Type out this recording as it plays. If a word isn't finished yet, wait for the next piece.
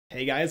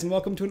Hey guys, and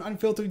welcome to an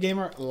Unfiltered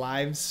Gamer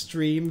live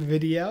stream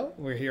video.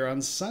 We're here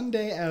on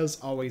Sunday, as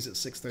always, at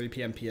 6:30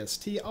 p.m.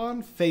 PST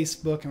on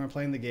Facebook, and we're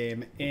playing the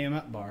game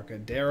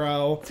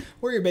Embarcadero,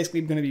 where you're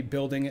basically going to be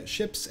building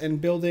ships and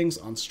buildings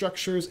on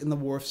structures in the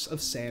wharfs of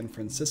San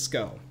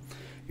Francisco.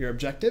 Your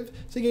objective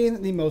is to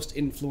gain the most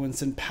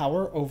influence and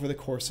power over the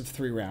course of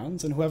 3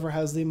 rounds, and whoever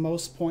has the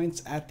most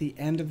points at the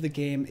end of the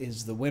game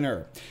is the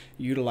winner.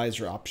 Utilize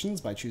your options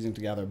by choosing to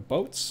gather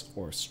boats,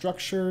 or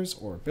structures,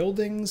 or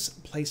buildings,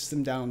 place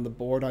them down the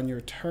board on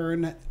your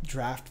turn,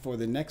 draft for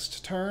the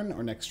next turn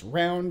or next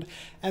round,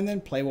 and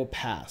then play will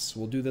pass.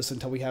 We'll do this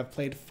until we have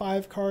played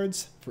 5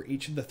 cards for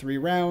each of the 3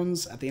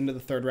 rounds. At the end of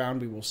the 3rd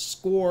round, we will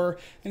score,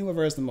 and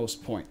whoever has the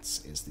most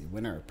points is the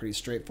winner. Pretty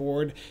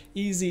straightforward,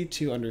 easy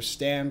to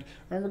understand.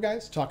 Remember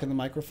guys, talk in the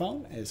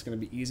microphone. It's going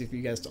to be easy for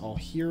you guys to all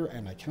hear,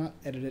 and I cannot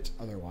edit it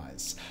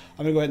otherwise.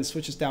 I'm going to go ahead and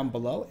switch this down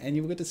below, and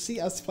you will get to see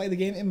us play the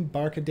game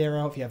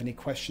Embarcadero. If you have any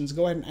questions,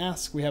 go ahead and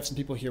ask. We have some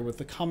people here with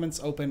the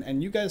comments open,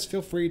 and you guys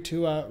feel free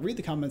to read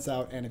the comments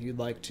out, and if you'd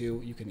like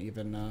to, you can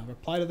even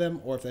reply to them,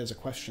 or if there's a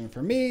question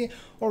for me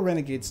or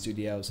Renegade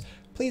Studios,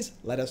 please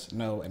let us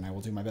know, and I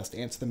will do my best to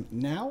answer them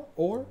now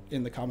or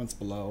in the comments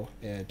below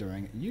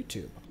during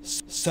YouTube.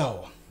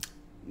 So,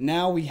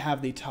 now we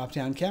have the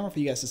top-down camera for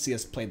you guys to see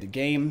us play the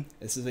game.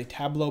 This is a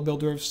tableau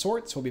builder of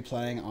sorts. We'll be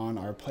playing on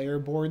our player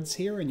boards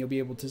here, and you'll be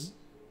able to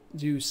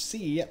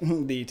see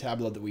the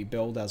tableau that we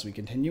build as we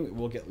continue. It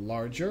will get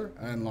larger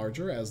and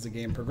larger as the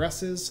game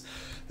progresses.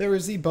 There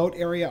is the boat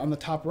area on the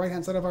top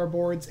right-hand side of our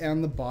boards,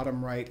 and the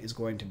bottom right is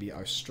going to be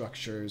our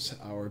structures,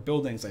 our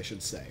buildings, I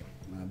should say.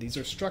 These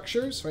are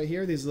structures right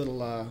here, these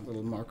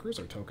little markers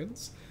or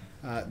tokens.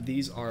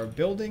 These are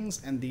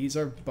buildings, and these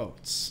are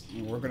boats.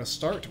 We're going to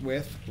start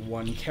with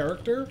 1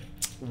 character,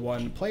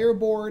 1 player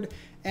board,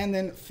 and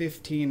then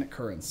 15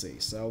 currency.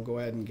 So go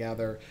ahead and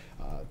gather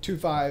 2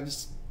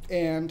 5s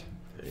and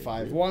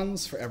 5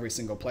 1s for every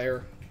single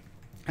player.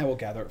 I will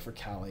gather it for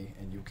Callie,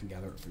 and you can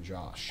gather it for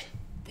Josh.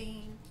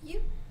 Thank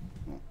you.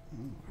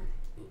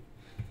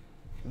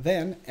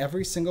 Then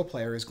every single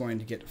player is going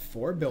to get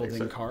 4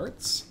 building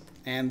cards,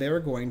 and they're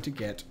going to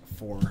get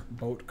 4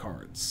 boat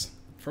cards.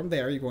 From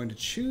there, you're going to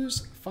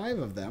choose 5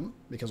 of them,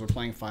 because we're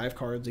playing 5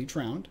 cards each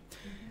round,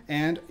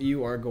 and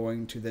you are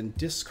going to then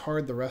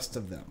discard the rest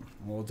of them.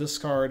 We'll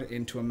discard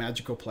into a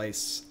magical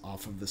place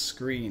off of the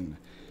screen.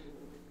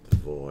 The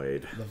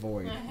void. The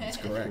void, that's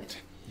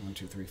correct. 1,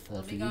 2, 3,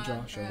 4 for you,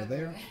 Josh, over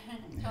there.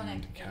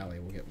 And Callie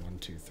will get 1,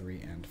 2,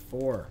 3, and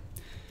 4.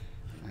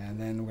 And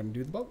then we're going to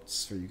do the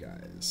boats for you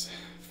guys.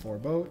 4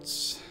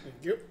 boats. Thank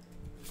you.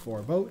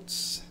 4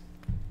 boats.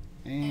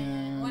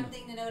 And one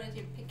thing to note as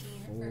you're picking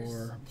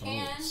your first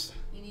can,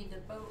 you need the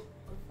boat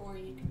before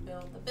you can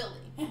build the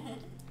building.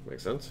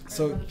 Makes sense.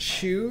 So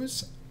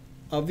choose,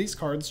 of these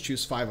cards,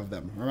 choose 5 of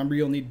them. Remember,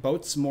 you'll need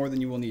boats more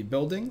than you will need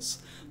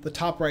buildings. The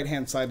top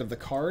right-hand side of the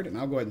card, and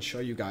I'll go ahead and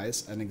show you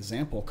guys an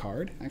example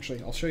card.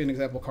 Actually, I'll show you an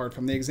example card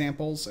from the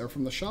examples, or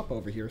from the shop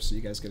over here, so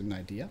you guys get an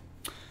idea.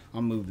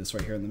 I'll move this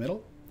right here in the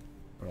middle.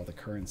 Put all the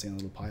currency in a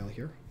little pile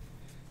here.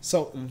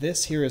 So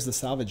this here is the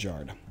salvage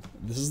yard.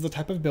 This is the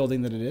type of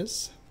building that it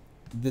is.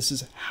 This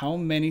is how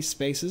many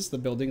spaces the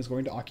building is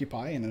going to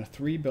occupy, and in a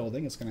 3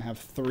 building, it's going to have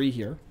 3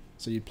 here.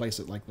 So you place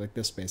it like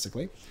this,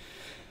 basically.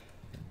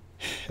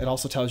 It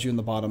also tells you in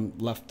the bottom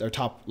left or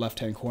top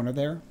left-hand corner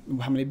there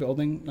how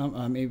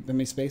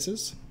many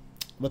spaces.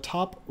 The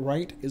top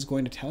right is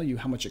going to tell you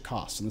how much it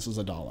costs, and this is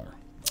 $1.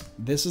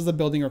 This is the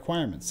building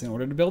requirements. In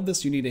order to build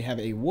this, you need to have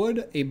a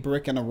wood, a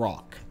brick, and a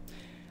rock.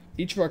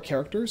 Each of our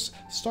characters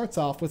starts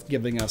off with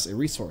giving us a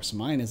resource.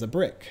 Mine is a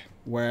brick,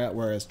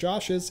 whereas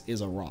Josh's is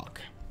a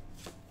rock.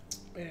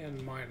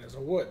 And mine is a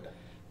wood.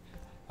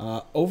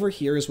 Over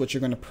here is what you're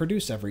going to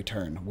produce every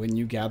turn. When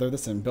you gather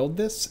this and build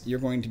this, you're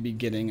going to be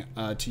getting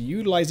to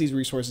utilize these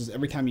resources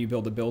every time you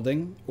build a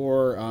building,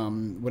 or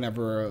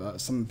whenever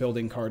some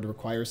building card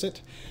requires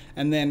it.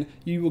 And then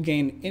you will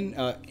gain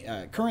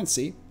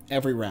currency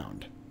every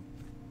round.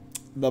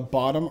 The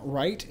bottom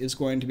right is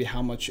going to be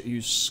how much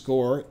you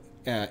score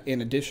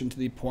in addition to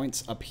the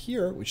points up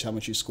here, which is how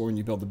much you score when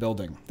you build the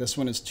building. This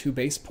one is 2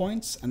 base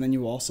points, and then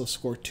you also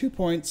score 2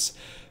 points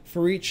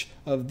for each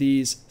of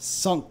these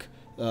sunk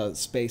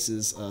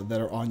spaces that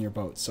are on your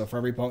boat. So for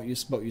every boat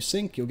you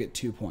sink, you'll get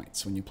 2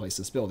 points when you place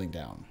this building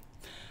down.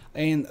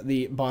 And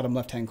the bottom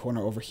left-hand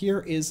corner over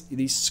here is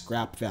the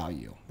scrap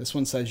value. This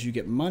one says you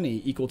get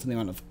money equal to the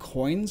amount of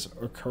coins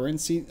or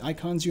currency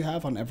icons you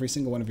have on every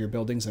single one of your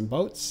buildings and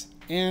boats,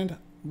 and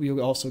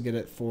we'll also get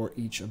it for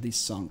each of these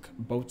sunk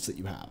boats that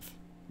you have.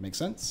 Make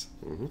sense?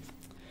 Mm-hmm.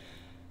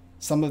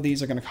 Some of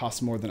these are going to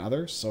cost more than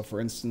others. So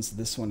for instance,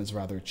 this one is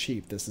rather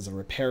cheap. This is a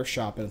repair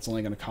shop, and it's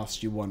only going to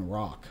cost you 1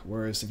 rock.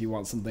 Whereas if you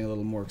want something a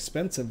little more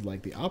expensive,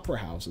 like the Opera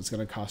House, it's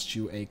going to cost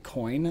you a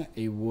coin,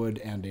 a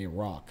wood, and a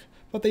rock.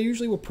 But they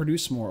usually will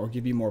produce more or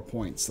give you more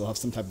points. They'll have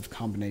some type of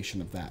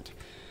combination of that.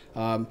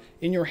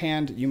 In your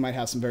hand, you might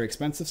have some very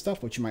expensive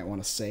stuff, which you might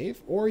want to save,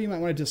 or you might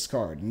want to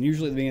discard. And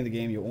usually at the beginning of the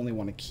game, you only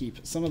want to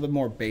keep some of the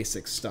more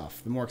basic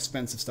stuff. The more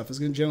expensive stuff is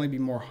going to generally be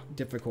more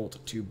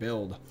difficult to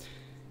build.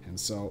 And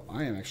so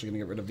I am actually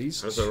going to get rid of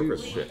these How does that work two.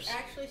 with We ships?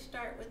 actually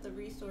start with the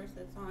resource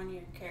that's on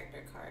your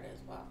character card as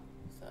well.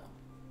 So.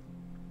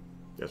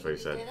 That's what he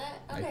said. Did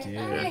that? I Okay. did.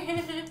 Alright.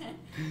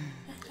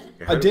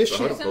 Yeah, how do boats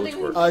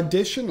Something work?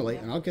 Additionally,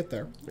 and I'll get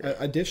there.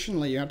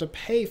 Additionally, you have to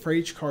pay for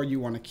each card you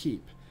want to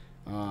keep.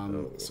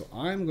 So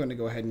I'm going to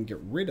go ahead and get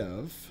rid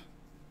of.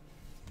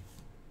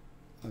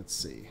 Let's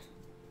see.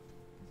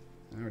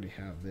 I already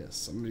have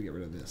this. I'm going to get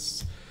rid of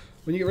this.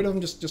 When you get rid of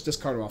them, just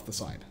discard them off the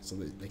side so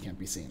that they can't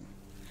be seen.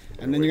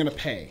 And then you're going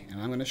to pay.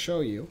 And I'm going to show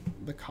you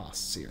the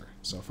costs here.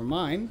 So for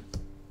mine,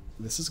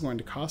 this is going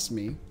to cost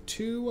me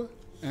 2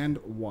 and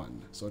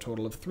 1. So a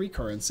total of 3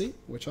 currency,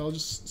 which I'll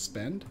just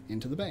spend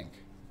into the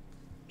bank.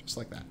 Just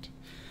like that.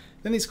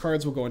 Then these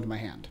cards will go into my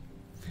hand.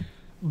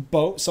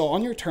 So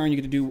on your turn, you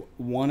get to do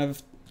you're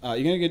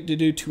going to get to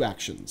do 2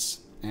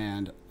 actions.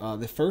 And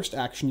the first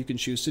action you can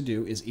choose to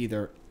do is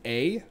either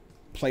A,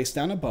 place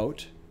down a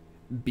boat,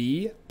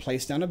 B,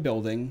 place down a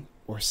building,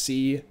 or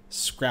C,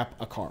 scrap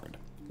a card.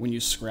 When you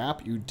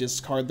scrap, you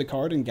discard the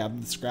card and gather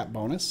the scrap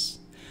bonus.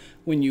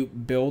 When you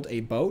build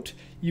a boat,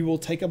 you will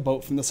take a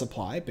boat from the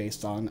supply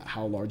based on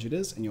how large it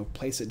is, and you'll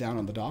place it down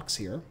on the docks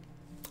here.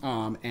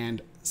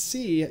 And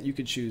C, you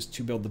could choose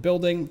to build the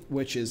building,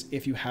 which is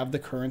if you have the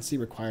currency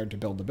required to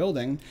build the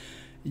building,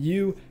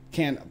 you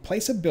can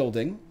place a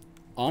building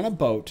on a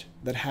boat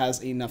that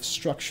has enough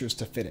structures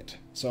to fit it.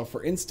 So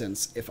for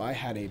instance, if I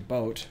had a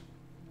boat,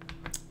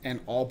 and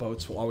all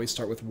boats will always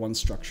start with 1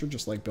 structure,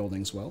 just like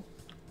buildings will,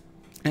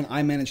 and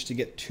I managed to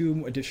get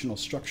 2 additional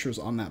structures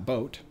on that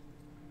boat,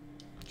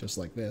 just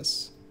like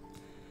this,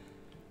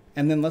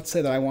 and then let's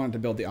say that I wanted to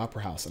build the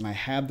opera house, and I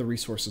had the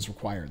resources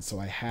required. So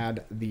I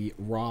had the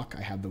rock,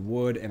 I had the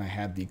wood, and I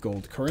had the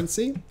gold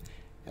currency,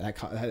 and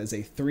that is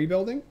a 3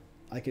 building.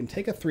 I can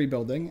take a 3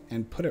 building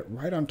and put it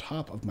right on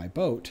top of my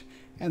boat,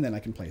 and then I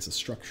can place a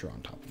structure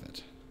on top of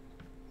it.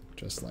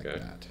 Just like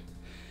that.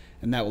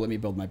 And that will let me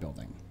build my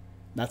building.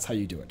 That's how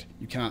you do it.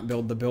 You cannot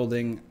build the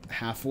building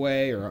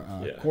halfway or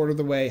a quarter of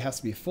the way. It has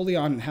to be fully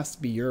on. It has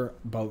to be your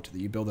boat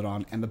that you build it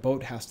on, and the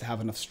boat has to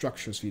have enough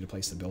structures for you to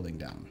place the building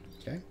down.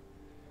 Okay?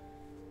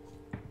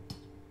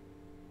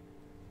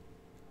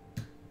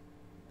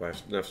 By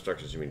enough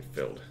structures, you mean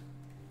filled?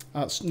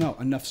 No,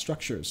 enough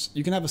structures.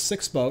 You can have a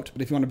 6 boat,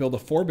 but if you want to build a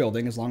 4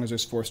 building, as long as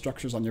there's 4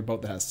 structures on your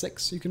boat that has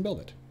 6, you can build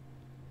it.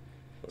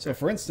 Okay. So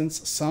for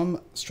instance,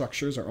 some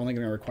structures are only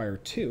going to require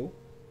 2,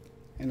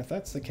 and if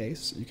that's the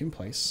case, you can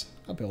place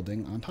a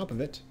building on top of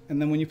it, and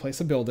then when you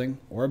place a building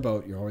or a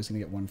boat, you're always going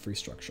to get 1 free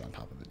structure on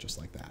top of it, just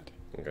like that.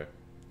 Okay.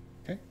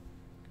 Okay.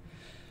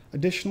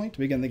 Additionally, to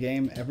begin the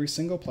game, every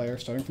single player,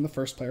 starting from the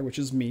first player, which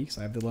is me, because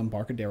I have the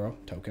Embarcadero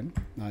token,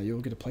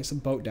 you'll get to place a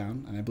boat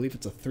down, and I believe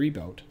it's a 3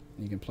 boat.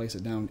 You can place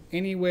it down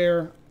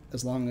anywhere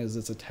as long as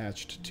it's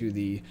attached to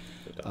the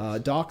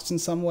docks in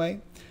some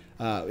way.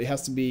 It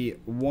has to be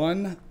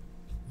 1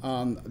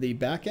 on the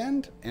back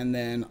end and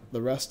then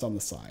the rest on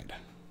the side.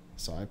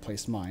 So I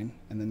placed mine,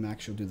 and then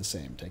Max, you'll do the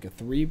same. Take a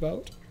 3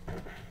 boat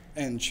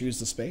and choose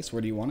the space. Where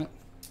do you want it?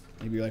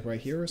 Maybe like right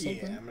here or something?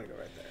 Yeah, I'm going to go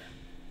right there.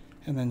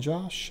 And then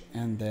Josh,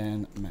 and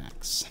then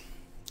Max.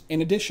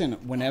 In addition,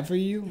 whenever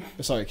you...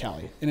 Sorry,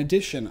 Callie. In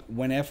addition,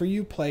 whenever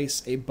you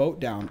place a boat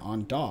down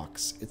on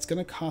docks, it's going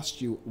to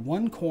cost you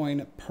 1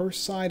 coin per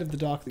side of the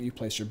dock that you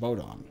place your boat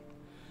on.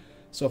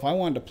 So if I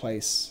wanted to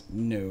place...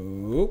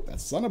 Nope,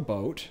 that's not a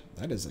boat.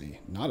 That is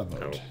not a boat.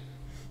 No.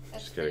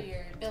 That's Just for kidding.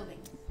 your building.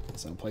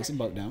 So place a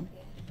boat down,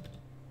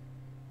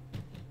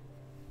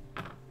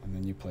 Yeah. and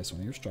then you place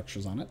one of your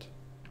structures on it.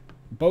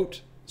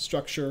 Boat,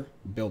 structure,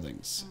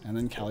 buildings. And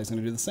then Callie's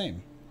going to do the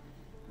same.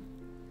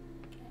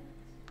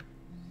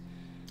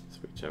 So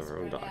we each have our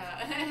own dock.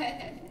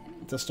 Yeah.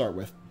 To start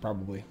with,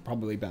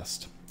 probably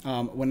best.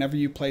 Whenever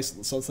you place,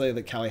 so let's say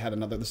that Callie had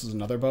this is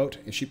another boat.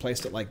 If she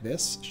placed it like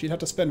this, she'd have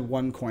to spend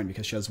 1 coin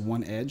because she has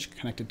 1 edge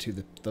connected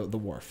to the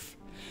wharf.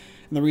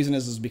 And the reason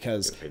is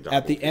because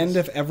at the end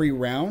of every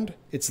round,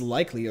 it's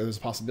likely, or there's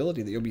a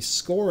possibility, that you'll be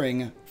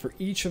scoring for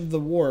each of the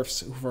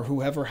wharfs for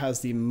whoever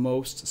has the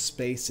most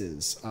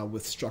spaces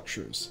with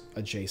structures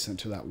adjacent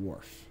to that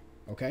wharf.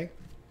 Okay?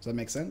 Does that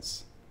make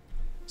sense?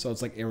 So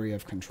it's like area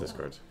of control.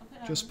 Discards.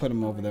 Just put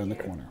them over there in the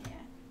corner.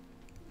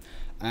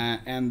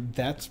 And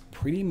that's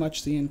pretty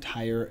much the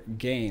entire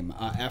game.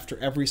 After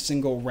every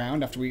single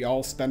round, after we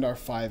all spend our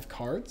 5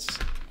 cards,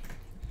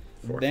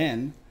 4.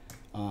 then...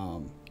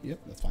 Yep,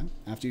 that's fine.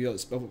 After you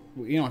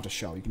don't have to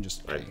show, you can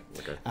just pay.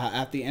 Okay.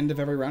 At the end of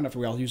every round, after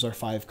we all use our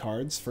 5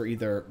 cards for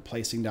either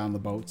placing down the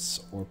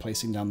boats or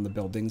placing down the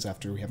buildings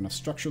after we have enough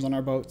structures on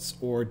our boats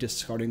or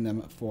discarding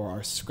them for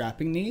our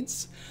scrapping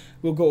needs,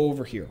 we'll go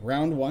over here.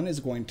 Round 1 is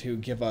going to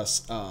give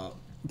us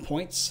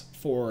points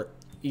for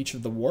each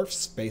of the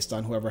wharfs based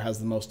on whoever has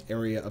the most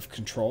area of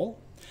control.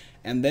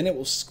 And then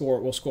we'll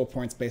score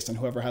points based on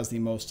whoever has the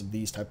most of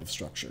these type of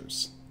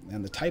structures.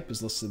 And the type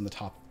is listed in the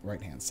top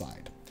right-hand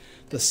side.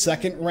 The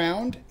second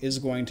round is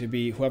going to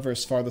be whoever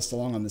is farthest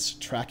along on this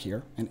track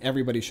here, and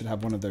everybody should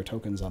have one of their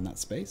tokens on that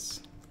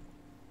space.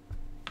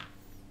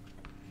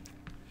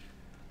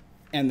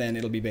 and then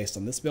it'll be based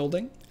on this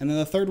building. And then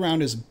the third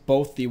round is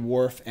both the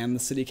wharf and the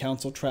city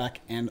council track,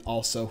 and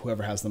also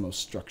whoever has the most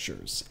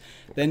structures.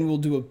 Then we'll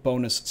do a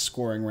bonus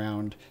scoring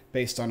round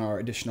based on our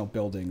additional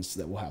buildings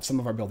that we'll have. Some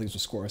of our buildings will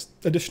score us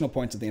additional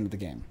points at the end of the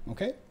game.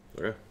 Okay?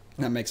 Okay.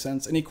 That makes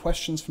sense. Any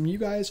questions from you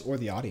guys or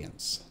the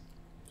audience?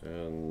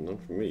 None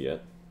from me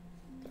yet.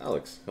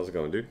 Alex, how's it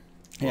going, dude?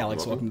 Hey,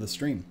 Alex, welcome to the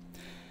stream.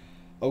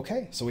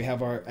 Okay, so we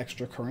have our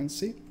extra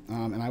currency,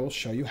 and I will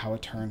show you how a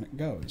turn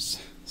goes.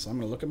 So I'm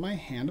going to look at my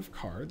hand of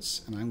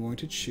cards, and I'm going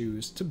to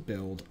choose to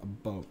build a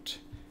boat.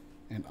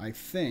 And I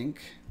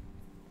think...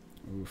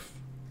 Oof,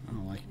 I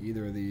don't like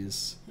either of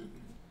these. You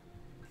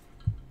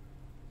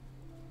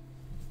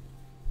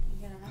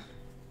gonna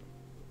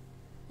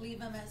leave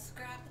them as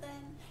scrap then?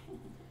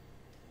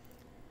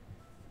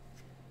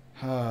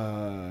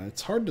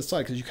 It's hard to decide,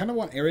 because you kind of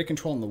want area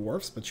control on the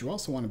wharfs, but you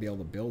also want to be able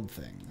to build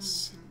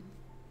things.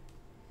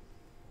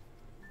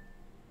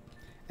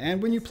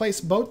 And when you place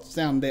boats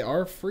down, they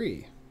are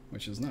free,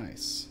 which is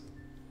nice.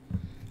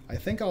 I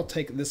think I'll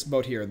take this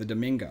boat here, the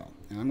Domingo,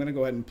 and I'm going to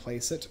go ahead and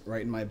place it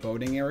right in my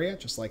boating area,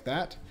 just like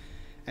that.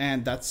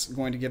 And that's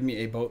going to give me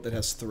a boat that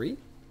has 3.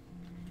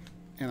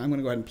 And I'm going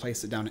to go ahead and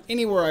place it down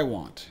anywhere I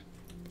want.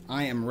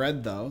 I am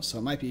red, though, so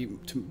it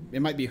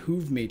might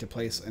behoove me to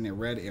place in a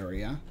red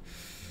area.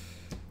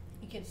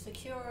 You can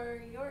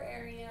secure your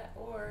area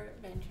or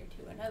venture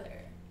to another.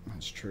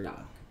 That's true.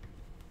 Dock.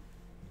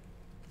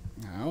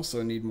 I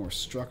also need more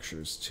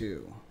structures,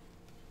 too.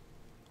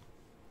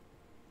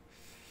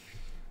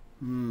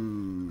 I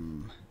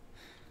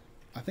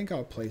think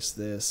I'll place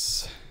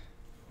this...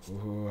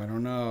 Oh, I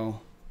don't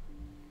know.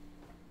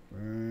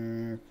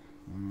 I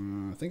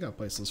think I'll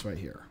place this right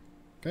here.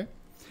 Okay?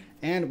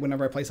 And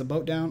whenever I place a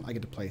boat down, I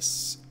get to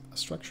place a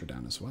structure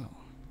down as well.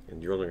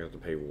 And you're only going to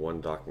have to pay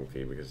 1 docking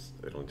fee because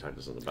it only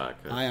attaches on the back.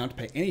 Huh? I don't have to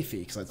pay any fee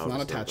because it's not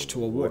it's attached not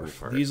to a wooden wharf.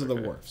 part, These are the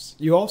okay. wharfs.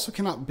 You also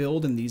cannot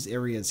build in these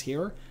areas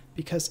here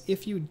because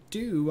if you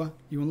do,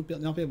 you will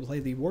not be able to lay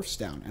the wharfs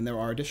down. And there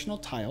are additional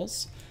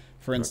tiles.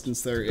 For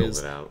instance, there build is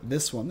it out.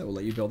 this one that will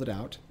let you build it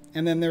out.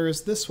 And then there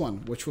is this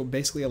one, which will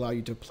basically allow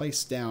you to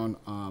place down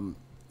on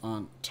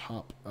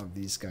top of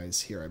these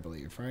guys here, I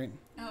believe, right?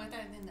 Oh, I thought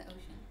it was in the ocean.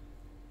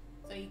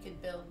 So you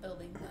could build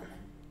buildings on them.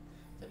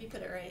 So if you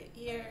put it right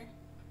here,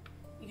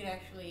 you could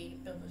actually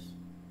build a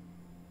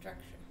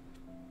structure.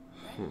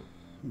 Right?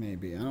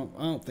 Maybe. I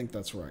don't think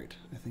that's right.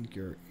 I think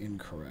you're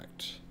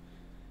incorrect.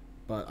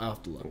 But I'll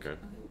have to look. Okay.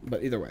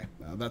 But either way,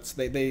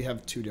 they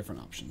have 2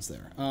 different options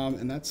there.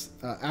 And that's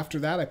after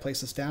that, I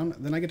place this down.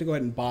 Then I get to go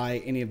ahead and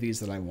buy any of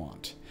these that I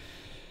want.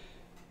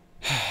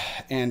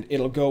 And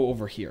it'll go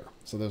over here.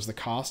 So there's the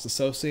cost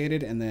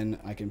associated, and then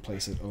I can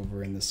place it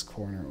over in this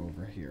corner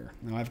over here.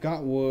 Now I've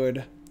got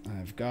wood.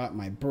 I've got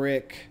my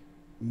brick.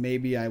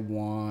 Maybe I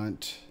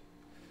want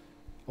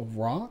a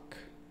rock.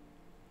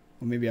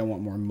 Or maybe I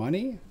want more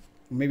money.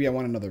 Or maybe I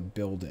want another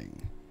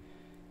building.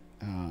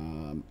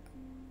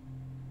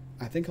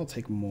 I think I'll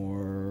take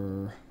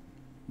more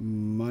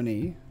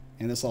money.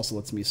 And this also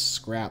lets me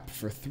scrap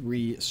for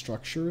 3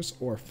 structures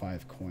or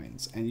 5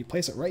 coins. And you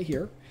place it right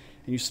here,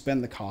 and you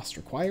spend the cost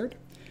required.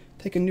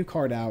 Take a new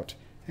card out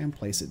and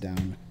place it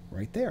down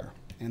right there.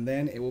 And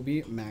then it will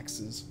be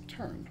Max's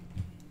turn.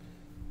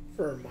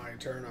 For my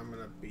turn, I'm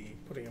going to be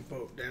putting a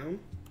boat down.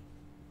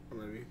 I'm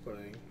going to be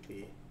putting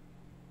the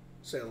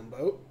sailing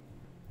boat,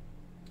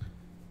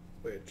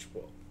 which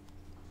will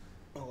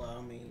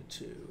allow me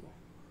to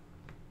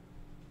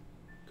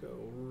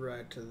go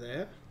right to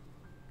there.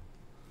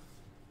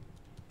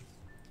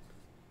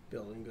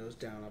 Building goes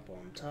down up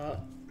on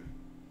top.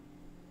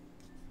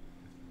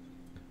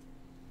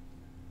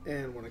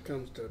 And when it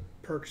comes to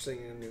purchasing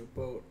a new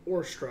boat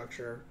or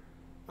structure,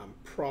 I'm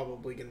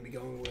probably going to be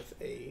going with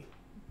a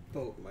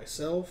boat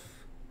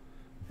myself.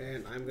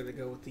 And I'm going to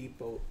go with the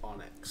boat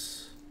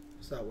Onyx.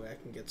 So that way I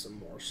can get some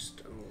more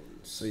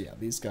stones. So yeah,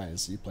 these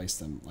guys, you place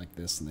them like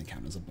this and they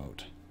count as a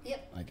boat.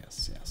 Yep. I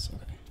guess, yes,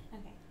 okay.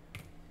 Okay.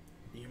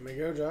 You may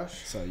go,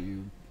 Josh. So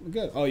you,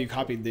 good. Oh, you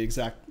copied the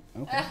exact,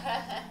 okay.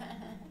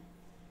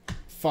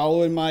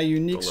 Following my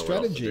unique Don't know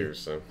what else to strategy. do,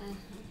 so.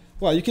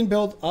 Well, you can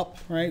build up,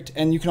 right?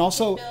 And you can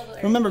also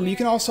remember you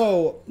can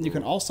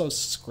also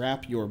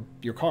scrap your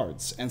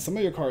cards. And some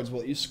of your cards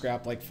will let you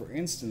scrap, like for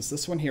instance,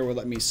 this one here will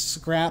let me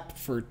scrap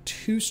for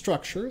 2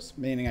 structures,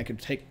 meaning I could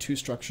take 2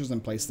 structures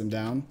and place them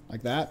down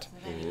like that.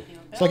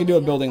 So I can do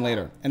a building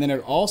later. And then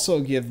it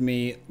also give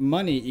me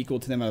money equal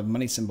to the amount of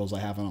money symbols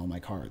I have on all my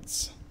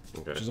cards.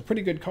 Okay. Which is a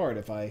pretty good card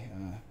if I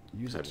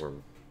use it.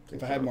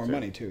 If I had more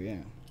money too,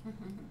 yeah.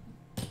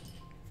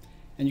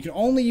 And you can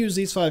only use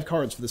these 5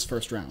 cards for this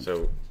first round.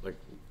 So, like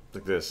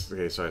this.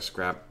 Okay, so I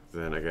scrap,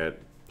 then I get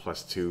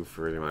 +2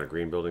 for the amount of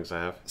green buildings I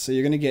have. So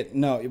you're going to get,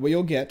 no, what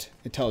you'll get,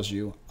 it tells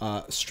you,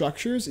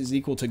 structures is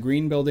equal to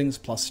green buildings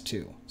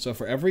 +2. So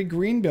for every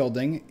green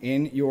building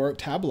in your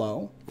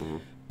tableau,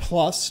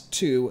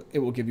 +2, it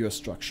will give you a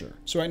structure.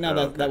 So right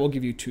now that will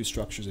give you 2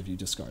 structures if you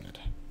discard it.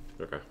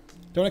 Okay.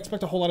 Don't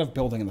expect a whole lot of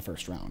building in the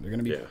first round. You're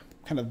going to be Yeah.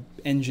 kind of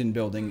engine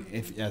building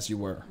as you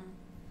were.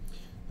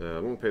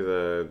 I'm going to pay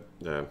the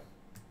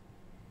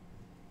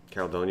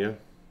Caledonia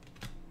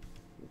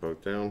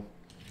boat down.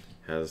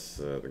 Has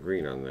the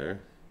green on there.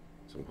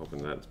 So I'm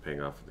hoping that's paying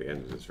off at the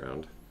end of this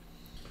round.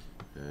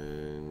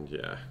 And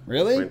yeah.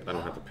 Really? I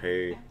don't have to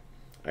pay.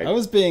 I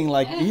was being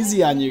like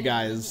easy on you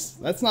guys.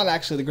 That's not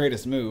actually the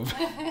greatest move.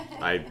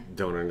 I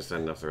don't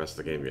understand enough the rest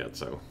of the game yet,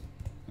 so.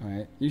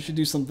 Alright, you should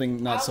do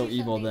something not I'll so do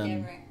evil something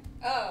then. different.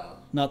 Oh.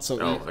 Not so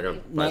Oh, evil. I gotta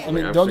buy I something.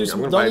 mean, I'm don't do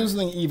thinking- don't do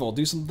something evil.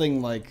 Do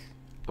something like.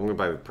 I'm gonna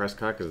buy the press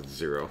cut because it's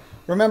 0.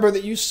 Remember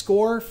that you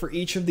score for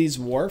each of these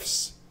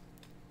wharfs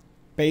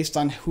based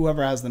on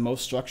whoever has the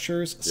most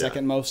structures,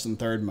 second most, and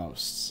third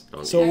most.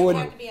 Oh, So it They would.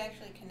 have to be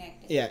actually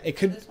connected. Yeah, it So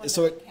could. this one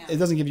So doesn't count. it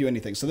doesn't give you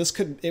anything. So this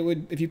could. It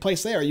would. If you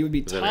place there, you would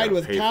be But then I tied gotta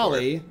with pay for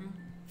Callie it.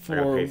 for.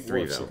 I gotta pay 3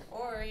 wharfs. though.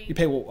 Or You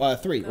pay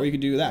 3, or you could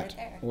do go that, right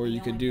there. or you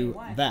You could only do pay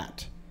one.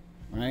 that,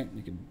 right?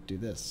 You could do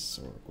this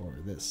or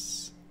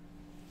this,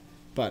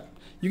 but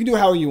you can do it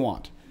however you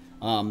want.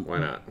 Why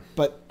not?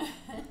 But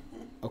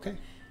okay.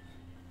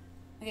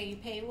 Okay, you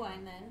pay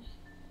 1 then.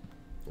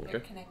 They're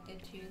Okay.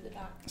 connected to the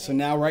dock. So there.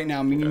 now, right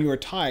now, meaning Okay. you are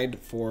tied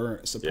for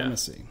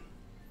supremacy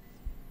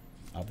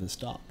of this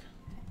dock.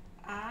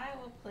 I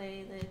will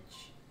play the.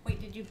 Wait,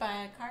 did you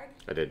buy a card?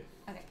 I did.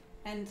 Okay,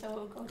 and so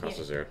we'll go Cost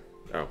here. is 0.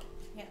 Oh.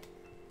 Yeah.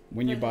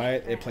 When you For the buy it,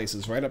 next it round.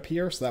 places right up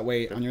here, so that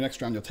way on your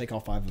next round you'll take all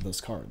 5 of those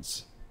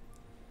cards.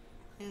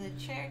 Play the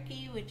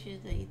Cherokee, which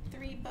is a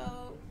 3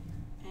 boat,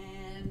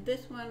 and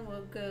this one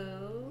will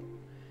go.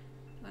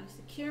 Want to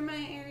secure my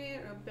area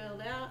or build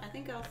out? I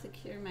think I'll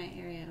secure my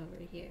area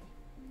over here.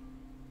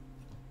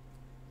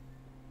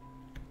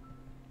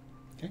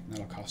 Okay,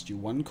 that'll cost you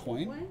 1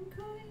 coin. 1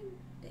 coin.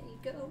 There you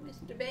go,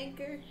 Mr.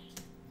 Banker.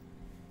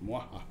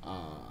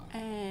 Mwahaha.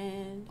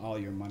 And All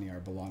your money are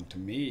belong to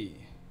me.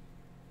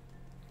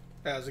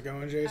 How's it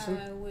going, Jason?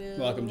 I will.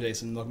 Welcome,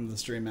 Jason. Welcome to the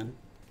stream, man.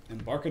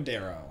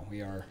 Embarcadero.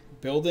 We are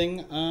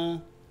building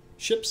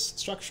ships,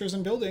 structures,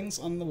 and buildings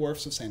on the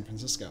wharfs of San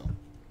Francisco.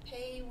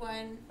 Pay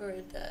 1 for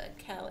the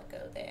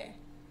calico there.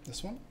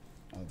 This one?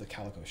 Oh, the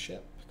Calico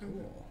ship.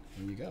 Cool.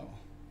 There you go.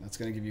 That's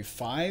going to give you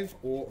 5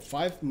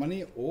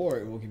 money, or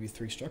it will give you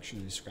 3 structures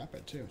if you scrap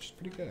it too, which is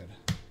pretty good.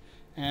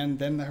 And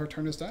then her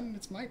turn is done, and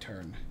it's my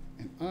turn.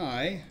 And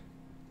I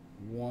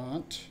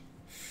want...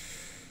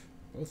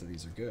 Both of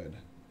these are good.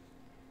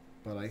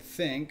 But I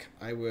think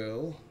I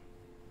will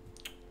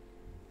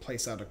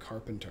place out a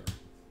carpenter.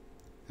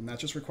 And that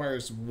just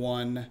requires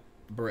 1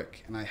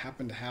 brick. And I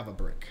happen to have a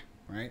brick,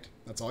 right?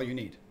 That's all you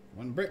need.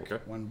 1 brick,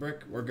 Okay. 1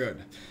 brick, we're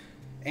good.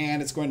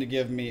 And it's going to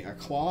give me a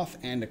cloth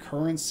and a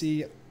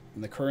currency.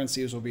 And the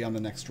currencies will be on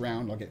the next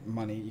round. I'll get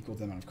money equal to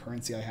the amount of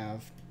currency I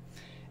have.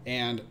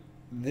 And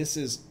this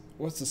is,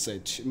 what's this say?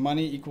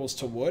 Money equals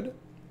to wood?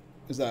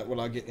 Is that what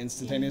I'll get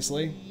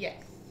instantaneously?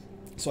 Yes.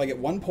 So I get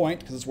 1 point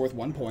because it's worth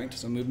 1 point.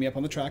 So move me up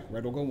on the track.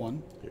 Red will go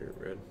 1. Here,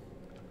 red.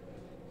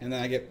 And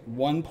then I get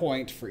 1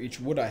 point for each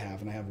wood I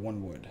have, and I have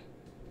 1 wood.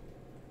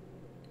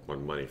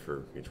 1 money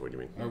for each wood, you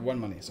mean? Or 1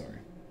 money, sorry.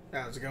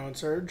 How's it going,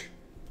 Serge?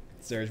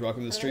 Serge,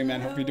 welcome to the stream, man.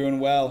 Hope you're doing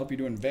well. Hope you're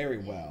doing very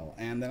well.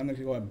 And then I'm going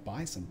to go and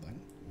buy something.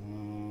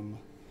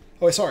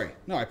 Oh, wait, sorry.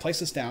 No, I placed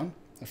this down.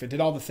 If I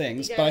did all the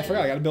things, but I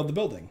forgot. I got to build the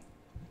building.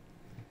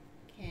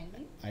 Can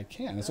you? I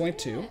can. It's only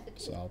 2,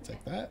 so I'll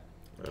take that.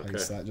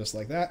 Place Okay. that just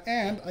like that.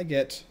 And I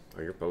get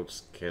Oh, your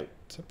boats can't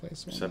to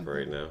place one.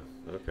 separate now.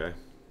 Okay.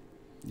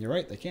 You're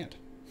right, they can't.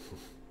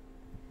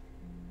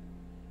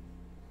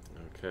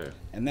 Okay.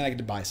 And then I get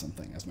to buy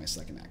something as my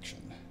second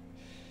action.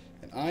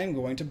 And I'm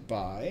going to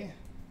buy...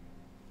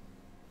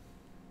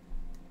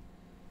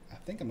 I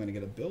think I'm going to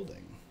get a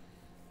building.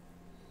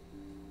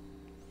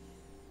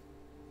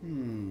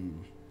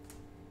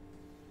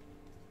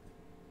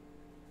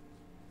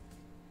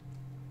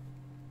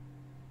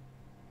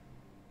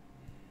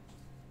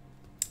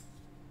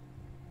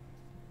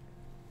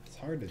 It's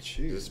hard to Does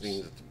choose. this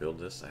mean that to build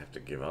this, I have to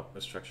give up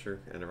a structure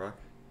and a rock?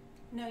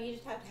 No, you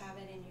just have to have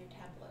it in your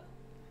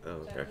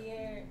tableau. Oh, So okay.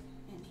 here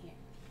and here.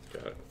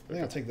 Got it. I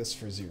think I'll take this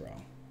for 0.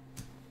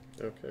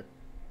 Okay.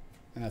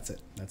 And that's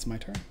it. That's my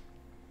turn.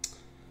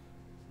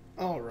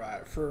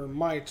 Alright, for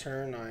my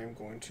turn, I am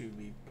going to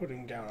be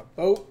putting down a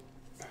boat.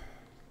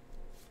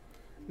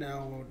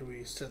 Now, do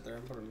we sit there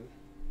and put them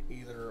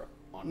either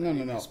on No.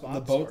 any The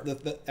spots, boat,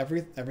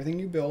 or- everything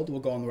you build will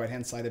go on the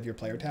right-hand side of your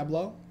player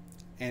tableau,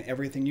 and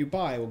everything you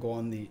buy will go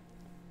on the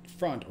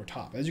front or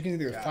top. As you can see,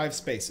 there are Got 5 it.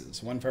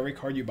 spaces, 1 for every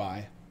card you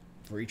buy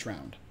for each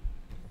round.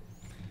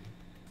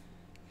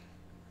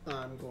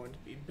 I'm going to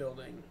be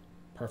building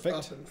Perfect.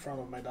 up in front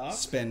of my dock.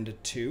 Spend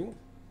 2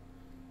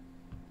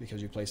 because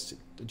you placed it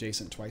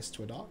adjacent twice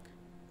to a dock.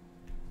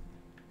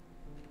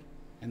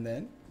 And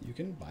then you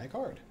can buy a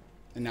card.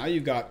 And now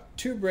you've got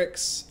 2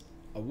 bricks,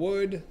 a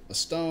wood, a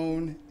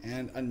stone,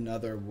 and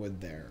another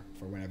wood there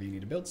for whenever you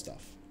need to build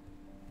stuff.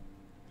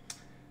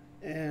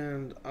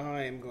 And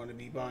I am going to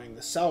be buying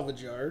the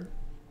salvage yard,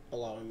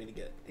 allowing me to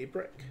get a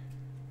brick.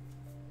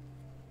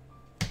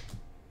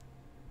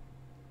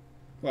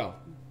 Well,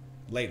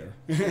 later.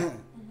 And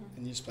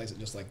you just place it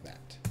just like that.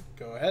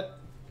 Go ahead.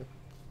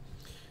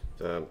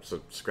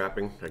 So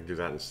scrapping, I can do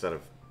that instead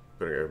of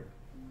putting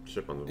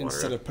ship on the water.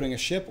 Instead of putting a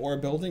ship or a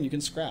building, you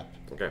can scrap.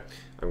 Okay.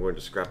 I'm going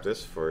to scrap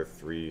this for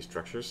 3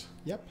 structures.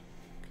 Yep.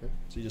 Okay.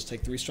 So you just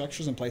take 3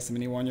 structures and place them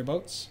anywhere on your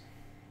boats.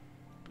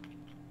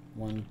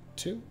 1,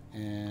 2,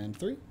 and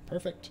 3.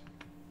 Perfect.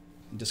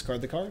 And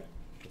discard the card.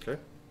 Okay.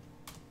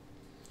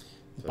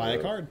 So, Buy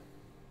a card.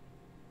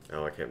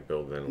 Oh, I can't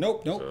build then.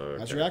 Nope. So,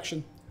 That's okay. your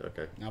action.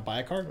 Okay. Now buy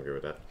a card. I'll go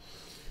with that.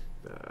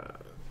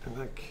 In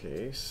that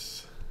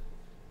case,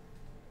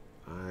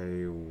 I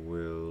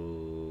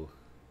will.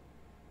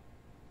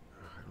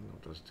 I don't know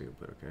what those do,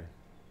 but okay.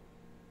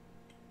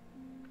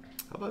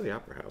 How about the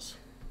Opera House?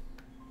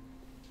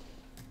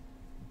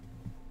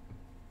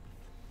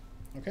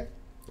 Okay.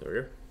 There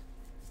we go.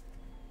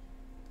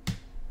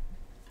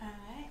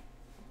 Alright.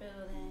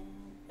 Building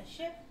a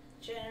ship,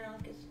 General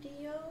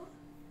Castillo,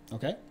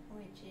 Okay.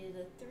 which is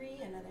a 3,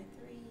 another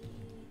 3,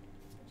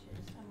 which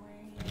is somewhere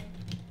here.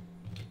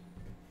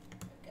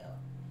 There we go.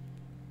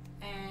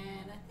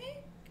 And I think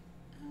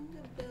I'm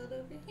gonna build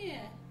over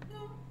here.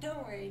 No,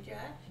 don't worry, Josh.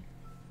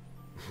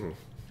 And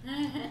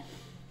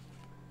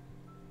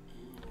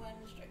 1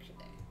 structure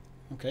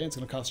there. Okay, it's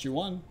going to cost you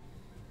 1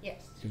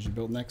 Yes. because you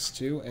built next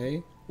to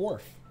a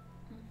wharf.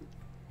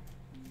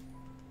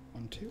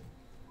 1, 2,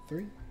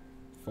 3,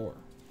 4.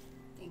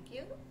 Thank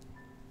you.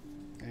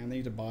 And they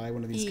need to buy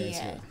one of these guys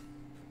Yeah. here.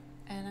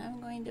 And I'm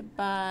going to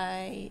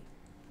buy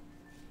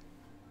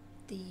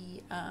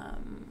the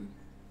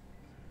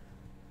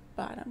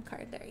bottom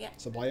card there. Yeah.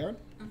 Supply yard?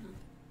 Mm-hmm.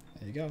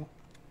 There you go.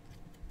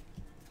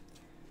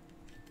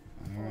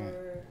 All right.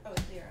 Oh,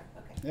 0.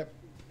 Okay. Yep,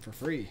 for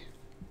free.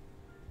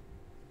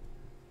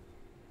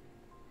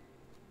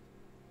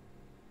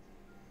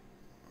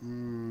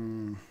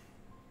 Hmm.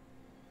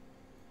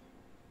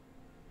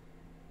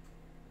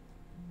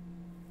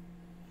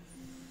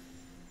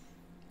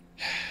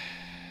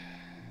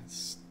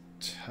 It's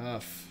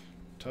tough.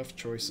 Tough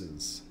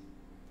choices.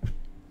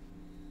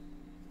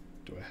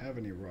 Do I have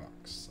any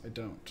rocks? I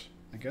don't.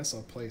 I guess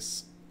I'll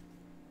place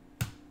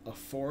a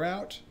 4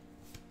 out.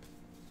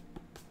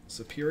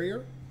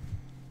 Superior.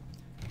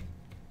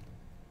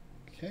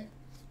 Okay.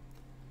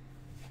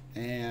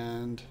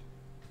 And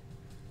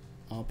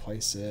I'll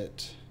place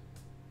it.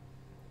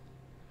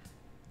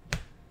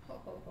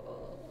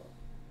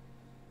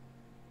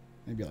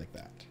 Maybe like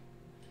that.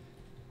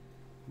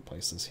 I'll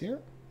place this here.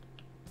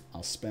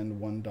 I'll spend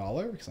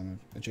 $1 because I'm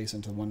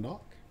adjacent to 1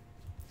 dock.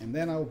 And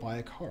then I will buy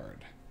a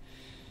card.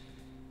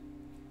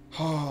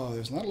 Oh,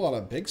 there's not a lot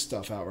of big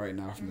stuff out right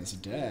now from this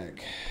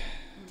deck.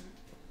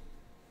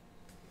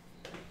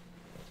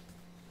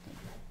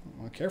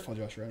 Well, careful,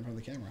 Josh, right in front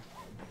of the camera.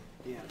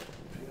 Yeah.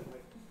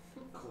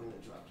 Coin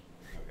that dropped.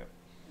 Okay.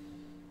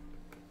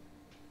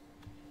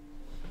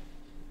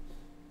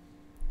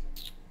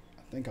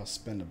 I think I'll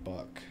spend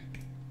 $1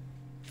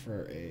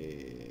 for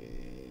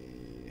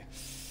a...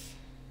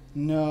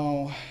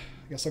 No,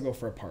 I guess I'll go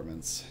for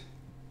apartments.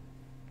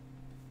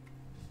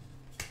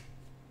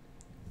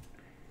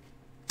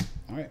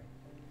 All right.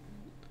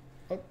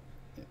 Oh,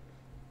 yeah.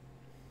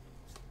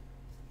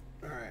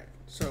 Alright,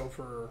 so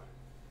for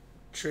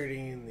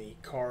trading in the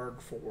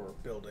card for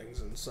buildings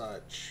and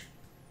such,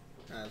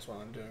 that's what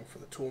I'm doing for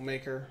the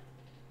toolmaker.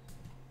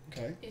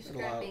 Okay. You're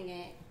It'll allow- scrapping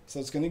it. So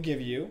it's going to give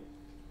you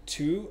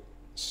 2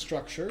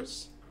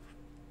 structures,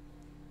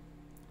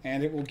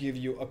 and it will give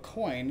you a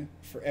coin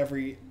for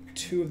every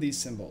 2 of these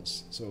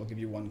symbols. So it will give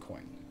you 1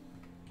 coin.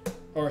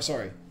 Or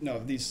sorry, no,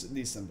 these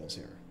symbols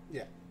here.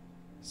 Yeah,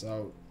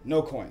 So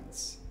no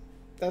coins,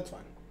 that's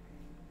fine.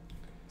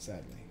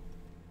 sadly.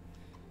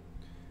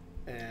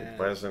 And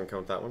Why doesn't it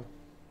count that one?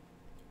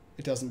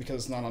 It doesn't because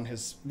it's not on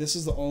his. This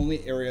is the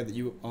only area that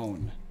you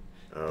own.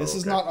 Oh, This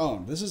is okay. not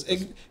owned. This is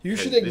you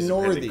should these are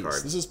ignore pending these.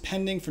 cards. This is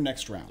pending for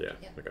next round. Yeah.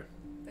 Yeah. Okay.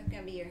 That's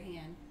gonna be your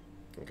hand.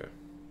 Okay.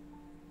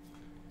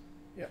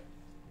 Yep,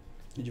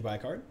 Did you buy a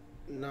card?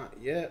 not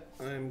yet.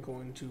 I'm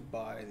going to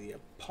buy the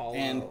Apollo.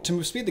 And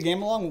to speed the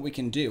game along, what we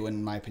can do, and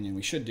in my opinion,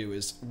 we should do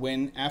is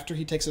when after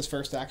he takes his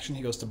first action,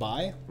 he goes to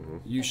buy.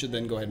 You should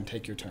then go ahead and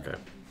take your turn. Okay.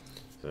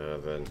 So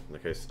then, in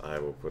that case, I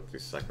will put the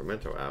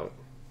Sacramento out.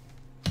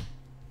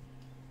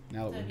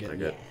 Now that we're I getting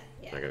get,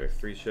 Yeah. I got a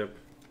 3 ship.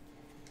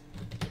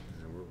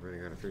 And we're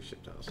running out of 3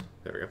 ship tiles.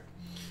 There we go.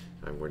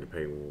 I'm going to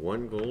pay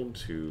 1 gold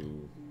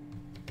to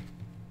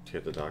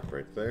hit the dock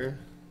right there.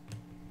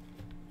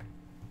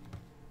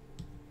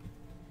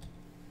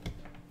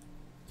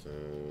 So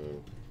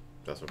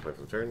that's my play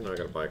for the turn. Now I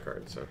got to buy a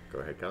card. So go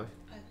ahead, Callie.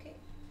 Okay.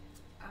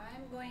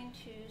 I'm going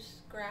to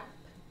scrap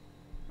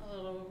a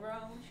little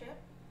Rome ship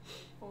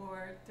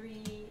for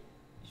 3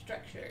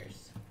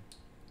 structures.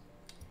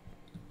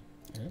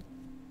 Okay.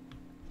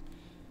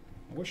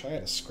 I wish I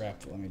had a scrap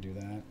to let me do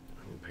that.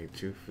 I'm going to pay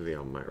 2 for the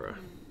Elmira.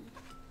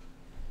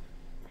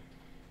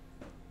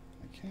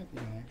 I can't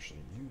even actually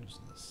use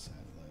this,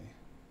 sadly.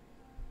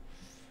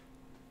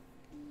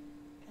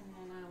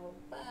 And then I will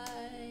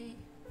buy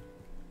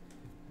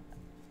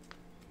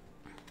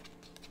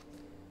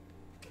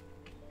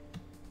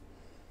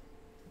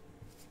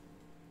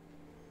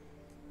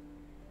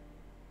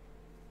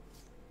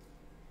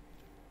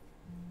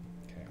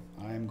Okay,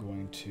 I'm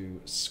going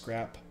to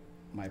scrap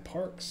my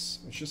parks,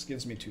 which just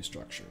gives me 2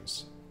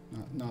 structures.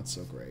 Not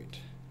so great.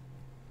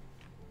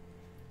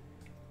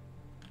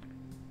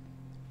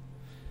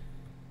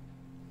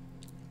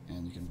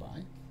 And you can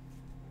buy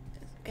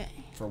Okay.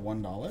 for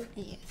 $1.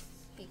 Yes.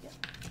 Here you go.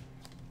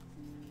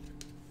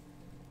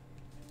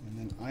 And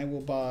then I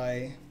will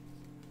buy.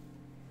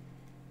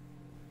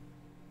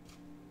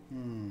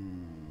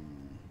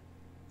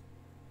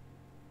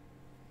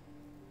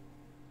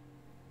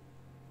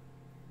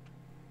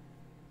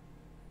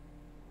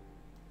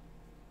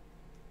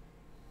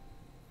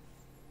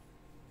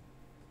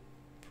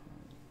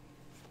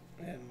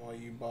 And while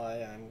you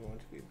buy, I'm going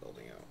to be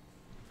building out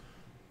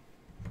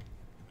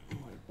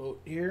my boat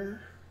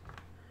here.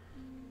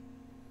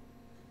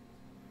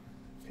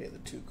 Pay the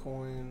 2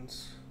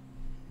 coins.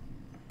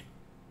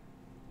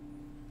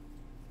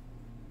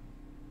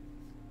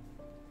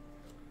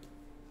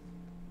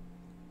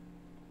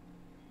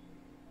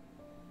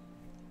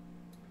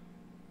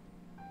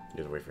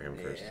 You have to wait for him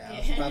first. Yeah, I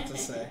was about to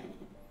say.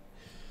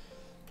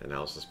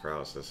 Analysis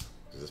paralysis.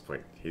 At this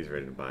point, he's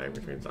ready to buy,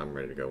 which means I'm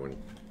ready to go when.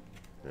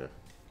 Yeah.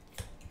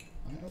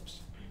 Oops.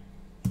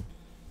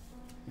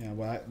 Yeah,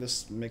 well,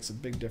 this makes a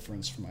big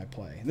difference for my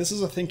play. This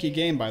is a thinky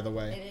game, by the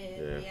way.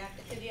 It is. Yeah.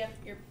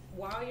 Because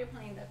while you're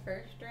playing the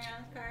first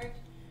round cards,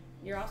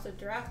 you're also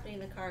drafting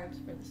the cards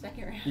for the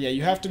second round. Yeah,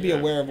 you have to be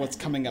aware of what's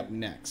coming up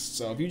next.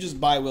 So if you just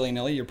buy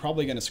willy-nilly, you're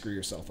probably going to screw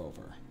yourself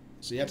over.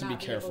 So you have to be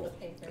careful.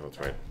 Oh, that's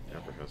right.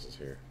 Apple House is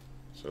here.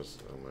 So it's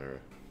Elmira.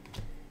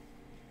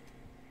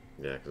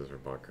 Yeah, because those are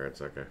bought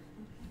cards. Okay.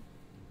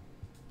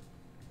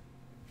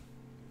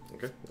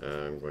 Okay.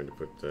 I'm going to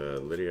put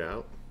Lydia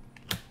out.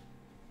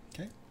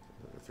 Okay.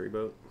 3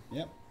 boat.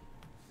 Yep.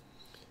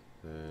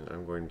 And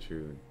I'm going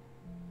to.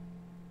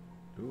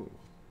 Ooh.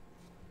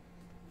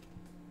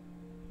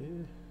 Yeah.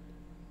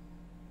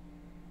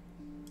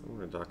 I'm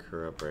going to dock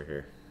her up right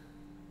here.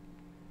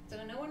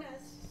 So no one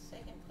has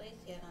second place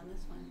yet on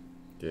this one.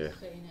 Yeah. Just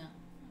so you know.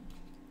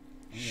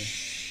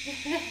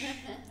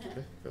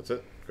 Okay, that's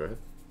it. Go ahead.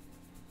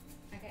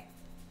 Okay.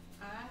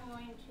 I'm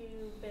going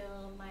to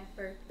build my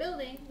first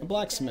building. A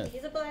blacksmith.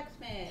 He's a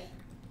blacksmith.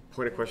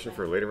 Point of question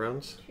for later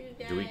rounds.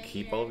 Do we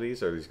keep all of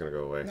these, or are these going to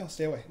go away? No,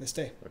 stay away. They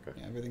stay. Okay.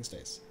 Yeah, everything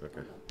stays. Okay.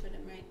 I'll put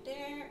them right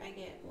there. I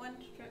get 1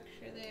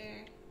 structure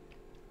there.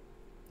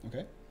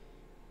 Okay.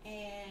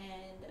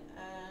 And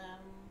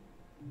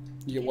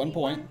You get 1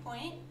 point. 1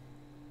 point.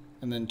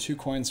 And then 2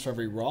 coins for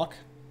every rock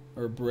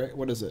or brick.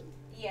 What is it?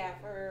 Yeah,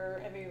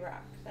 for every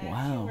rock. So I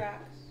have Wow. 2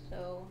 rocks,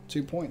 so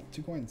 2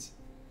 coins.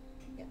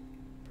 Yep.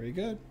 Pretty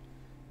good.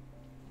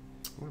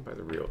 I'm going to buy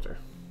the realtor.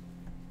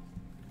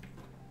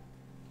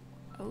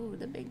 oh,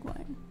 the big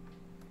one.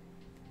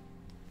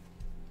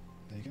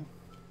 There you go.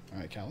 All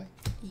right, Callie.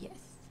 Yes.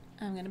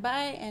 I'm gonna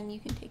buy and you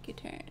can take your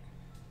turn.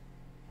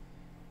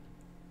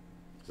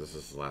 This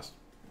is the last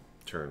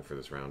turn for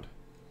this round.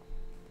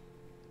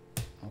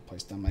 I'll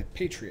place down my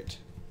Patriot,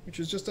 which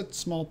is just a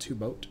small 2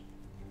 boat.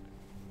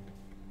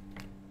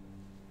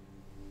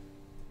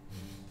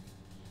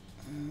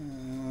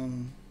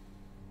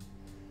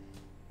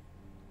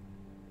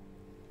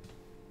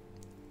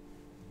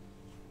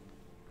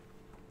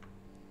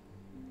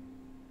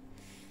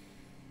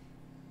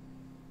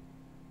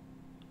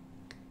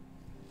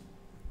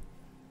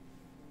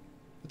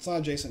 It's not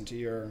adjacent to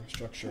your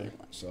structure,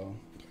 so.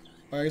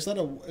 Or is it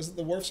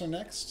the wharfs are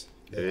next?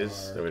 It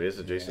is. No, it is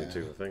adjacent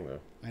to the thing, though.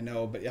 I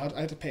know, but I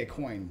have to pay a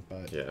coin.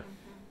 But Yeah.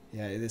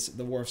 yeah, it is.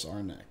 The wharfs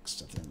are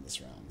next at the end of this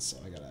round, so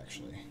I gotta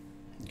actually.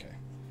 Okay.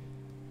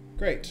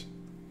 Great.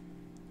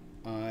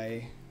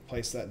 I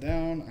place that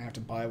down. I have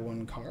to buy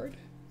 1 card,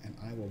 and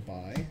I will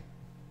buy,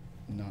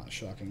 not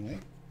shockingly,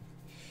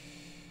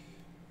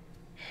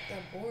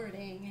 The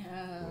boarding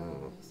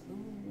house.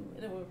 Ooh,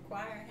 it'll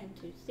require him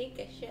to sink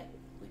a ship,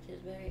 which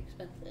is very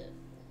expensive.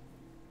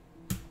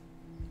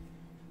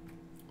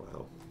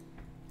 Wow.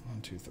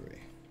 1, 2, 3.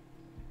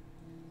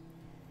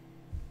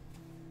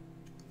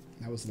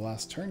 That was the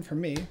last turn for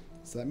me,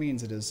 so that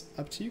means it is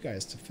up to you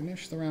guys to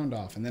finish the round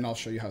off, and then I'll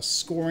show you how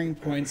scoring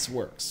points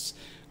works.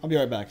 I'll be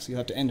right back, so you'll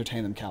have to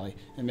entertain them, Callie.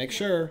 And make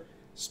sure,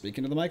 speak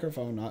into the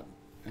microphone, not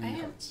I any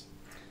am. cards.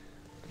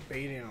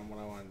 Debating on what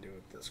I want to do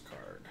with this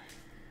card.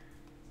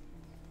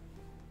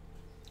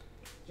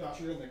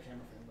 Josh, you're in the camera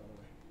frame, by the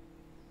way.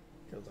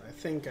 Because I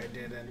think I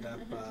did end up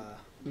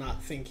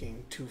not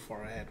thinking too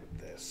far ahead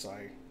with this, so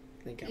I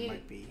think I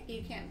might be.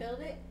 You can't build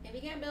it? If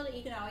you can't build it,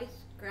 you can always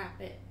scrap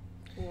it.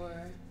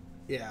 Or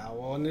Yeah,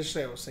 well,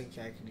 initially I was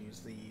thinking I could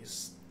use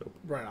these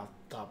right off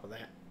the top of the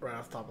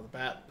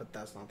bat, but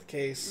that's not the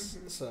case.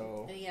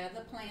 So yeah,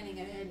 the planning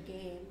ahead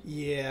game.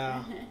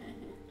 yeah,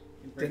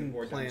 Bring the Didn't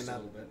board down plan just a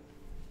up. little bit.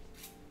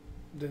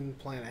 didn't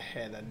plan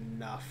ahead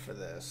enough for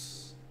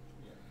this.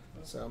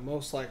 So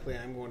most likely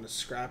I'm going to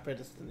scrap it.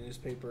 It's the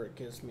newspaper. It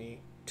gives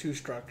me 2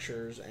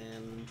 structures,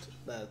 and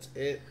that's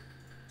it.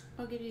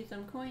 I'll give you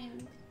some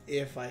coins.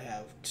 If I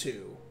have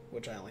 2,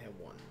 which I only have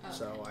 1, Oh,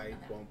 so okay. I Okay.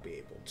 won't be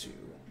able to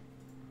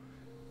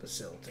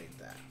facilitate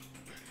that.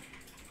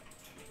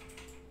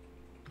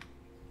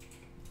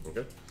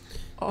 Okay.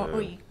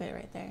 Or you can put it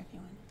right there if you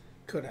want.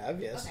 Could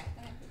have, yes. Okay,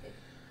 okay, good.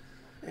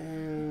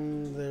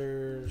 And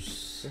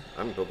there's...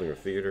 I'm building a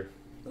theater.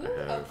 Ooh,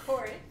 of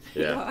course.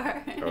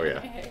 Yeah. You are. Oh,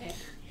 yeah.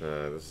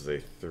 This is a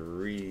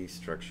 3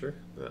 structure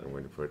that I'm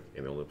going to put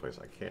in the only place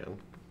I can.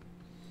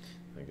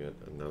 I get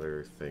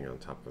another thing on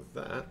top of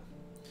that.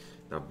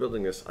 Now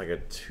building this, I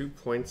get 2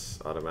 points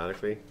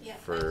automatically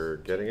for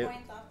getting 2 it.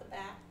 points off the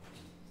bat.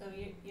 So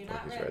you're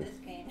not he's red red. this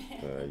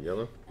game.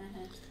 Yellow.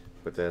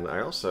 But then I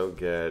also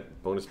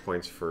get bonus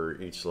points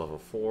for each level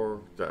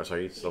 4,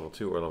 sorry, each level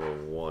 2 or level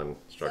 1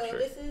 structure. So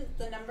this is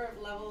the number of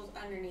levels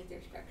underneath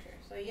your structure.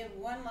 So you have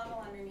 1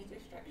 level underneath your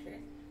structure.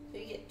 So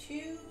you get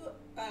 2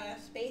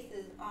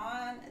 spaces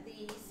on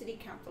the city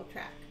council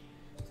track.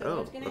 So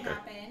what's going to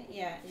happen,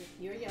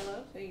 you're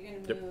yellow, so you're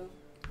going to move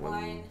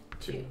 1,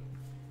 2.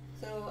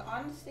 So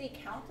on the city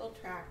council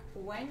track,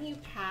 when you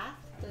pass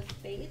the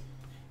space,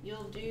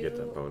 you'll do... You get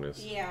that bonus.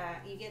 Yeah,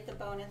 you get the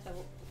bonus of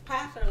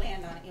pass or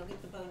land on it. You'll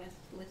get the bonus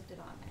listed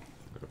on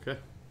there. Okay.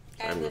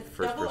 So And I'm the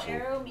first double person.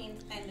 arrow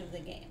means end of the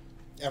game.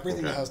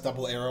 Everything that has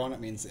double arrow on it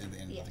means the end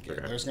of the game.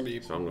 Okay. There's going to be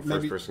So I'm the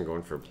first person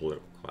going for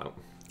political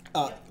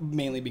clout.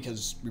 mainly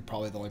because we're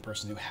probably the only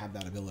person who had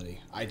that ability.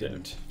 I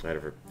didn't, I had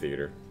it for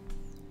theater.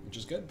 which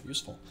is good,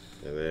 useful.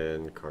 And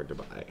then card to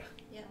buy.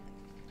 Yep.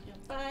 You'll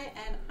buy,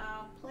 and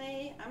I'll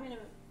play. I'm going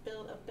to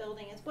build a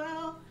building as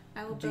well.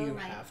 I will Do build you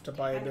my have to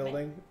buy a tournament.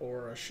 building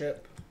or a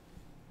ship?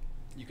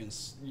 You can,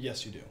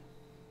 yes, you do.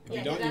 If Yeah,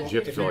 you don't, that's You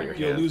have to fill out your your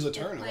you'll hand. lose a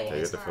turn. Like- Yeah, you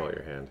otherwise. have to fill out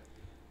your hand.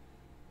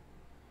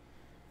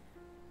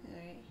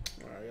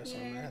 Alright. I guess I'm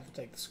going to have to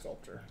take the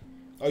sculptor.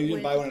 Oh, you didn't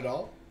Wait. buy one at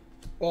all?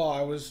 Well,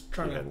 I was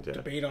trying You to hadn't yet.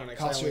 debate on it.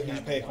 'cause Cost I you, only you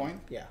had pay a one.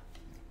 coin? Yeah.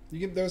 You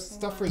get there's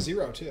stuff for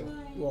 0 too.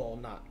 Well,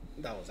 not...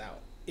 That was out.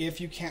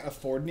 If you can't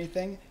afford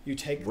anything, you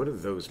take What do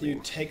those you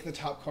mean? take the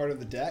top card of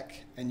the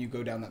deck and you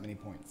go down that many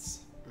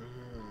points.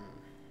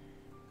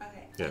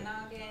 Okay. Yeah. And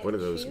I'll get What do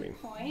those 2 mean?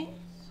 points.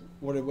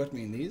 What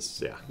mean these?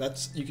 Yeah.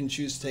 That's you can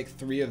choose to take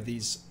 3 of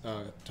these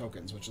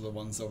tokens, which are the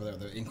ones over there.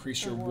 They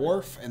increase your The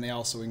wharf, and they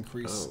also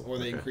increase Oh, or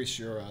they okay. increase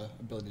your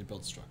ability to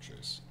build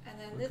structures. And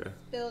then this Okay.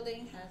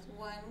 building has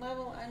 1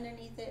 level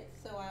underneath it,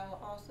 so I will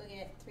also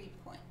get 3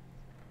 points.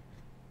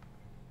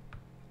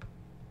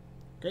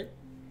 Great.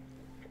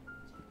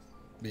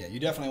 But yeah, you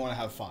definitely want to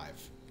have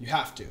 5. You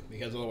have to,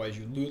 because otherwise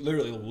you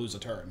literally will lose a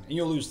turn, and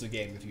you'll lose the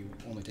game if you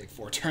only take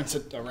 4 turns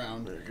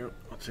around. There you go.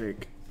 I'll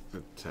take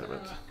the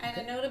tenement. And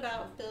a note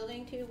about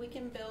building too, we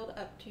can build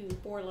up to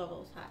 4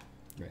 levels high.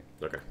 Great.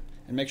 Okay.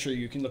 And make sure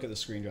you can look at the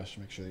screen, Josh, to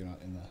make sure you're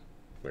not in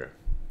the. Okay.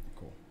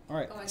 Cool. All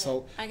right. Oh,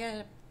 So I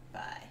gotta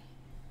buy.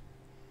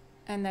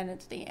 And then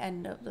it's the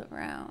end of the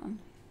round.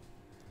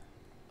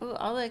 Ooh,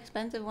 all the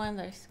expensive ones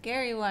are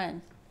scary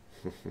ones.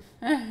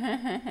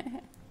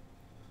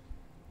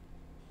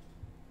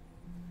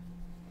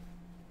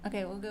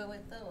 Okay, we'll go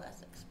with the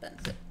less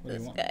expensive. What do you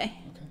This want? guy.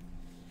 Okay.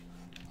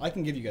 I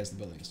can give you guys the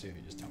buildings too if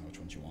you just tell me which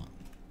ones you want.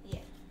 Yeah.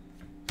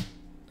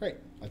 Great,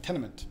 a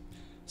tenement.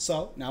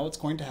 So now what's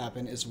going to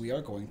happen is we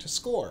are going to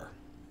score.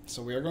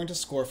 So we are going to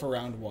score for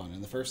round 1,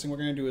 and the first thing we're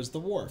going to do is the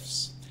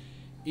wharfs.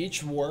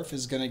 Each wharf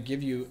is going to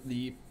give you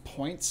the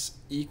points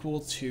equal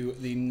to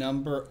the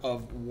number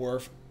of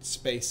wharf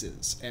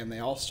spaces, and they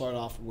all start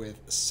off with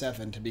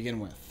 7 to begin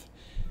with.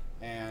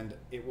 And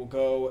it will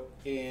go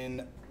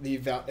in the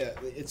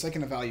it's like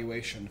an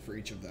evaluation for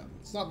each of them.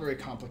 It's not very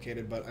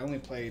complicated, but I only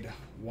played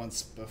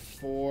once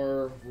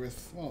before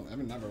with, well, I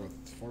mean, never with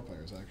 4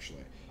 players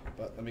actually.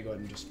 But let me go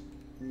ahead and just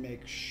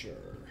make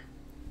sure.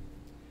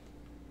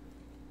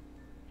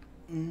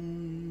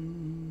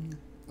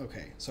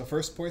 Okay, so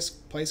first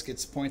place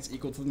gets points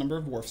equal to the number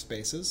of wharf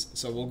spaces.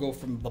 So we'll go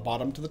from the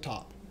bottom to the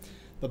top.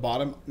 The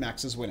bottom,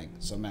 Max is winning,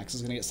 so Max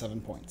is going to get 7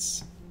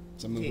 points.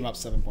 So move him up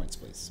 7 points,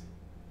 please.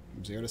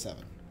 From 0 to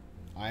 7.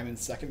 I am in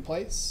second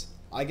place.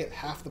 I get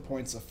half the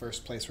points of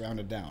first place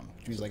rounded down,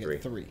 which means I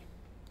get 3.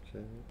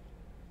 Okay.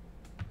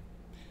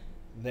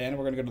 Then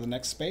we're going to go to the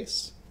next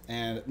space,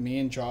 and me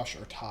and Josh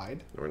are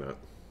tied. No, we're not.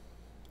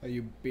 Are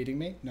you beating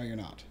me? No, you're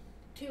not.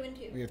 2 and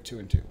 2. We have 2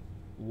 and 2.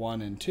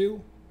 1 and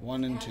 2.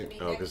 1 and Have to 2. be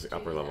Oh, because next the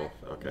upper to level.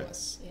 that. Okay.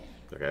 Yes. Yeah.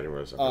 Okay, I didn't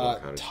realize upper level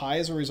counted.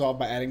 Ties are resolved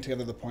by adding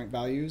together the point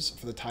values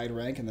for the tied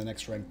rank and the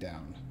next rank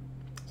down.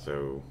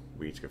 So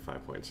we each get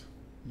 5 points.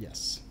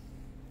 Yes.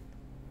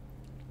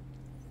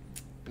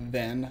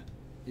 Then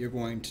you're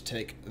going to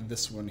take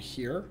this one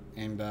here,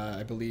 and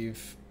I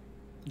believe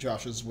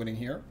Josh is winning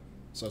here,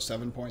 so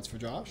 7 points for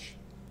Josh.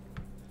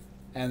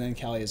 And then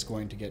Callie is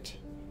going to get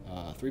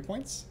 3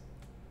 points,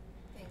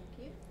 Thank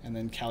you. and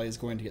then Callie is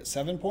going to get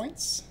 7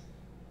 points,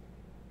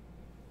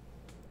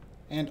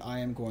 and I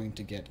am going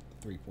to get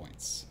 3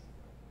 points.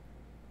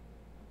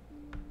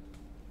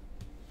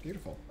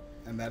 Beautiful.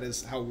 And that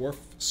is how wharf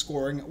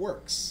scoring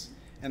works.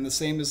 And the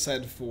same is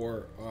said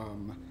for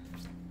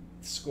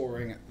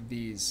scoring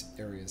these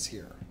areas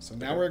here. So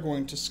now we're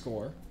going to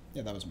score.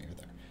 Yeah, that was me right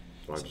there.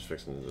 Well, I'm just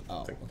fixing the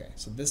Oh, thing. okay.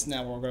 So this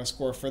now we're going to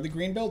score for the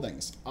green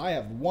buildings. I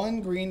have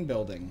 1 green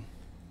building.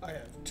 I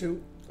have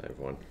 2. I have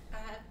 1. I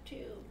have 2.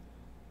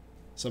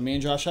 So me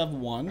and Josh have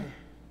 1.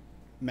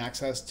 Max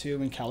has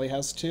 2 and Callie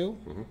has 2.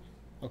 Mhm.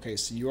 Okay,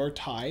 so you are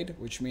tied,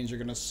 which means you're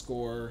going to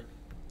score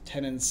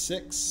 10 and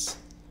 6.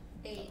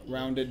 8.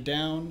 rounded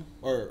down,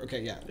 or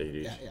okay, yeah, 8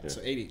 each, yeah. yeah.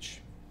 So 8 each.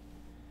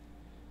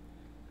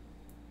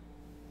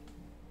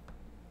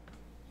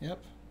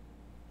 Yep.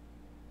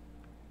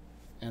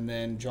 And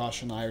then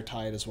Josh and I are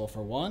tied as well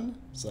for 1,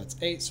 so that's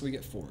 8. So we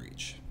get 4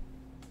 each.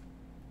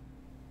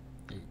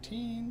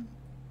 18.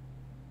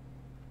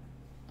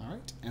 All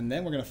right, and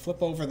then we're gonna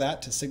flip over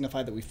that to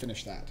signify that we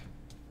finished that.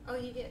 Oh,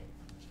 you get.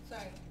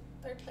 Sorry,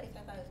 third place. I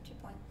thought it was 2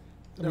 points.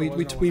 There We, was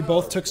we, no we one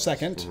both first took place.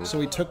 second, so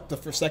we took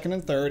the second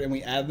and third, and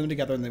we added them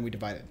together, and then we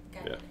divided.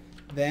 Got Yeah. it.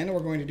 Then we're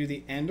going to do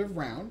the end of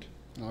round,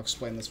 and I'll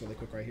explain this really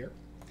quick right here.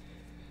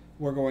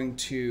 We're going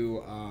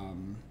to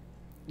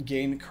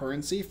gain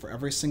currency for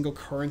every single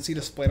currency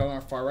displayed on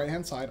our far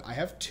right-hand side. I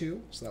have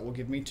 2, so that will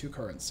give me 2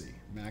 currency.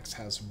 Max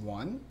has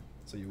 1,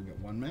 so you will get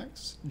 1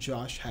 Max.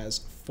 Josh has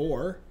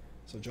 4,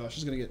 so Josh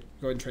is going to go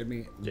ahead and trade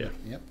me. Yeah.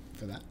 Yep,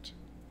 for that.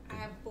 I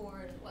have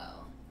 4 as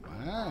well.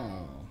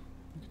 Wow.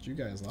 Look at you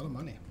guys, a lot of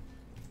money.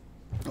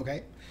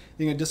 Okay.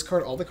 You're going to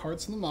discard all the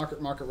cards from the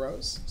market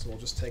rows. So we'll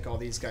just take all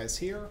these guys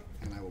here,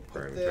 and I will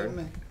put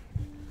them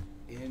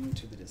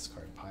into the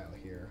discard pile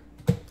here.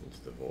 It's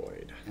the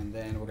void. And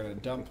then we're going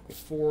to dump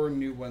 4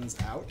 new ones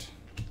out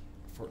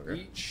for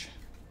Okay. each.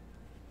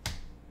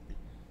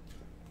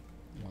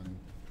 1,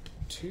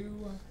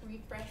 2,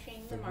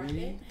 Refreshing the 3,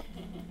 market.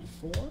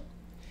 4.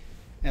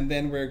 And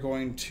then we're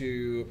going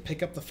to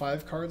pick up the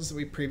 5 cards that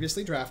we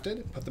previously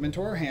drafted, put them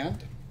into our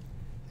hand,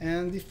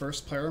 and the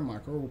first player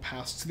marker will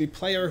pass to the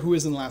player who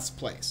is in last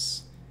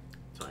place.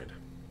 Tied.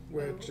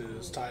 Which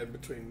is tied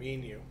between me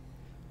and you.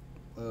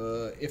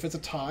 If it's a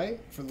tie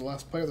for the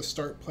last player, the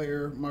start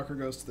player marker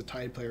goes to the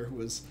tied player who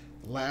was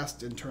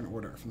last in turn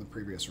order from the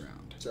previous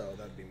round. So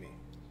that'd be me.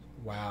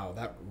 Wow,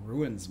 that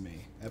ruins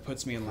me. That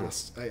puts me in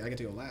last. I get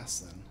to go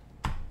last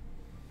then,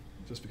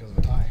 just because of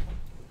a tie.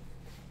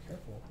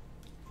 Careful.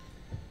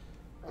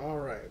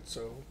 Alright,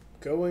 so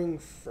going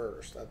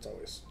first, that's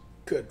always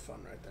good fun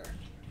right there.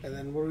 And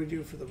then what do we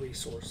do for the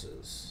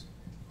resources?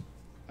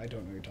 I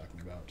don't know what you're talking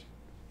about.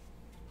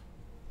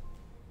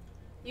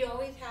 You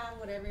always have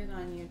whatever's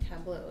on your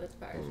tableau as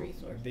far as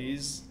resources.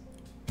 These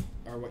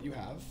are what you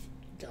have.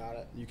 Got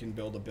it. You can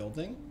build a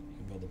building, you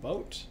can build a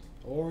boat,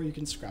 or you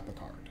can scrap a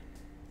card.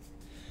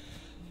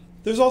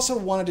 There's also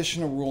one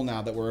additional rule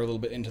now that we're a little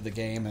bit into the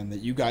game and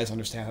that you guys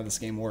understand how this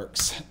game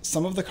works.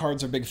 Some of the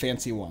cards are big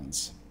fancy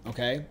ones,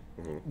 okay?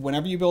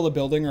 Whenever you build a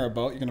building or a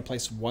boat, you're going to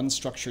place 1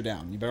 structure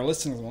down. You better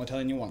listen because I'm only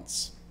telling you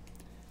once.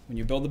 When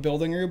you build a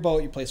building or your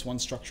boat, you place 1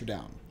 structure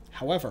down.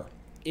 However,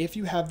 if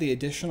you have the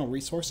additional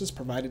resources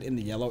provided in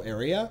the yellow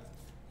area,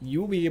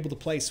 you will be able to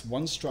place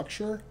 1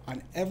 structure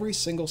on every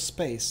single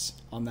space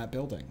on that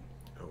building.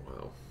 Oh,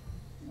 wow.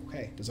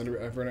 Okay, does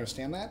everyone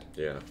understand that?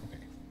 Yeah. Okay.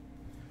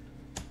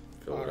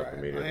 Fill it up Alright,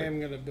 immediately. I am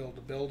going to build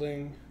a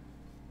building.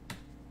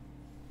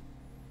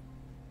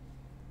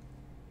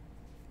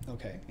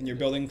 Okay, and your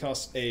building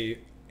costs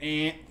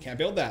can't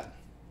build that.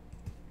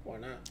 Why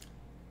not?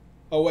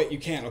 Oh wait, you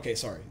can. Okay,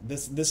 sorry.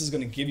 This is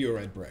going to give you a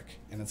red brick,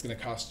 and it's going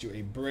to cost you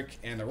a brick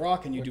and a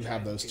rock, and you do Which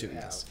have I those do two.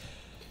 have. Yes,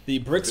 the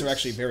bricks are This-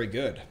 actually very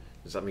good.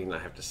 Does that mean I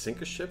have to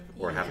sink a ship,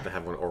 or I have Yeah. to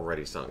have one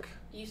already sunk?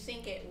 You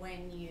sink it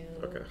when you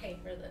Okay. pay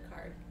for the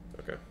card.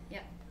 Okay.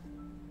 Yep.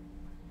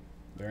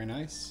 Very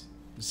nice.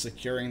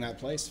 Securing that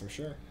place for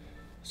sure.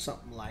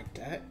 Something like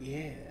that,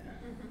 yeah.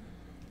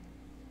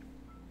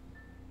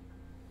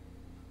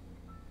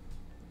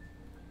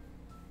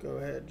 Go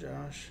ahead,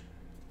 Josh.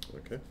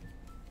 Okay.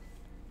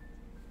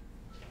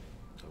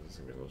 Oh, this is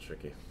gonna be a little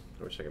tricky.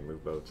 I wish I could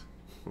move boats.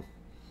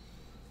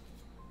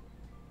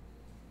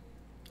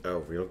 Oh,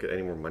 we don't get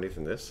any more money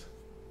from this?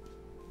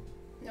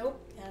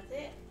 Nope, that's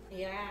it.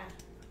 Yeah.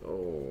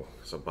 Oh,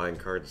 so buying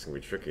cards is gonna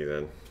be tricky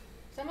then.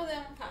 Some of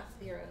them cost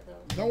 0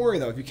 though. Don't worry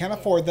though. If you can't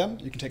afford them,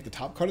 you can take the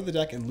top card of the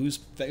deck and lose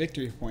the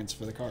victory points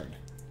for the card,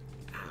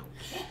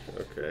 Ouch.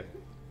 Okay.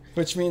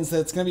 which means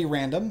that it's going to be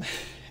random,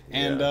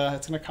 and Yeah.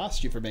 it's going to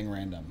cost you for being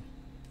random.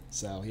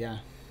 So yeah,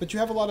 but you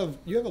have a lot of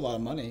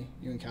money.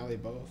 You and Callie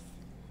both.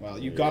 Well,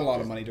 you got a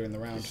lot of money during the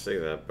You round. say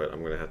that, but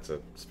I'm gonna have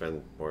to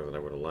spend more than I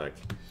would have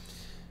liked.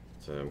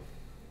 So,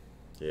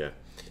 yeah,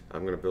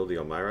 I'm gonna build the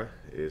Elmira.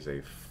 It is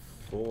a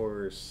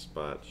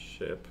 4-spot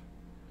ship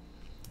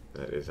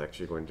that is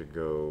actually going to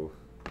go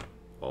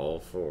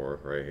all 4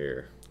 right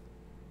here.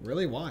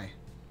 Really? Why?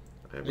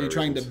 I have Are my you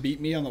trying to reasons.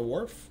 beat me on the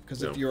wharf?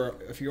 Because No.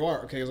 if you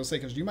are, okay, as I say,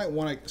 because you might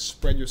want to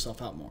spread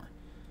yourself out more.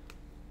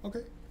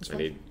 Okay, that's I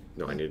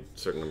fine. need a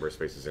certain number of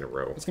spaces in a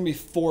row. It's gonna be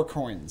 4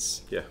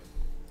 coins. Yeah.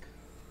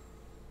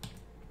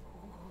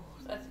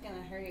 That's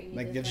gonna hurt you.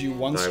 That this gives you round.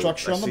 one Now,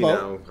 structure I on the see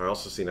boat. now. I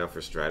also see now for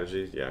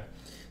strategy, yeah,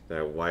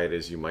 that why it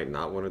is you might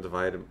not want to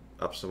divide it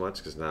up so much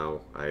because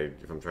now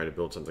if I'm trying to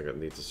build something that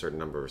needs a certain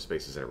number of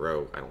spaces in a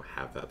row, I don't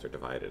have that. They're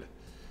divided.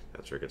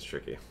 That's where it gets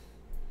tricky.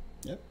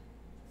 Yep.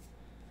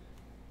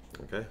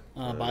 Okay.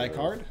 Buy a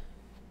card.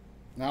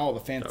 Now all the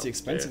fancy, Oh,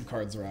 expensive yeah.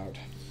 cards are out.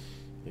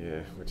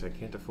 Yeah, which I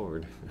can't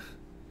afford.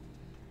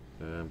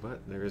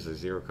 But there is a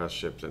 0-cost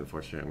ship that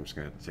unfortunately I'm just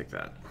gonna have to take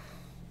that.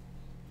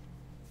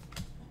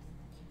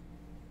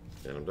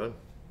 And I'm done.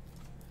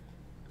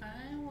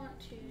 I want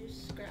to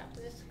scrap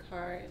this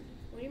card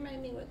Will you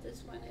remind me what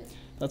this one is?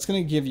 That's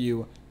going to give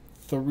you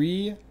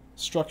 3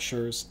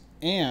 structures,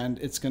 and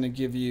it's going to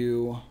give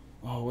you...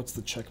 Oh, what's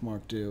the check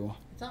mark do?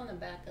 It's on the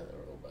back of the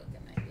rule book,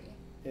 it might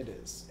be. It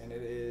is. And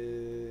it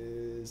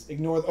is...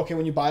 Ignore... Okay,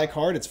 when you buy a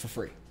card, it's for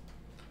free.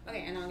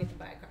 Okay, and I'll get to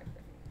buy a card.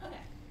 Okay.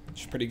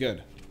 Which is pretty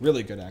good.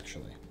 Really good,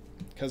 actually.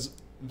 Because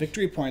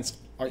victory points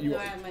are... No,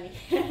 I have money.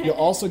 You'll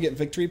also get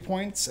victory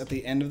points at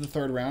the end of the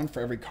 3rd round for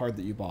every card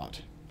that you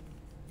bought.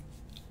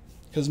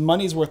 Because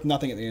money's worth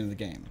nothing at the end of the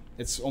game.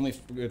 It's only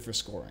good for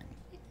scoring.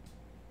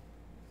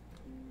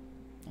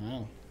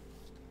 Wow.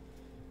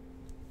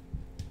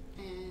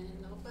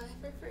 And I'll buy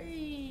for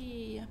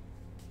free.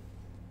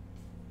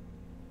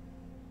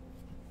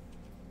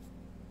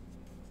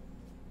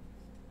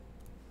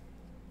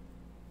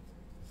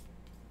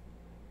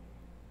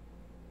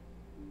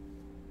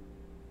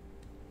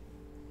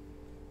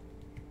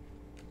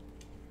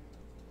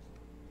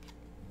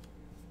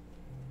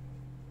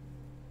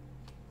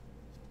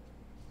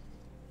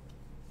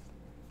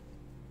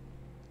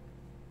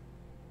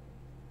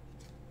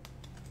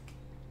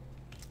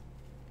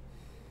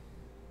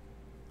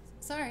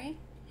 Sorry.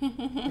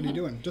 What are you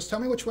doing? Just tell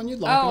me which one you'd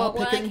like, and I'll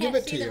pick it and give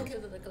it to you.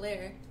 Because of the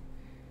glare.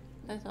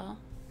 That's all.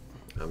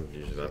 I'm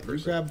usually that You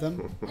person. grab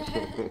them.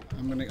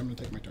 I'm gonna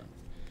take my turn.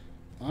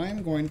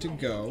 I'm going to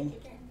go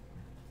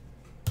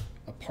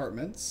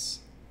apartments,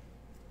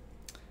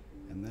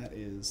 and that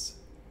is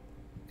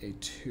a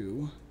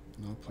 2,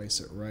 and I'll place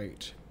it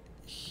right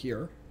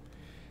here,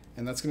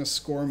 and that's gonna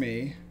score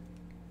me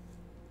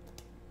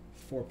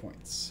 4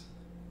 points.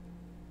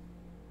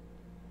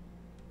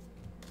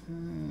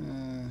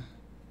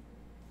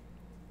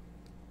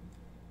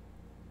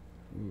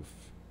 Oof.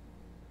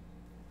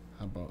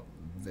 How about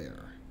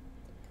there?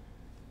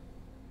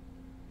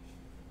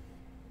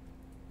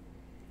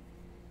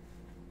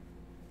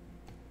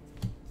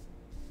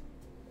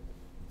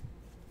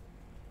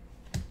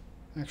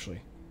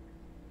 Actually,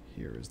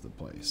 here is the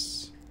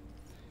place.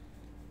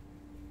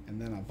 And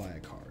then I'll buy a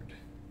card.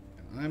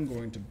 And I'm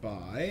going to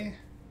buy...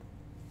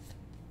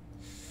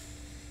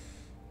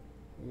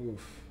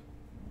 Oof.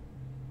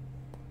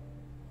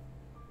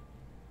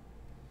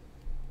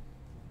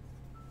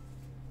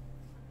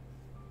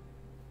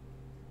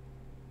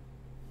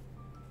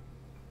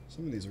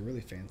 Some of these are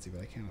really fancy,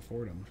 but I can't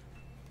afford them.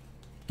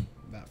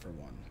 That for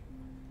 1.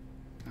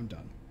 I'm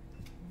done.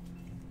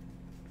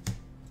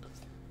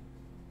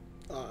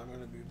 I'm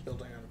going to be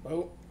building on a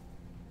boat.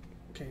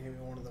 Can you give me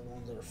one of the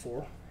ones that are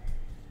 4?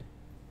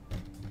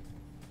 Thank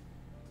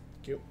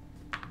you.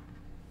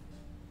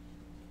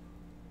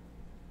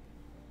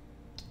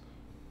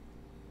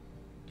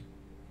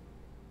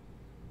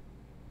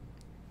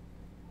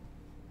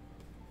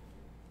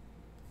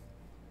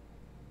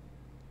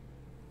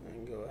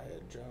 And go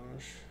ahead,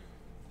 Josh.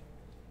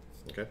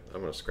 Okay, I'm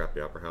going to scrap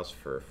the Opera House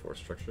for 4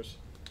 structures.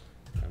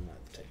 I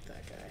might take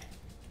that guy.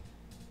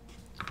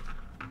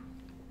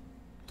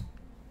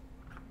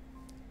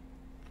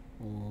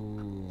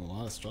 Ooh, a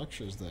lot of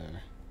structures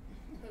there.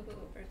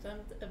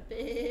 A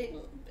big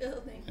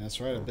building. That's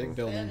right, a big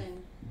building.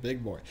 7.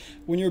 Big boy.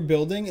 When your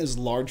building is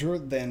larger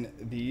than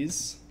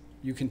these,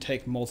 you can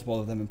take multiple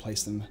of them and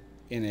place them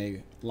in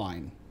a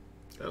line.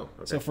 Oh,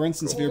 okay. So, for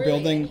instance, if Well, you're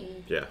really building,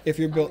 any Yeah, if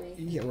you're built,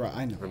 quantity. yeah, right,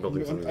 I know. I'm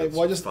building something that's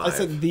Well, I 5.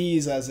 said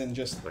these as in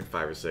just like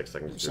 5 or 6. I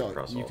can just do it so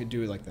across you all. could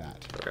do it like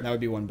that. Okay. That would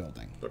be one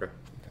building. Okay.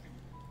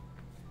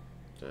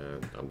 Okay.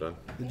 And I'm done.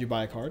 Did you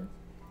buy a card?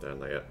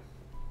 Not yet.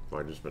 Well,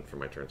 I just meant for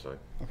my turn side.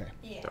 Okay.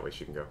 Yeah. That way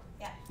she can go.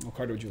 Yeah. What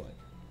card would you like?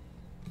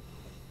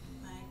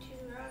 My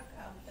 2 rock,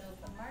 I'll build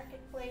the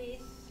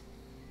marketplace,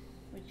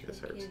 which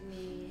This will hurts. give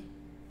me,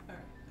 or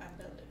I'll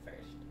build it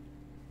first.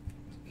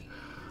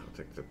 I'll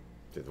take the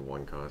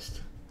 1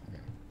 cost. Okay.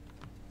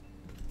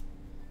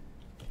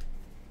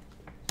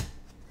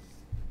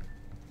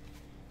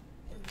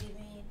 It'll give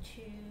me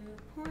 2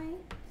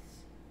 points,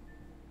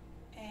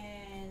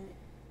 and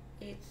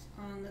it's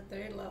on the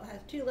 3rd level. Has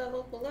 2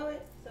 levels below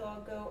it, so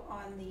I'll go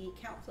on the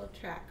council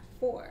track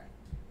 4.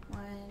 1,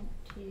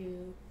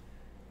 2,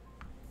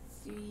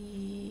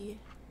 3,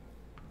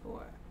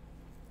 4.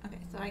 Okay,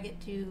 so I get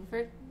to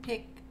first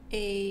pick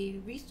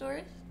a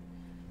resource.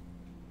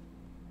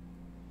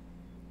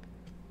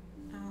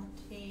 I'll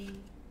take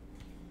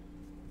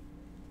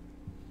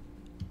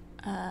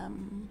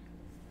the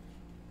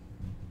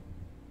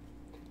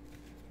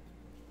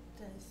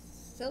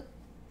silk,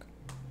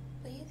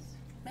 please,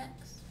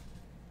 Max.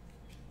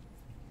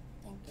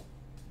 Thank you.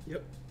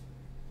 Yep.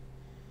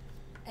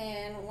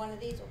 And one of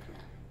these will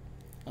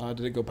come out.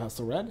 Did it go past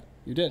the red?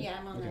 You did. Yeah,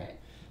 I'm on the red.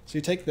 So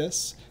you take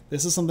this.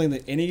 This is something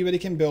that anybody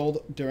can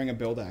build during a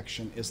build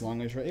action as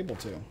long as you're able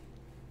to.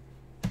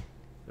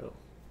 Oh.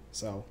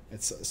 So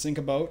it's sink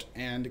a boat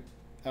and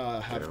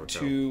have hotel.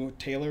 2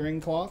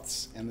 tailoring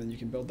cloths, and then you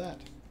can build that.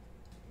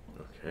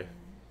 Okay.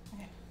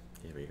 Okay.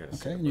 Yeah, but you gotta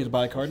Okay, you need to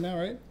buy a card now,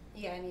 right?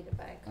 Yeah, I need to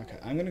buy a card. Okay,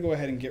 I'm gonna go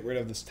ahead and get rid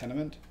of this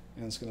tenement,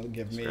 and it's gonna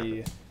give Scrap me,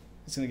 it.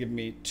 it's gonna give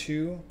me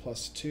 2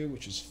 plus 2,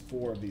 which is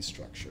 4 of these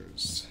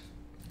structures.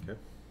 Okay.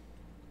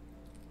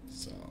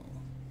 So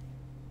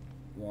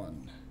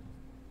 1,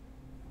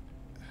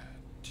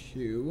 2,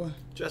 2.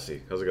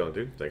 Jesse, how's it going,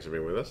 dude? Thanks for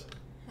being with us.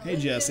 Hey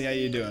Jesse, how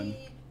you doing?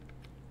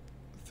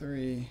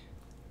 3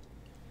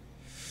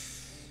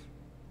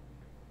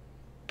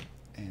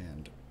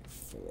 and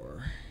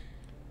 4.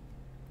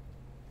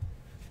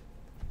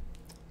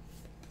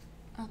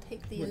 I'll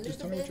take the Wait, just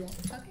tell me what you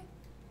Elizabeth. want.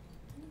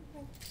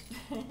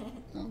 Okay.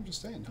 No, I'm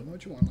just saying. Tell me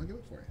what you want. I'll give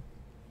it for you.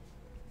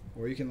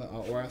 Or you can,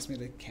 or ask me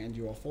to hand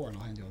you all 4, and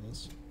I'll hand you all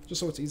those.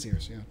 Just so it's easier,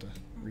 so you don't have to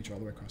reach all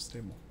the way across the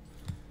table.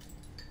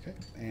 Okay,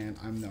 and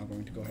I'm now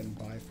going to go ahead and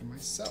buy for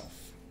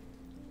myself.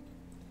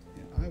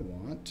 And I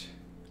want.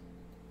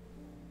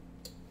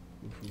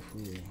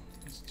 Ooh,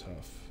 it's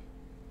tough.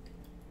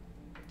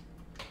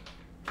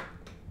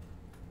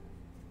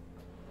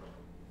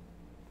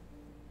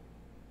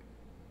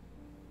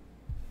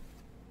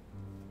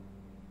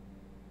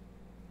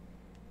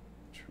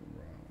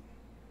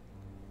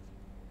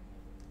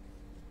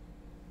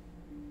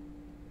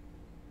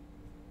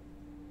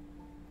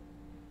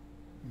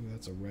 Ooh,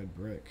 that's a red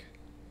brick.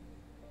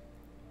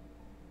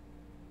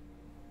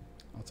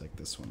 I'll take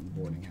this one, the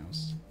boarding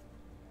house.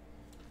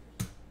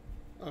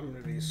 I'm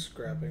going to be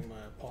scrapping my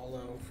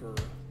Apollo for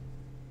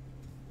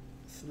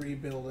 3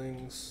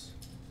 buildings,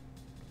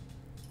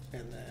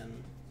 and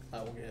then I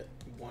will get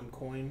 1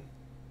 coin,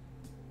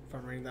 if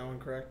I'm reading that one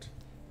correct.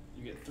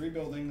 You get 3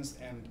 buildings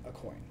and a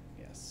coin,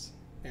 yes.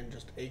 And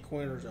just a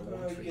coin, or is that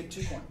one for You get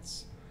each? 2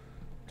 coins.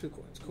 2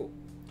 coins, cool.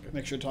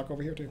 Make sure to talk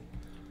over here too.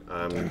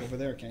 Talk over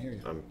there, can't hear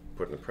you. I'm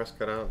putting a press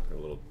cut out, a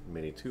little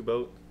mini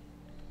 2-boat.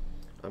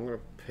 I'm going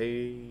to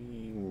pay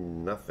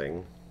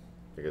nothing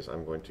because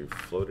I'm going to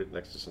float it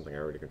next to something I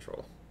already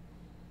control.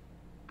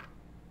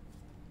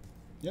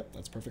 Yep,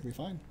 that's perfectly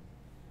fine.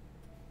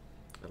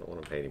 I don't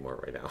want to pay any more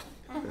right now.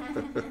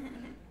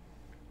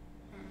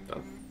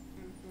 Done.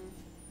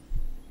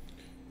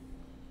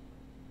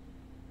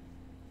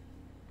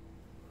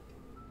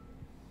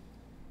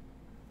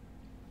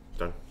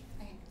 Done.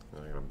 Okay. I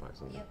gotta buy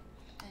something. Yep.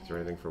 Is there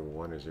anything for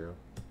 1 or 0?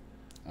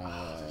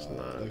 There's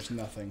not. There's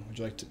nothing. Would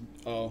you like to?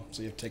 Oh,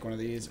 so you have to take one of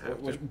these. Have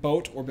to. Which,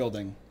 boat or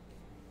building?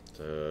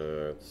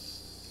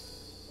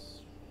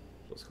 Let's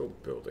go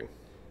building.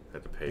 I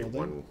had to pay Building?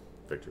 1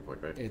 victory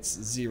point, right? It's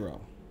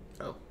 0.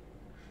 Oh.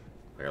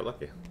 I got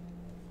lucky.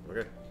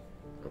 Okay.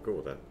 I'm cool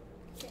with that.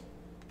 Okay.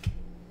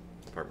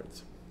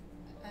 Apartments.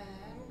 I'm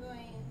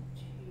going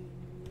to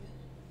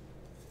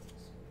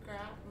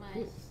scrap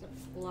my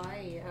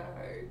supply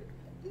yard.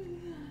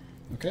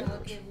 Okay. That'll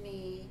give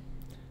me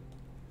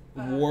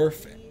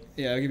Wharf. these.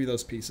 Yeah, I'll give you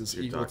those pieces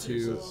 2 equal dock to.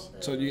 pieces.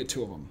 So you get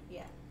 2 of them.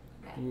 Yeah.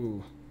 Okay.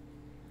 Ooh,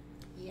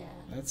 Yeah.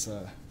 that's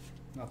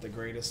not the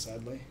greatest,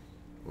 sadly.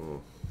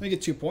 Mm. You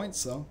get 2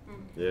 points though.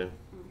 Yeah.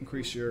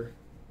 Increase your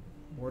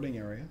boarding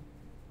area.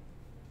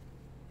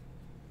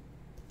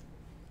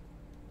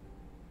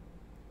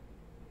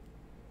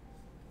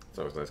 It's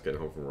always nice getting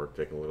home from work,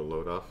 taking a little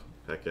load off.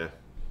 Heck yeah.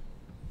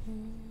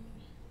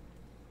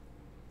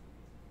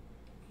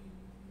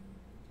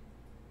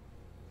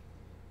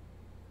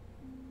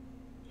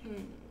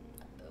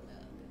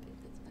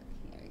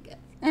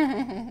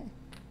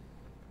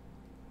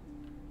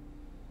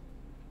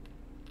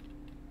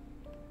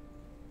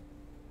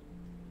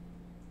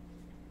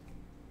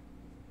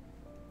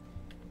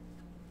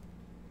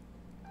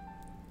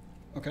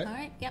 Okay. All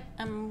right. Yep.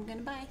 I'm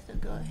gonna buy. So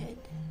go ahead.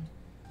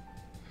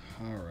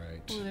 All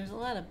right. Oh, there's a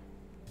lot of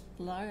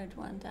large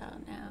ones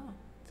out now.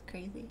 It's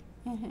crazy.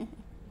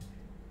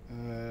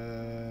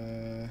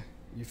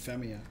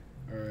 Euphemia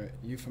or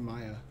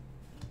Euphemia.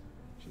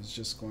 She's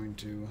just going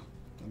to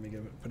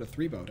put a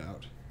 3 boat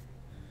out.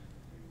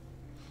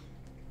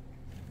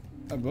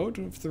 A boat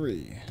of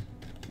 3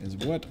 is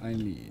what I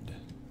need.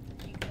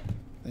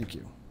 Thank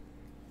you.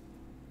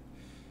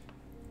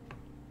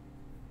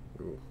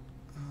 Ooh.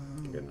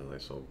 Getting a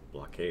nice little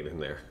blockade in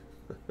there.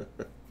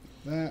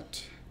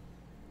 That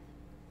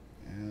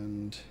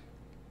and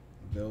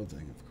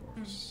building, of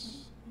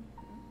course.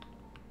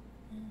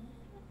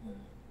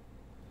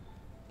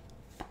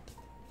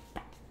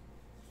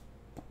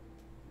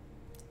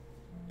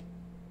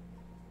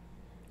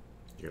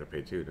 You gotta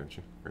pay 2, don't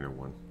you? Or no,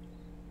 1?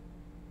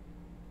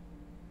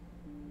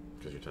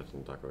 Because you're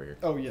touching the dock over here.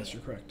 Oh yes,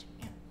 you're correct.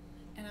 Yeah.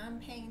 And I'm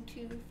paying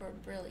 2 for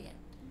Brilliant.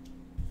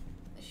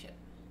 The ship.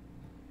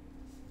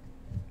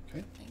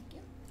 Okay. Thank you.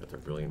 That's a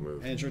brilliant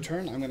move. And it's your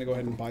turn. I'm gonna go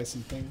ahead and buy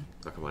something.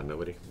 Oh, come on,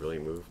 nobody.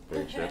 Brilliant move.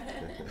 Brilliant ship.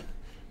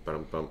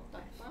 Bump. Dun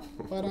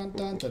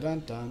dun dun dun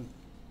dun.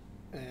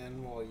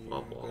 And while you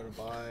Womp go womp.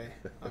 to buy,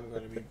 I'm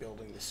going to be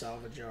building the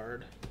salvage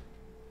yard.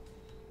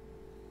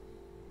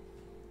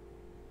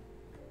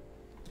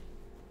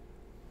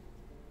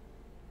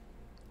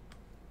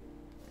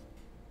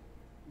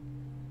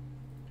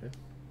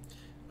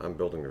 I'm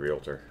building the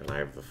realtor, and I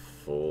have the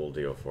full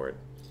deal for it.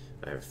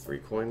 I have 3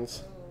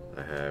 coins.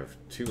 I have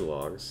 2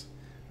 logs.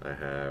 I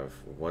have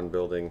 1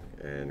 building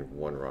and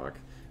 1 rock.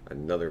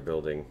 Another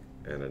building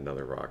and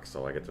another rock.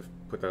 So I get to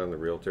put that on the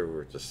realtor,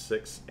 which is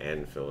 6,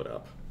 and fill it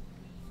up.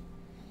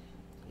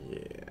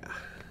 Yeah.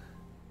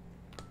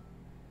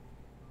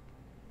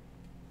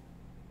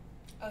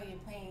 Oh, you're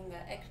paying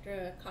the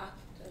extra cost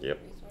of Yep.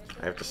 resources?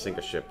 I have to sink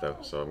a ship though,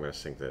 so I'm gonna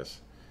sink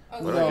this.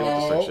 Oh, What so do I do with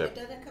the sunk it ship?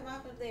 doesn't come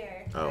off of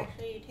there. Oh.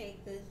 Actually, you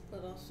take this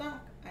little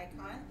sunk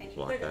icon and you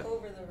Block put that. it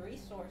over the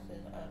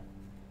resources of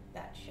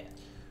that ship.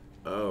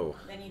 Oh,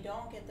 Then you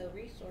don't get the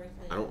resources.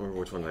 I don't remember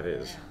which one that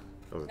is.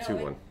 Oh, the No,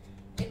 2-1.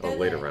 It Oh,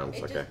 later doesn't- rounds,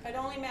 it okay. Just, it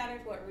only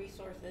matters what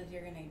resources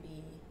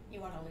you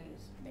want to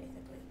lose,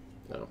 basically.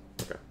 No,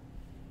 okay.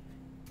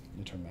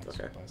 You turn max.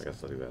 Okay, I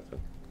guess I'll do that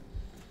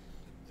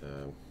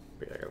then.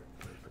 Wait, I gotta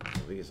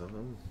put all these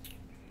on.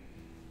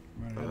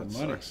 Running Oh, out that of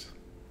money. sucks.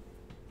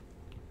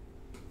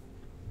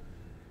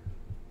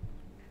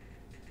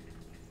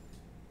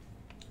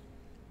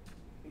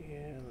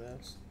 Yeah,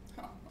 that's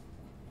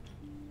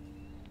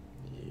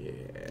Yeah.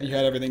 You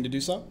had everything to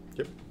do so?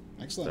 Yep.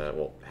 Excellent.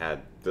 Well,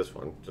 had this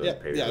one. So Yeah,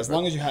 paid yeah. it, As but-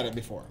 long as you had it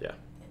before. Yeah.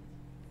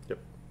 Yep.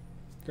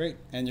 Great.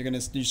 And you're gonna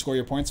did you score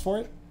your points for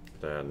it?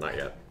 Not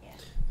yet.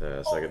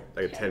 Yeah. So I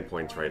get 10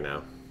 points right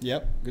now.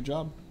 Yep. Good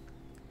job.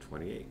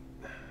 28.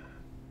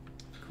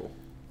 Cool.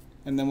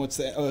 And then what's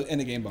the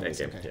end of game bonus?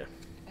 End game. Okay.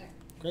 Yeah.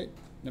 Great.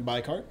 Then buy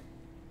a card.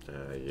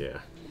 Yeah.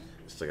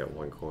 Still got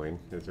 1 coin.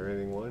 Is there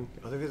anything 1?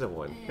 Oh, there is a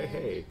 1. Hey,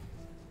 hey.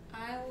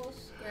 I will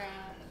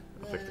scrap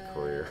I'll take the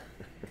courier.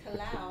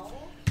 Kalau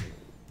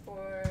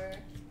for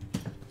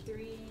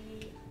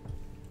three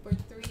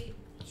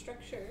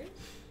structures.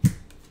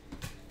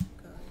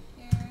 Go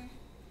here.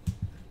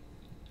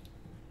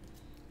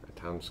 A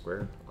town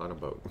square on a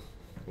boat.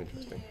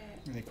 Interesting. Here.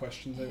 Any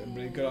questions?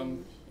 Everybody good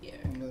on Here.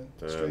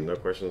 the stream? No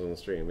questions on the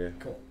stream, yeah.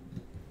 Cool.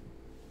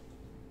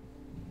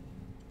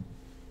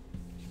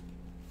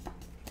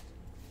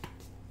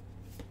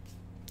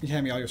 You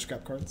hand me all your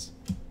scrap cards.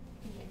 Yes.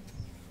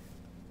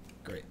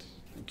 Great.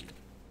 Thank you.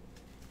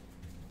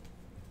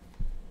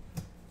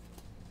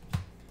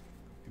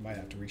 You might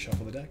have to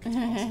reshuffle the deck. It's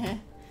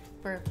awesome.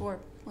 For a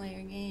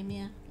 4-player game,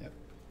 yeah. Yep.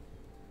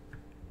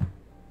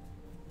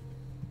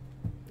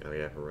 Oh,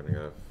 yeah, we're running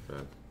out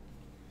of.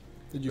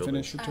 Did you Building.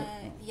 finish your turn?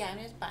 Yeah, I'm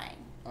just buying.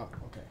 Oh,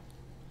 okay.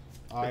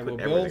 They I put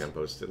will everything build on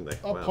post, didn't they?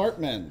 Wow.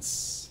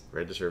 apartments.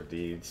 Register of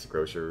deeds,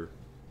 grocer,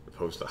 the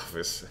post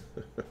office.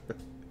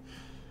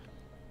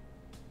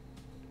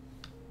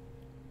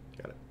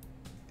 Got it.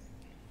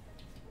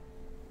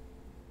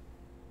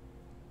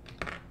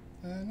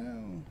 I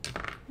know.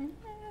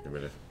 A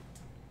minute.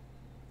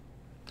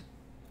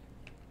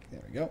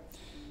 There we go.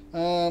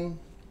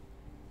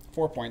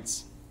 4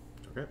 points.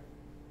 Okay.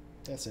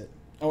 That's it.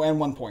 Oh, and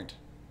 1 point.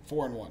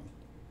 4 and 1.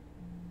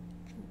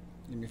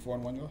 Give me 4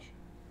 and 1, Josh.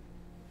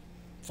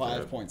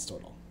 5 points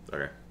total.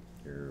 Okay.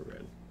 You're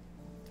red.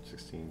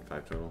 16,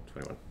 5 total,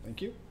 21.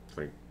 Thank you.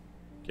 20.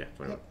 Yeah,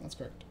 21. Yep, that's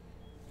correct.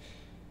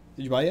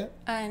 Did you buy yet?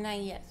 Not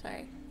yet,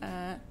 sorry.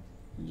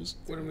 You just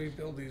when we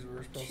build these,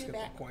 we're supposed to Two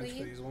get back, the points for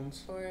please. these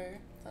ones. For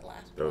the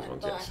last Those one,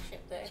 ones, the yes. last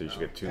ship there. So you should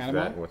get 2 for Panama?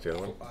 that, and what's the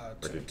other one? Or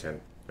 10. do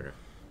 10. Okay.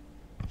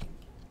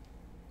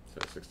 So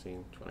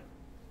 16, 20.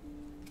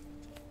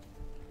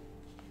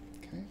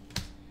 okay.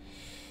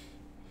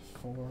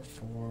 4,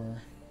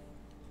 4.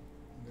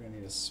 I'm gonna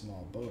need a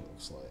small boat.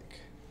 Looks like.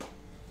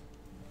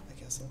 I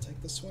guess I'll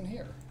take this one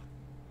here.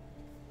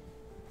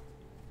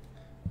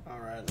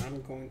 Alright,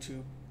 I'm going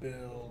to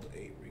build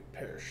a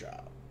repair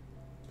shop.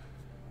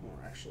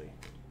 Or actually,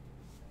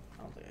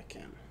 I don't think I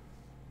can.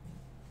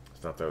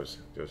 It's not those.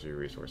 Those are your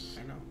resources.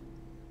 I know.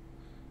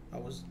 I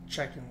was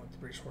checking what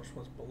the resource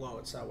was below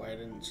it, so that way I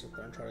didn't sit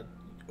there and try to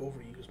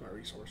overuse my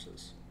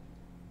resources.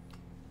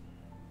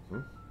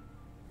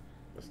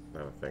 That's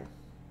not a thing.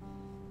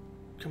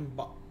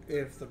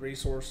 If the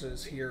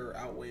resources here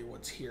outweigh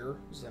what's here,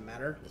 does that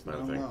matter? That's I not a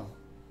don't thing. know.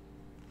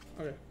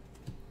 Okay.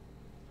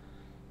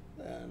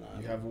 Then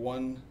You have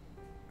one.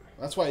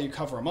 That's why you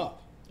cover them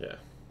up. Yeah.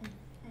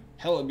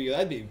 Hell,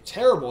 that'd be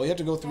terrible. You have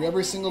to go through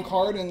every single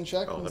card and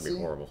check. Oh, and that'd see. be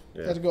horrible.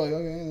 You Yeah. have to go like,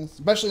 okay,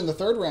 especially in the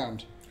 3rd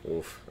round.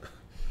 Oof.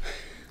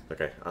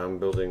 Okay, I'm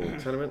building a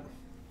tenement.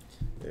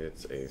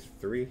 It's a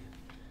 3.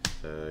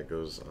 It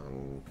goes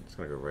on. It's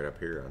gonna go right up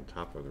here on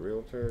top of the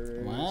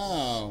realtor.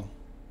 Wow.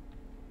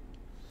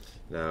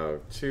 Now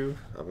 2.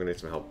 I'm gonna need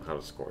some help how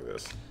to score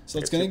this. So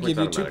I it's get going 2 to give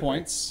you 2 automatically.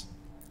 points,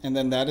 and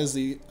then that is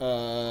the.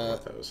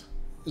 With those.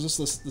 Is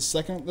this the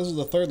second? This is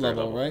the 3rd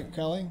level, level. right,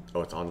 Callie?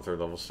 Oh, it's on the 3rd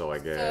level, so I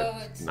get So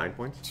it's 9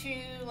 points. 2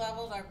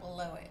 levels are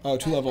below it. Oh,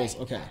 2 That's levels. why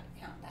you Okay. can't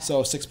count that.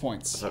 So 6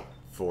 points. So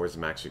 4 is the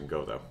max you can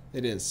go though.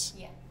 It is.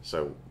 Yeah.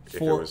 So if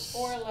Four- it was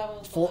 4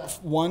 levels 4, below.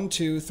 1,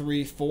 2,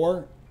 3,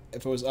 4.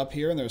 If it was up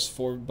here and there's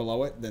 4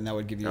 below it, then that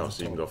would give you. no, the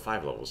so you can total. go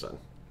 5 levels then.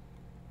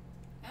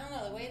 I don't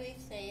know, the way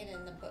they say it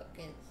in the book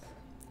is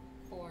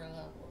 4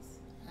 levels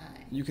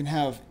high. You can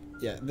have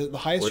the highest.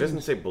 Well, it you doesn't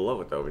can- say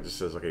below it though. It just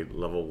says okay,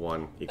 level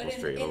 1 But equals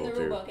in 3, the level rule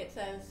 2. book it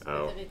says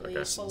Oh, specifically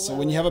okay. below So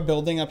when you have a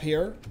building up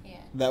here, Yeah.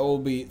 that will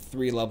be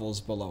 3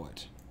 levels below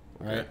it,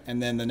 right? Okay.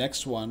 And then the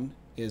next one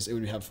is it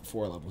would have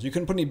 4 levels. You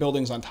couldn't put any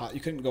buildings on top. You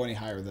couldn't go any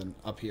higher than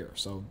up here.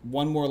 So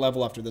one more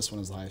level after this one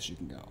is the highest you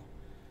can go.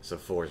 So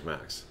 4 is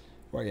max.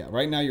 Well, yeah.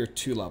 Right now you're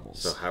 2 levels.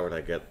 So how would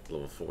I get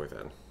level 4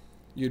 then?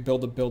 You'd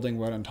build a building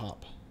right on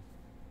top.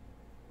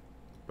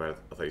 But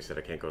I thought you said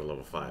I can't go to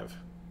level 5.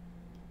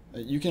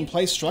 You can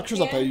place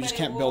structures up there, you but just it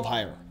can't build won't-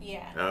 higher.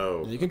 Yeah. Oh,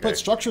 You can okay. put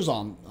structures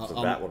on.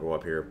 So that will go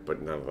up here,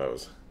 but none of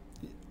those.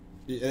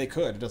 They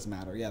could. It doesn't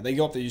matter. Yeah, they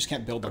go up there. You just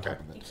can't build on Okay. top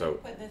of You it. So-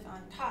 can put this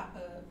on top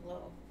of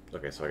low.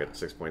 Okay, so I get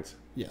 6 points.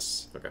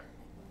 Yes. Okay.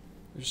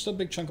 There's still a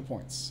big chunk of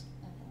points.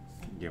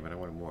 Yeah, but I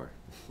wanted more.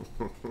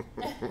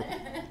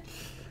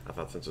 I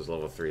thought since it was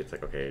level 3, it's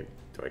like, okay,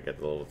 do I get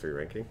the level 3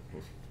 ranking?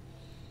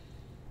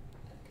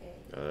 Okay.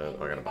 I gotta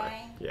you're buy.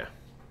 buying? Yeah.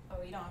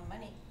 Oh, you don't have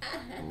money.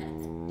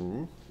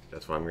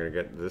 That's why I'm gonna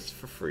get this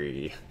for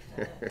free.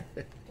 Furniture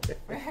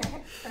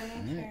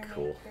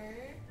Cool.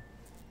 maker.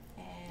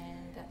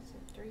 And that's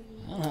a 3.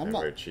 I don't know, I'm not.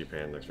 Very cheap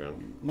hand next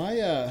round.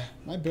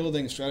 My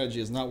building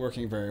strategy is not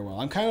working very well.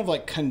 I'm kind of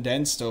like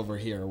condensed over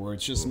here, where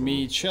it's just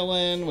me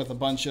chilling with a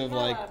bunch of Not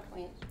a like. lot of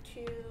points.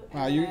 2.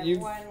 Wow, and you- then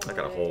you've- one I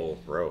got a whole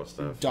row of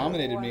stuff.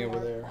 Dominated me one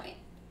over more there. point.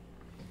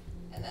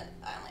 And then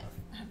I only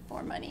have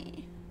 4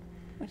 money,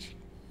 which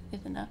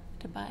is enough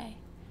to buy.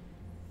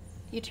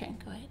 Your turn,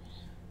 go ahead.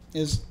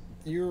 Is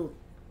you're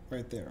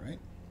right there, right?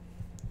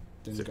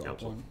 Didn't City go up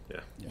council. one.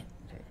 Yeah. Yeah.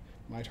 Okay.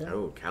 My turn.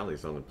 Oh,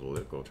 Callie's on the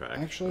political track.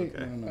 Actually,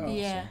 okay. no.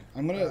 Yeah. So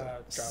I'm gonna.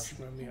 Josh,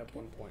 move me up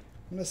 1 point.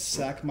 I'm gonna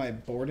sack my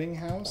boarding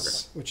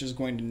house, which is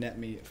going to net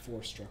me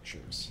 4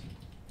 structures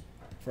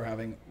for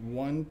having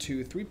 1,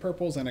 2, 3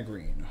 purples and a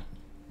green.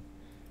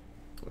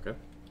 Okay.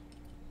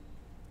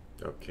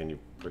 Oh, can you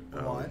put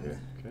One. Yeah.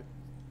 Okay.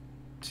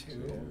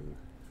 2.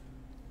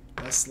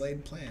 Best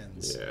laid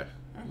plans. Yeah.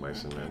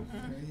 Mice and men. 3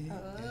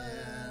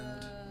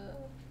 and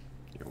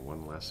You got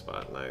one last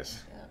spot.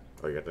 Nice.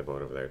 Oh, you got the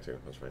boat over there too.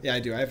 That's right. yeah, I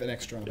do. I have an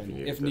extra If one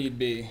you if need need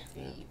be.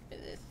 For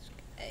this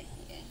guy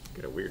here.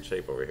 Got a weird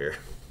shape over here.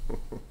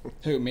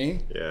 Who,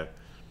 me? Yeah.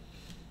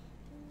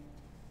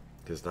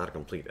 It's not a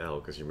complete L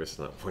because you're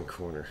missing that one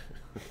corner.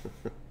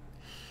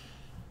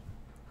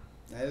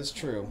 That is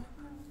true.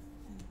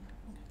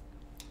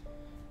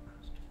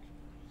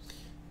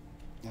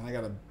 And I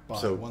gotta buy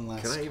So, one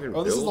last. can I even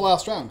this is the build-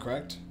 last round,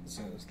 correct?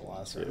 So it's the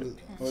last Yeah. one.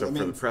 Well, So I for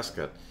mean- the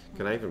Prescott,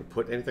 can I even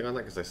put anything on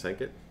that because I sank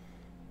it?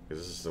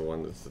 Because this is the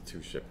one that's the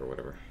 2 ship or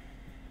whatever.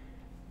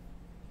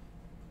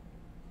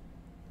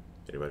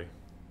 Anybody?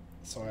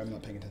 Sorry, I'm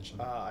not paying attention.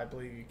 I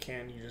believe you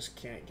can. You just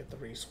can't get the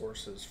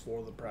resources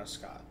for the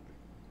Prescott.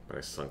 But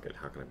I sunk it.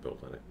 How can I build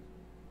on it?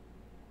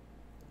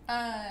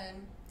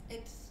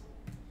 It's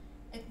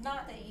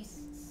not that you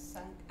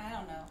sunk. I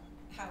don't know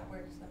how it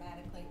works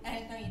thematically. I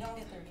just know you don't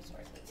get the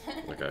resources.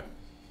 Okay.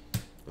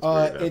 Let's figure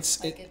it out.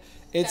 It's Like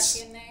it's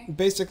stuck in there.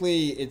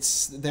 basically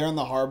it's there in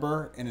the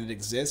harbor and it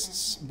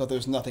exists, but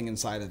there's nothing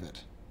inside of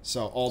it.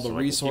 So all the So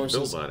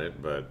resources, I can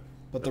keep build on it, but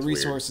but the that's weird.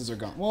 resources are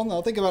gone. Well,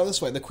 no, think about it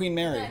this way: the Queen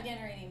Mary, Not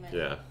generating money.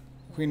 Yeah.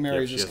 Queen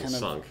Mary she just kind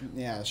hasn't of sunk.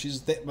 yeah,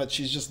 but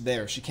she's just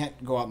there. She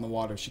can't go out in the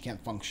water. She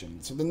can't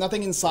function. So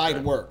nothing inside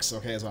Okay. works.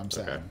 Okay, is what I'm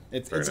saying. Okay.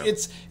 It's Fair it's,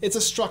 enough. it's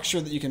a structure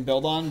that you can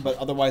build on, but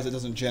otherwise it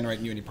doesn't generate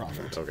you any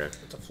profit. Okay.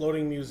 It's a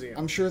floating museum.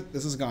 I'm sure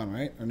this is gone,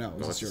 right? Or no? Is Well,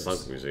 this it's yours? a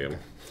sunk museum.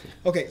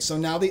 Okay, so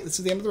now this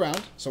is the end of the round.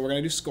 So we're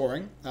going to do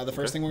scoring. The first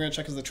Okay. thing we're going to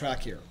check is the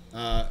track here.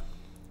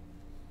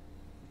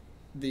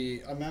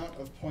 The amount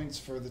of points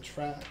for the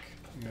track.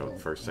 You Oh, know,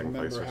 first, second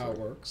place remember or how it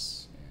something?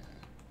 works. Yeah.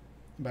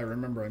 By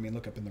remember, I mean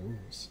look up in the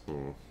rules.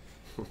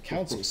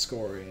 Council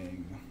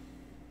scoring.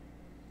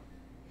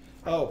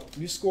 Oh,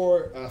 you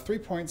score 3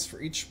 points for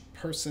each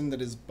person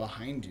that is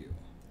behind you.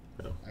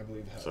 Oh. I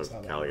believe that's So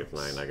how that Callie gets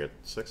works. 9, I get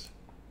 6.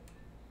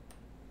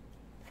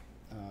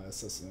 It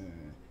says,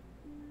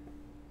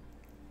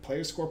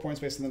 players score points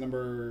based on the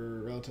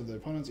number relative to the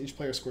opponents. Each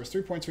player scores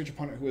 3 points for each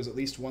opponent who is at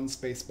least 1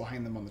 space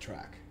behind them on the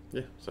track.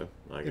 Yeah, so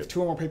I If get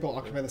 2 or more people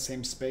occupy the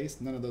same space,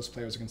 none of those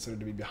players are considered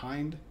to be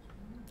behind.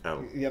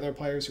 Oh, The other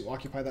players who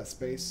occupy that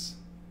space,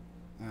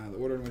 the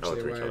order in which Oh,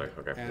 they to each arrive, other.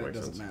 Okay, that and it makes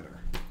doesn't sense. matter.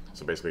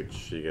 so basically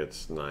she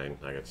gets 9,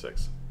 I get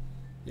 6.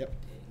 Yep.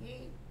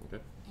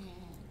 Okay.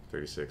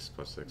 36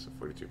 plus 6, so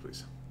 42,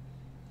 please.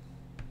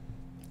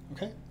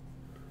 Okay.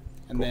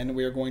 And Cool. then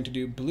we are going to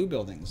do blue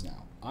buildings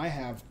now. I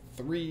have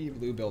 3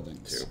 blue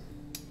buildings.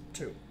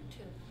 2. 2.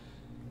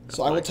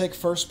 So I will Black. take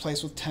first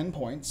place with 10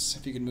 points.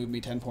 If you could move me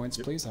 10 points,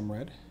 Yep. please. I'm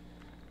red.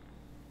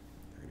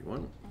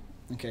 31.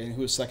 Okay, and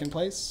who's second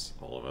place?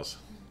 All of us.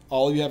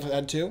 All of you have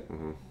had 2?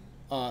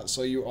 Mm-hmm.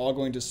 So you're all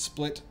going to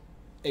split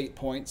 8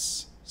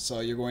 points.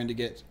 So you're going to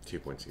get 2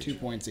 points each. 2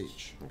 points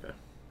each. Okay.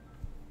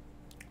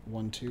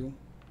 1, 2,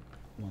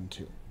 1,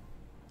 2.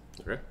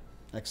 Okay.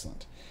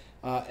 Excellent.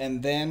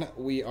 And then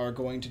we are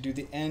going to do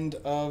the end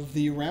of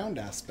the round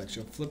aspect.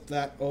 You'll flip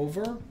that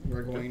over.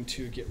 We're going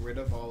to get rid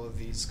of all of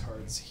these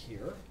cards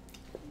here.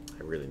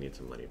 I really need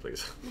some money,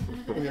 please.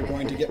 We are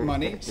going to get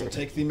money. So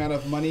take the amount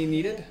of money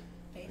needed.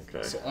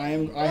 Okay. So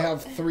I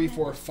have 3,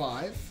 4,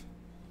 5.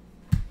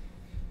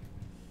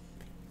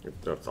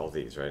 That's all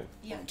these, right?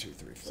 Yeah. 1, 2,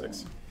 3, 4.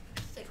 6.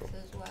 6 Cool.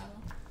 as well.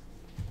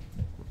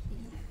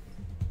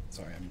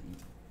 Sorry,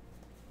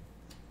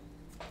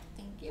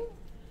 Thank you.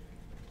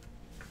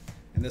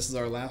 and this is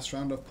our last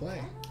round of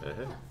play.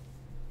 Uh-huh.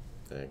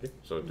 Thank you.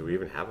 So do we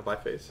even have a buy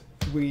phase?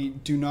 We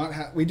do not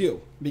have. We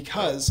do,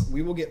 because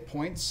we will get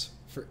points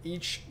for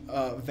each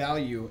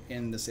value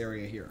in this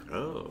area here.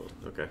 Oh,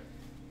 okay.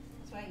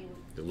 That's why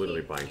You're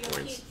literally keep, buying you'll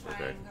points. Keep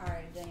Okay. buying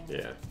cards anyway.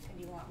 Yeah. If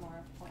you want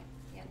more points.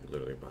 Yeah. You're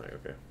literally buying.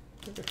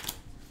 Okay.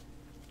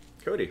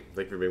 Cody,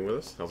 thank you for being with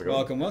us. How's it going?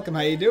 Welcome, welcome.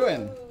 How you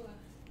doing?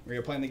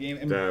 We're playing the game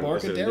Is it a new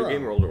Embarcadero.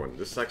 game or older one?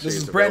 This actually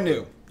This is brand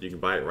available. new. You can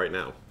buy it right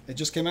now. It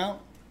just came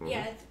out.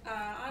 Yeah, it's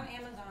on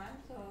Amazon,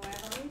 so I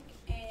have a link,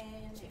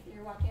 and if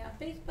you're watching on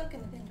Facebook,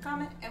 and then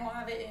comment, and we'll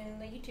have it in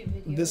the YouTube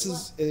video. This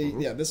as is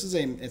yeah. This is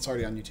a. It's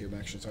already on YouTube.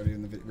 Actually, it's already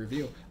in the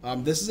review.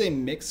 This is a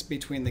mix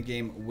between the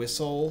game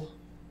Whistle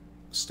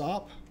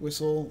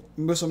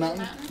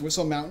Mountain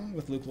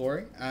with Luke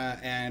Laurie,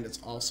 and it's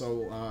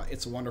also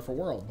It's a Wonderful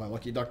World by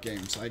Lucky Duck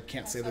Games. I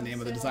can't say the name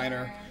of the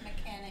designer.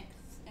 Mechanics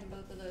in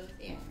both of those,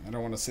 yeah. I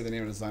don't want to say the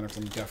name of the designer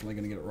because I'm definitely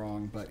going to get it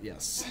wrong. But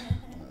yes,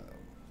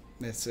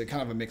 it's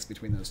kind of a mix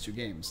between those two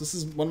games. This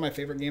is one of my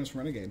favorite games from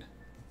Renegade.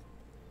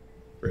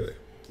 Really?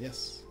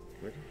 Yes.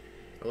 Okay.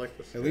 I like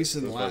this. At least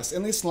in the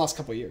last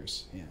couple of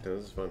years. Yeah. Yeah,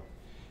 this is fun.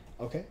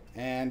 Okay.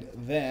 And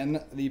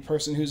then the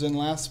person who's in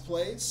last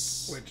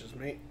place, Which is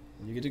me.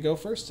 you get to go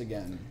first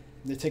again.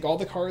 You take all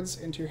the cards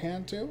into your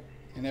hand too,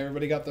 and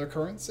everybody got their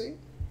currency.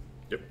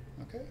 Yep.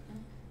 Okay.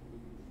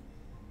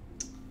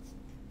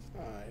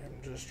 I am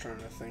just trying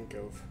to think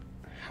of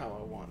how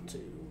I want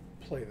to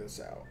play this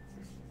out.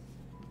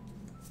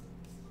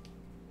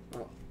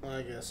 Well,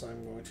 I guess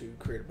I'm going to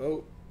create a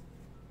boat.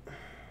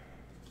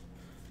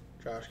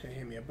 Josh, can you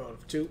hand me a boat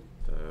of 2?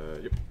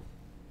 Yep.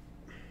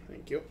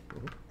 Thank you.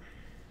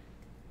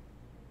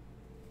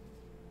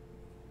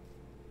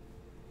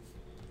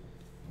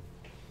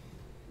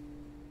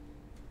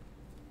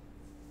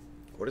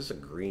 What does a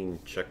green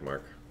check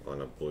mark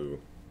on a blue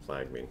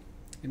flag mean?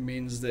 It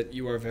means that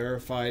you are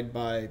verified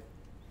by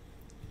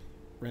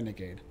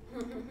Renegade.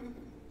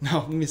 No,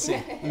 let me see.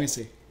 Let me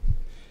see.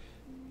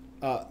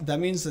 That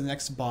means the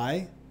next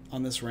buy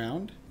on this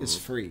round is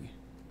free,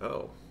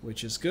 Oh.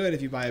 which is good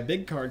if you buy a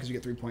big card because you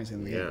get 3 points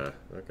in the game.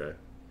 Yeah. Okay.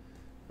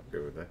 I'm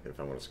good with that. If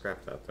I want to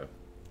scrap that, though.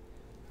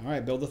 All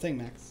right, build the thing,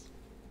 Max.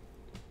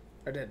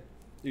 I did.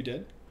 You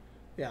did?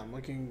 Yeah, I'm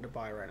looking to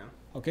buy right now.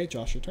 Okay,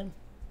 Josh, your turn.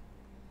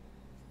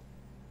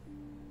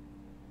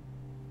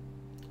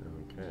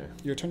 Okay.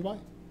 Your turn to buy.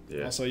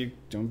 Yeah. Also, you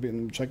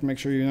don't check to make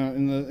sure you're not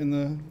in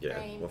the. Yeah.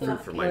 Right. Well,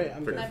 for my Wait,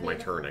 I'm for, good. for my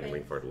turn, I can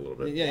lean forward a little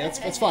bit. Yeah,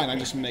 that's fine. I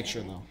just make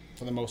sure though,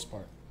 for the most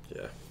part.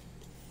 Yeah.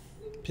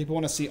 People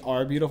want to see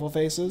our beautiful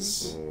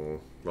faces.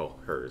 Well,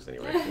 hers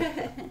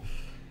anyway.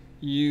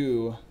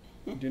 You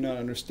do not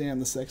understand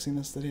the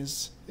sexiness that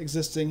is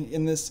existing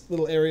in this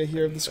little area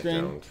here of the I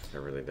screen. don't. I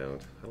really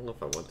don't. I don't know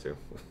if I want to.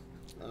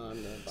 I'm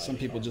gonna buy Some it.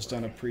 people just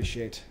don't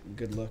appreciate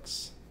good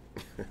looks.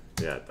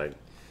 Yeah.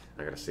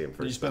 I gotta see him Did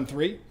first. you spend though.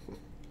 3?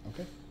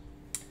 Okay.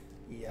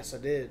 Yes, I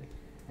did.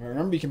 Well,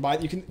 remember, you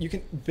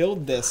can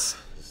build this.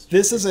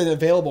 This is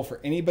available for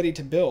anybody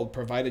to build,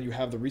 provided you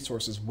have the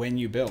resources when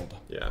you build.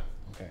 Yeah.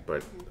 Okay.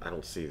 But I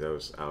don't see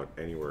those out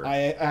anywhere.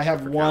 I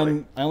have For one.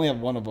 Cali. I only have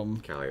one of them.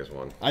 Cali has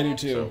one. I do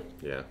too.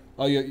 So yeah.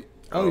 Oh, you.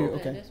 Oh. Oh, you, well.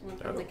 okay. This one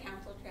from the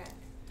council track.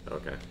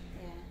 Okay.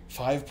 Yeah.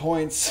 5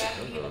 points. You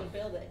have to be able to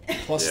build it.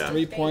 Plus Yeah.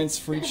 3 points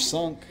for each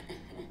sunk.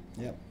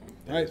 Yep.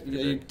 All right. pretty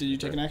big. Did you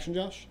take an action,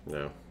 Josh?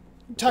 No.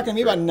 You're talking to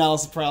me about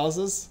analysis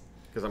paralysis.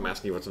 Because I'm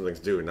asking you what some things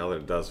do, and now that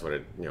it does what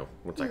it,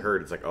 once I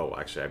heard, it's like, oh,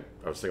 actually,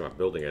 I was thinking about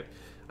building it.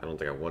 I don't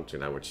think I want to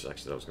now, which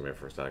actually that was going to be my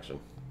first action.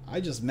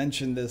 I just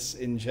mentioned this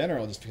in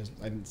general just because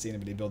I didn't see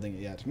anybody building it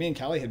yet. Me and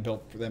Callie had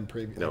built for them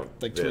previously, No,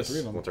 like 2 or this, 3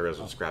 of them. once I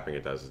realized what scrapping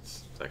it does,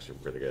 it's actually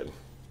really good.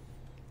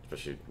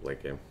 Especially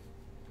late game.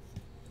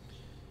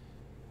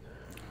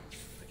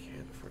 I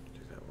can't afford to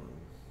do that one.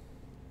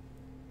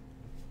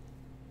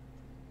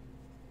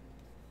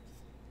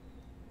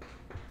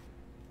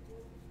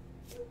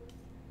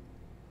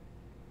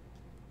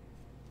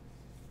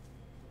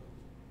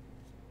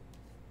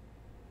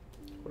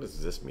 What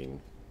does this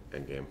mean,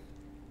 endgame?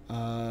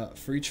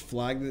 For each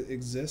flag that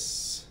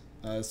exists,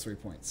 it's 3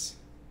 points.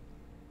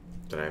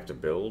 Did I have to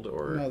build,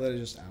 or? No, that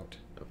is just out.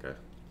 Okay.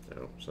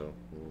 No, so.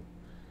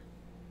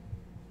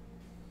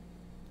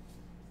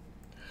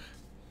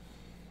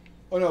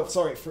 Oh no,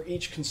 sorry. For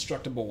each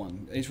constructible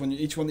one, each one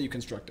that you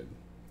constructed.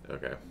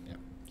 Okay. Yeah.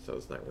 So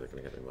it's not really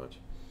going to get me much.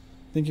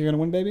 Think you're gonna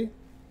win, baby?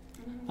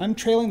 I'm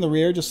trailing the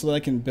rear just so that I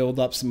can build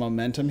up some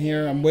momentum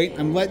here. I'm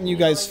letting you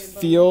guys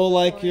feel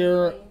like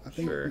you're. I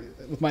think Sure.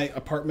 with my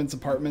apartments,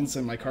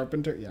 and my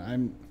carpenter. Yeah,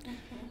 I'm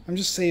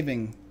just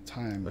saving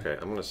time. Okay,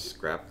 I'm going to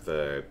scrap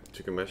the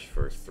Tukamesh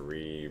for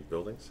 3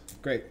 buildings.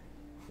 Great.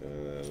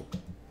 And then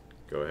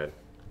go ahead.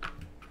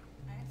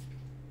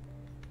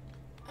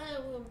 I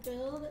will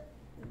build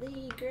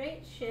the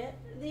great ship,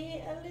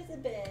 the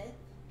Elizabeth.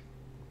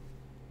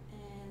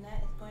 And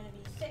that is going to be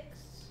 6.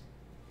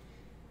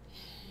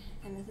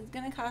 And this is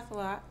going to cost a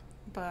lot,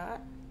 but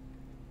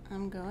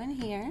I'm going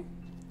here.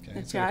 Okay, If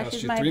it's gonna Josh cost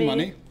is you my 3 big-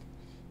 money.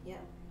 Yep.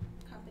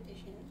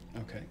 Competition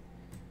Okay.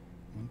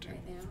 1, 2.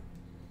 right now.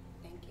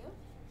 Thank you.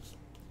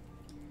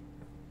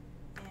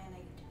 And I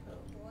get to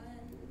put 1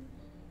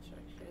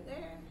 structure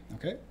there.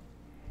 Okay.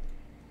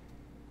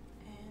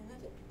 And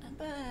that's it.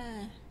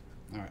 Bye.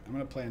 All right. I'm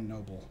gonna play a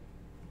noble.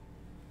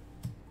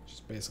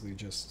 Just basically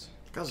just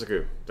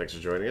Kazuku, thanks for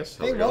joining us.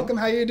 How's Hey, it going? welcome.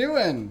 How you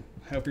doing?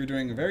 Hope you're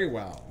doing very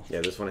well.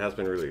 Yeah, this one has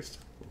been released.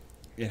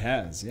 It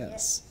has,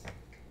 yes.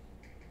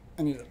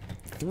 I need a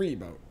 3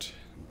 boat.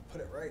 I'm gonna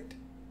put it right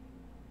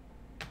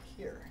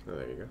here. Oh,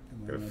 there you go.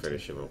 And Gotta then I'll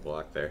finish take your little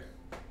block there.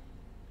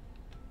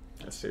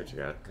 Let's see what you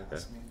got. Okay.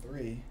 Cost me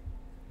 3.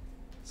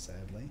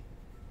 Sadly.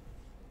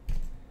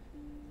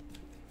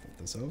 Flip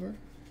this over.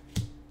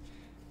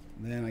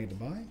 Then I get to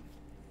buy.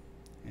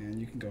 And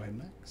you can go ahead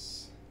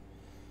next.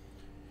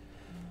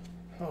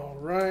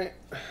 Alright.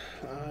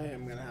 I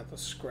am going to have to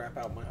scrap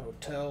out my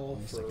hotel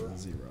Looks like for a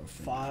 0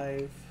 for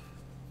me. 5.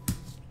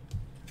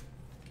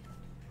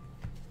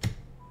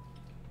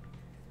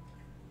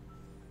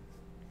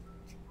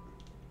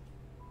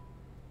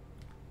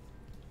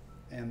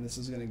 And this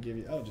is going to give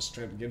you, oh, just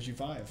straight up gives you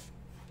 5.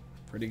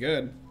 Pretty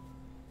good.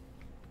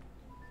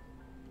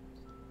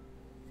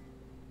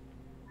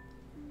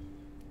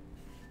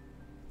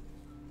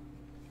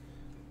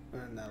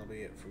 And that'll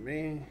be it for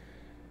me.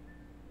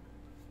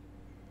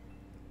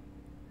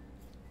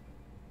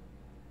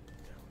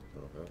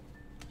 Oh,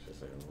 just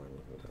saying, why am I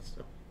looking at that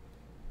still?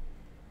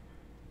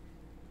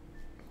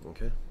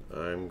 Okay,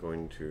 I'm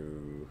going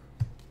to.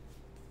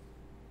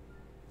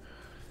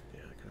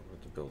 Yeah, I kind of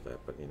want to build that,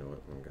 but you know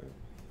what? I'm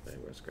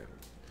gonna scrap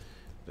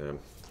it.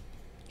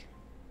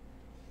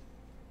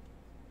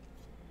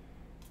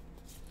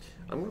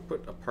 I'm gonna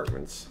put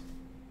apartments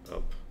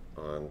up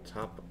on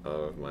top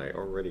of my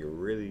already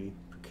really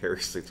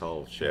precariously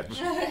tall ship.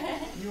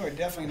 You are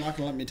definitely not going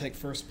to let me take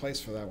first place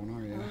for that one,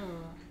 are you?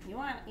 Ooh, you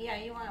want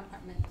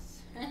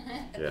apartments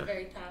at Yeah. the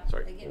very top.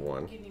 Sorry, They give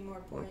 1. you more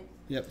points.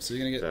 Yep, so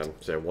you're going to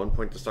get... So I have 1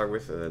 point to start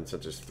with, and then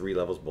since there's 3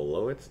 levels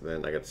below it,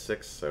 then I get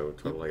 6, so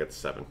total I get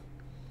 7.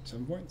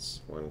 7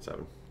 points. 1 and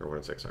 7. Or 1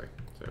 and 6, sorry.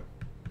 So,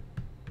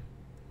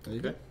 There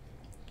you go.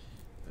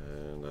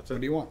 and that's What it.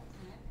 do you want?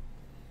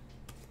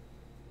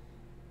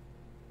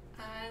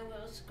 I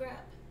will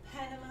scrap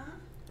Panama.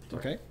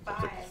 Okay.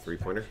 That's like 5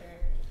 3-pointer. structures.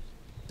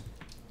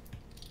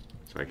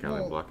 Sorry, Cal, I'm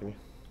Well- blocking you.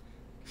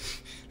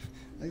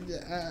 I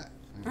give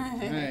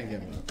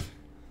up.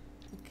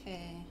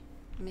 Okay,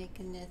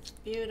 making this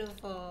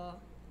beautiful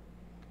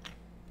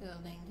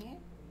building here.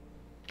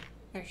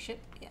 Or ship,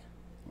 yeah.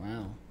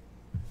 Wow.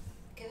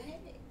 Go ahead.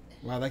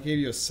 Wow, that gave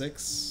you a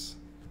 6.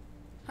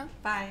 Huh?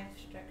 5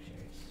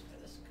 structures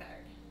for this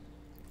card.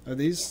 Are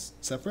these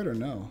separate or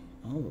no?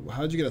 Oh,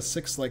 how did you get a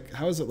 6? Like,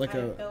 how is it like I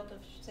a... built a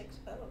 6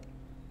 boat.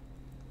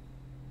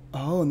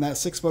 Oh, and that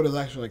 6 boat is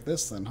actually like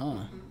this then,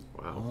 huh?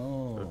 Wow.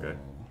 Oh. Okay.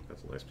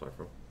 That's a nice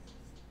platform.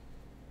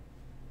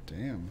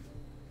 Damn.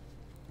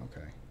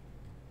 Okay.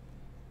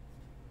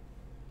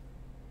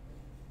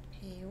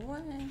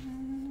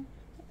 P1.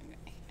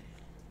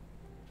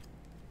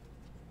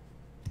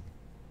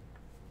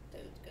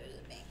 Those go to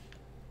the bank.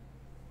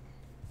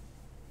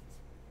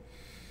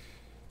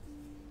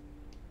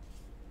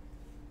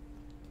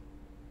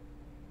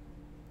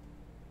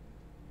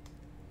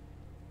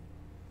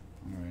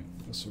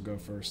 Alright, this will go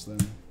first then.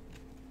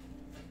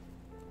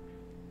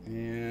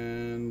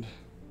 And...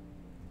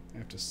 I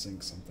have to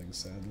sync something,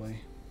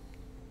 sadly.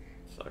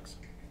 Sucks.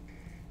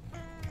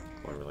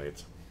 One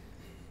relates.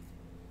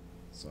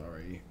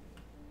 Sorry.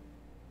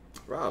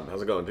 Rob,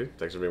 how's it going, dude?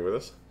 Thanks for being with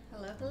us.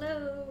 Hello,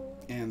 hello.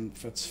 And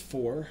that's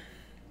 4.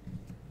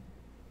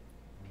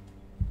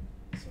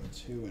 So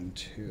 2 and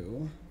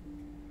 2.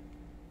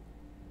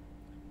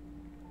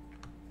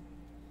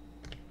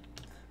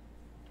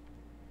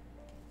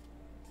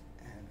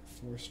 And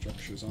 4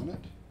 structures on it.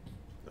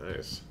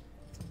 Nice.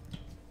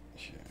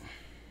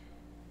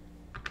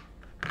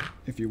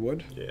 If you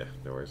would. Yeah,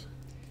 no worries.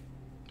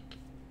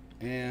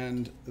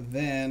 And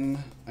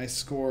then I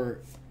score.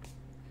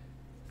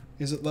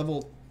 Is it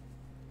level?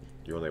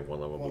 You only have 1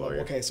 level Well, below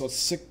you. okay, so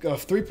it's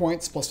 3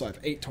 points plus 5,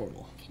 8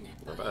 total. Can I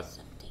Not buy bad.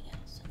 something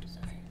else? I'm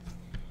sorry.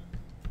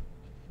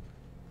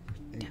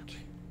 8.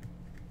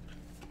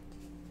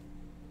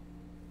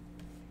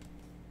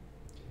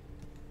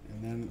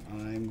 And then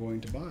I'm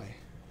going to buy.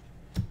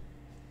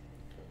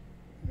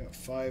 I got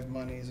 5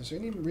 monies. Is there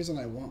any reason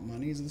I want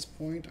monies at this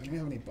point? I don't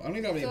have any. I don't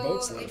even have any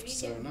boats left, if you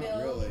so can not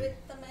build really.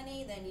 with the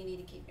money, then you need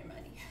to keep your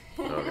money.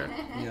 Okay.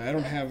 Yeah, I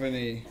don't have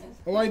any.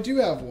 Oh, I do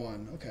have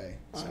one. Okay,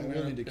 so I I'm will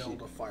going need to to build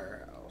keep. a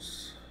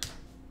firehouse.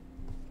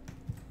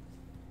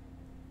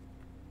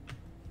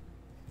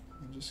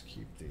 I'll just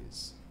keep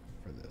these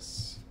for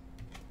this.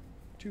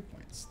 2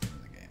 points in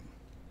the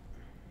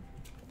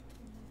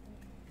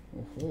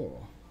game.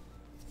 Oh,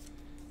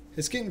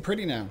 it's getting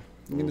pretty now.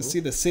 I'm going to see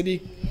the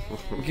city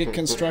Yeah. get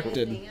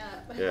constructed. Everything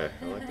up. Yeah,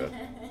 I like that.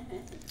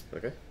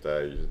 Okay,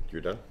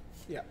 you're done?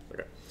 Yeah.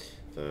 Okay.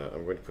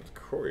 I'm going to put the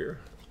courier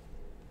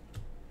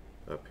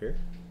up here.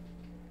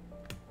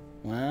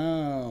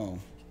 Wow.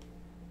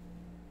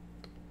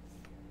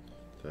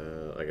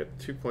 I get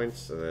 2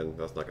 points, and then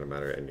that's not going to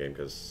matter in game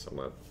because I'm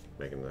not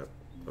making that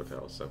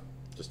hotel, so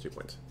just 2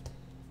 points.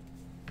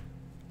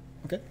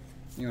 Okay.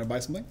 You want to buy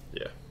something?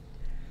 Yeah.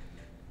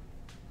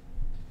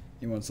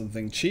 You want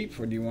something cheap,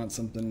 or do you want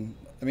something?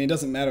 I mean, it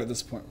doesn't matter at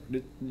this point.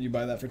 Did you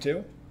buy that for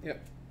 2? Yep.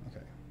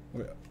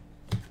 Okay.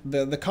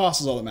 The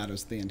cost is all that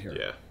matters at the end here.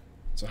 Yeah.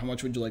 So how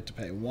much would you like to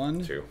pay?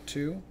 1, Two.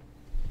 2.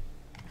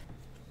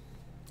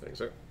 Thanks,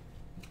 sir.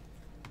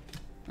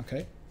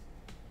 Okay.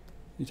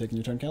 You taking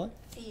your turn, Kelly?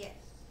 Yes.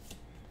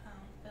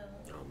 Build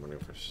Oh, I'm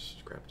wondering if I should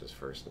scrap this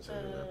first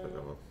instead of that, but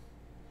no.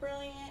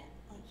 brilliant,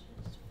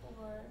 which is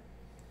 4.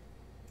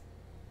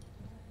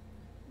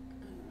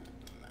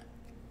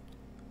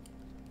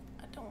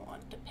 I don't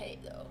want to pay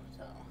though,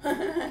 so.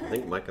 I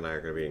think Mike and I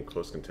are going to be in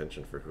close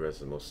contention for who has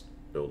the most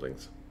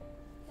buildings.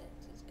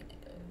 This is gonna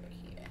go over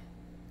here.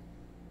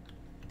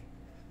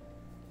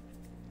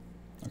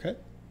 Okay.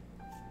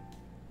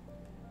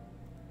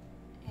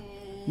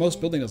 And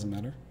Most building doesn't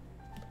matter.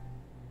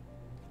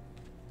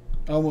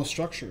 Oh, most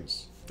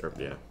structures. Or,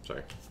 yeah,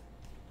 sorry.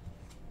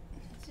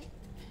 that's it.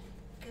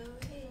 Go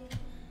ahead.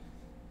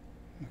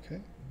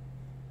 Okay.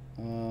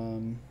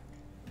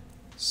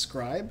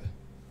 Scribe,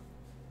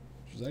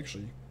 which is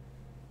actually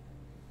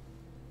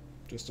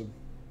just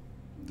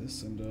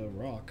this and a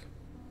rock.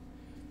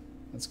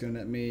 That's gonna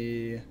net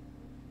me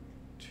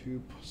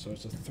 2, so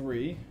it's a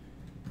 3.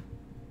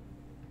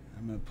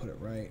 I'm gonna put it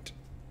right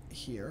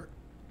here.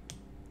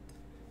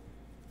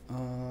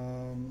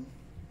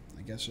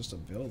 I guess just a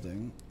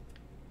building,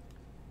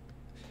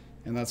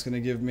 and that's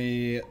gonna give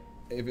me,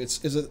 if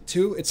is it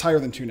 2? It's higher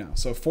than 2 now.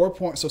 So 4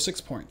 points. So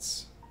 6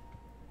 points.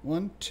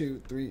 1,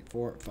 2, 3,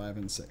 4, 5,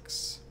 and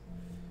 6.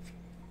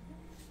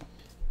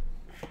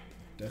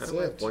 That's How do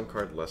I have it. 1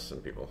 card less than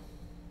people?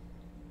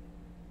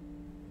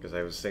 Because I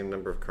have the same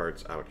number of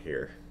cards out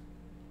here.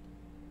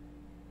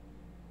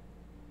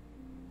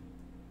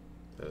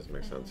 That doesn't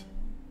make sense.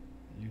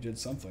 You did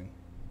something.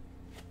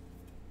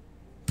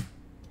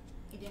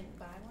 You didn't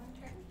buy one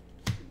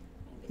turn?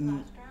 Maybe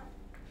last round?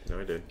 No,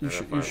 I did. You I had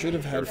should 5. should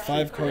have had Yeah.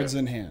 5 cards Yeah.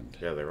 in hand.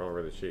 Yeah, they were all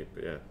really cheap,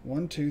 but yeah.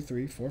 1, 2,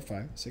 3, 4,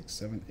 5, 6,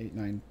 7, 8,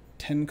 9,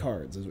 10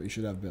 cards is what you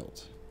should have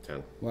built.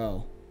 10.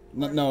 Well,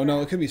 Or no, it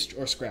scrapped. could be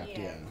or scrapped. Yeah.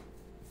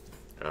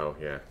 Yeah, Oh,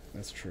 yeah.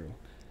 that's true.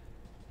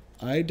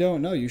 I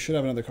don't know. You should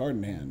have another card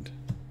in hand.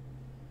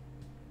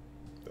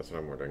 That's what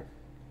I'm wondering.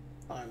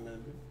 I'm gonna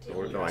Did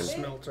Or you no, buy I'm- it?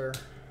 smelter.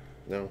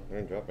 No, I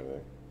didn't drop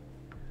anything.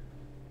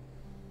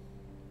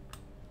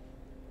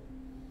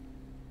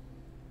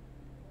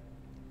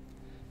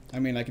 I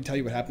mean, I can tell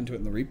you what happened to it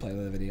in the replay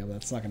of the video. But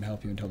that's not going to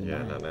help you until Yeah,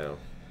 tomorrow. not now.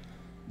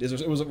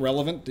 Was it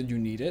relevant? Did you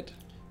need it?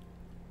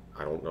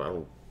 I don't know. I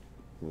don't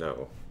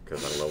know.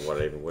 Because I don't know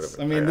what I even would have.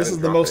 I mean, this is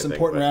didn't the drop most anything,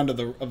 important but-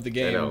 round of the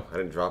game. I know. I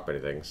didn't drop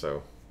anything,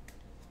 so.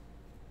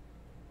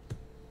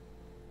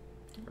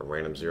 A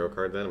random 0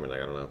 card then? I mean, I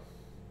don't know.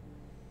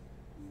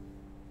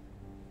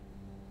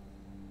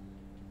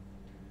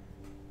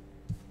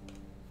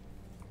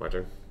 My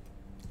turn?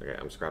 Okay,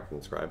 I'm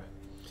scrapping Scribe.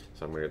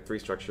 So I'm going to get 3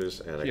 structures,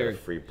 and I Here, get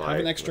a free buy. have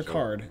an extra this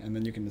one. card, and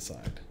then you can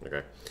decide.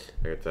 Okay.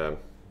 I get,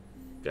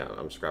 yeah,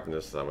 I'm scrapping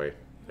this that way.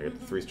 I get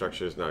 3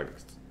 structures. No,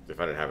 if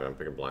I didn't have it, I'm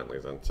picking blindly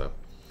then, so.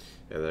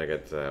 And then I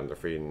get the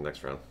free in the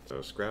next round.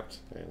 So scrapped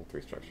and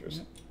 3 structures.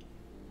 Yep.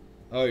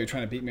 Oh, you're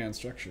trying to beat me on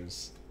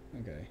structures.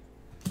 Okay.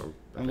 I I'm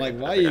think- like, I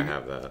why think you- I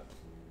have that.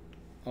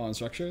 Oh, on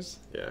structures?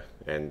 Yeah,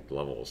 and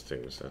levels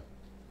too, so.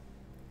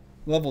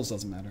 Levels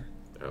doesn't matter.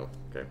 Oh,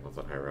 okay. I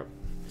thought higher up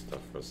stuff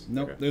was.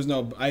 Nope. Okay. There's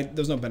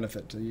no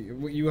benefit to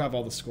you. You have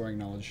all the scoring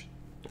knowledge.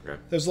 Okay.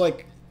 There's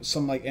like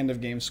some like end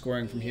of game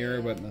scoring from here,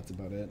 Yeah. but that's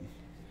about it.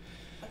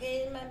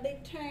 Okay, my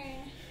big turn.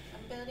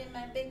 I'm building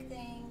my big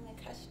thing,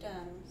 the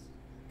customs.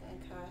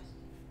 Gonna cost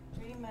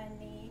 3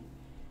 money,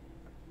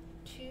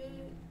 2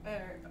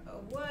 a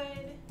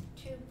wood,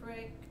 2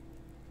 brick,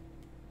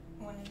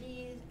 1 of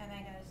these, and I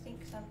gotta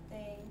sink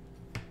something,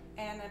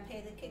 and I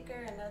pay the kicker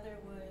another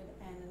wood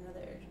and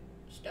another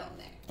stone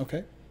there.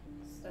 Okay.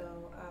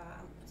 So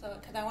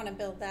because I want to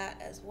build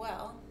that as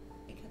well,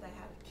 because I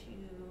have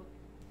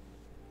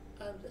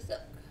 2 of the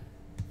silk.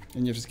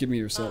 And you have to give me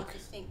your I'll silk.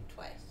 have to sink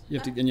twice. You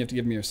have to Huh? and you have to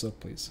give me your silk,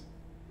 please.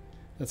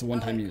 That's a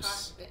one-time it use.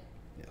 cost it.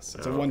 Yes,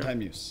 it's a Oh, okay.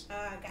 one-time use.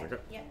 Got Okay.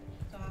 it. Yep.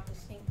 So I'll have to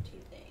sink 2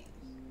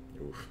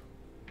 things. Oof.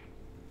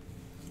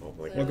 Oh, like Well,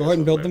 Well, go go ahead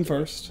and build back them to that.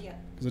 first, Yeah.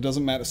 because it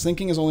doesn't matter.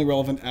 Sinking is only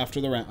relevant after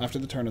the round, after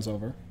the turn is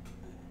over.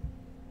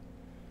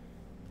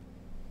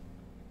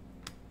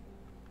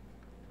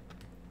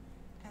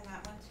 And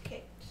that one's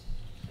kicked.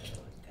 So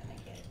it's gonna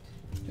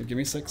get You give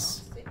me 6,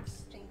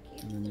 6. Thank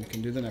you. and then you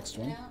can do the next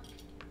Open one. out.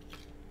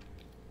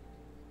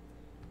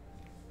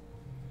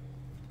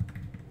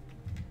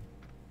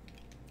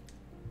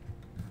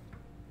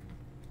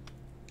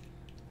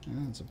 Ah,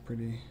 that's a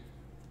pretty.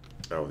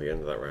 Oh, the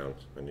end of that round,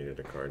 I needed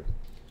a card.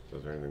 So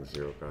is there anything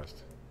 0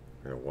 cost?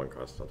 Or 1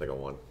 cost? I'll take a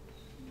 1.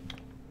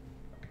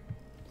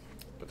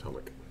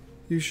 Potomac.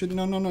 You should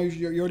no.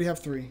 You already have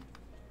 3.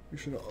 You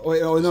should. Oh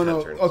wait. Oh no.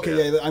 Just 10 turns,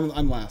 Okay, yeah. yeah.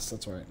 I'm last.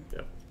 That's right.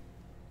 Yeah.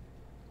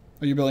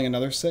 Are you building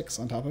another 6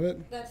 on top of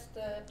it? That's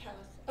the palace.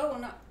 Oh,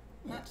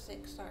 not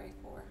 6. Sorry,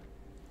 4.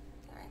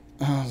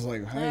 Sorry. I was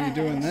like, how are you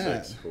doing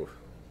that? 6. Oof.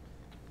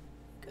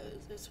 Goes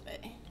this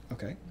way.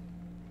 Okay.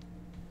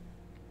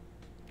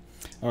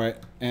 All right,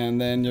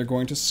 and then you're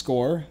going to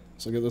score.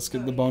 So let's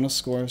get the bonus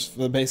scores for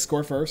the base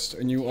score first,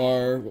 and you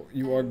are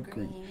green.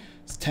 Green.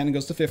 10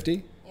 goes to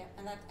 50. Yeah,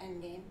 and that's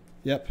end game.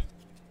 Yep.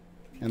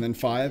 And then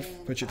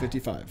 5 puts you at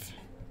 55.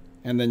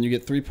 And then you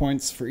get 3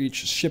 points for each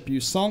ship you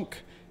sunk,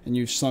 and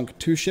you've sunk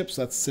 2 ships.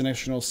 That's an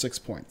additional 6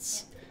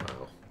 points,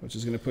 Wow. which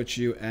is going to put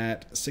you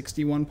at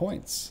 61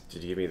 points.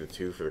 Did you give me the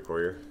 2 for the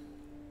courier?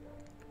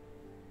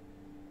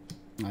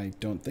 I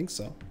don't think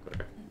so,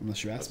 Okay.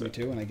 unless you asked me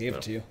to, and I gave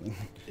it to you.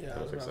 Yeah,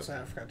 I was about to say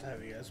I forgot to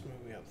have you guys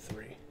move me up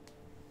 3.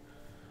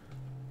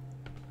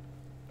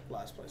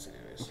 Last place,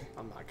 anyways.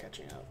 I'm not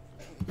catching up.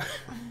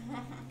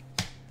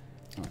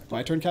 All right,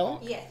 my turn, Callie?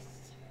 Yes.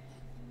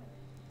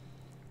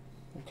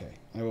 Okay,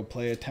 I will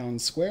play a town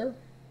square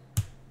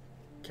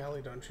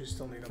Callie, don't you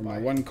still need a for my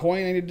buy? 1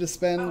 coin I need to Oh,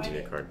 spend. I Give me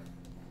a card.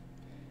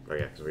 Oh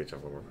yeah, because we each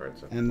have 1 more card.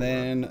 So. And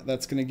then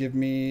that's going to give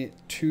me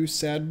 2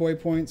 sad boy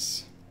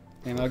points.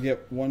 And I'll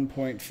get 1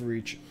 point for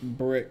each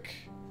brick.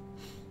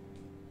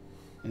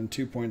 And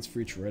 2 points for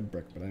each red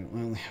brick. But I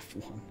only have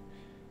 1.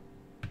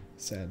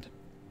 Sad.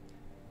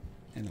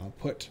 And I'll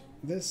put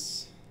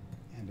this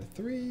and a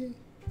 3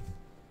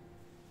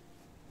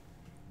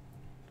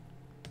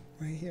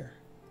 right here.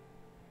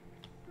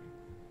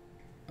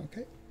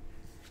 Okay.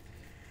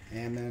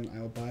 And then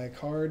I'll buy a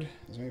card.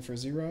 Is there any for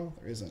 0?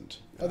 There isn't.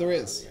 Oh, there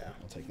is. Yeah.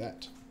 I'll take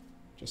that.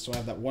 Just so I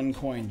have that 1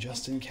 coin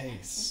just in Just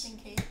case. in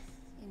case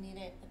you need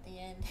it at the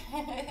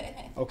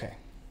end. Okay.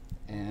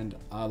 And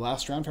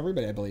last round for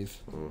everybody, I believe.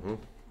 Mm-hmm.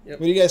 Yep.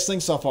 What do you guys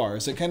think so far?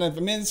 Is it kind of, I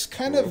mean, it's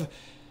kind of,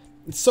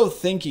 it's so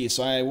thinky,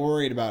 so I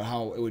worried about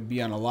how it would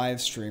be on a live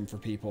stream for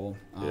people.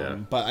 Yeah.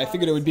 But I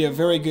figured it would be a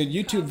very good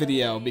YouTube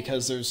video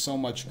because there's so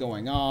much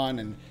going on,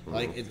 and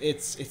like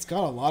it's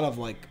got a lot of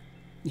like,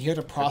 you have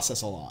to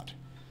process a lot.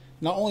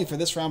 Not only for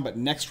this round, but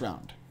next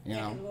round. You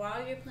Yeah, know? 'cause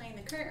while you're playing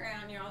the current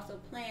round, you're also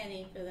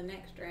planning for the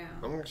next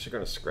round. I'm actually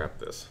going to scrap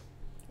this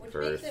Which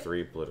for makes it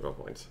 3 political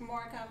points.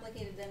 more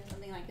complicated than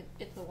something like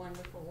It's a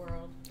Wonderful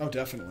World. Oh,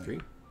 definitely. 3.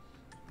 Okay.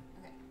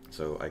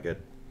 So I get.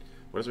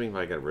 What does it mean if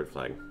I get a red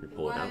flag? We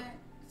pull it out.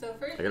 So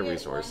first I get a you get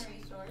resource.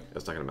 1 resource.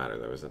 That's not going to matter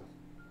though, is it?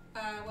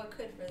 What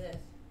could for this?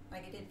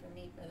 Like it did for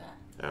me for that.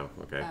 Oh,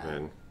 okay.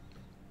 Then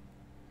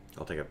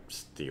I'll take a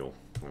steel.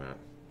 Why not?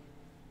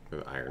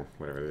 With iron,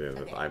 whatever it is,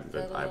 Okay,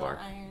 the so the eye little bar.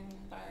 iron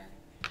bar.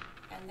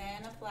 And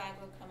then a flag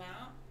will come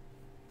out.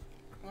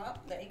 Well,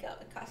 there you go.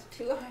 It costs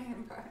 2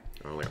 iron bar.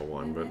 I only got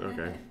 1, but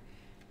okay.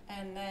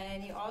 And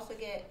then you also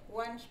get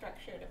 1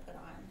 structure to put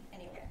on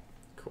anywhere.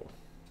 Cool.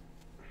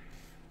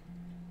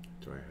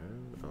 Do I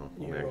have? Oh,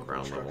 You only have at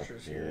ground level.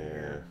 structures here and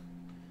here.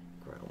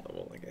 Ground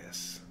level, I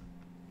guess.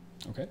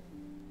 Okay.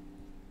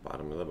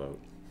 Bottom of the boat.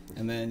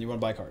 And then you want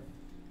to buy a card.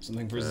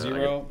 Something for I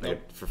 0. get Nope.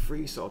 it for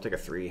free, so I'll take a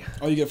 3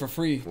 Oh, you get it for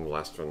free. from the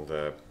last one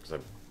because I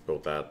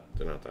built that.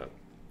 Not that.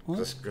 What?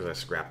 Because I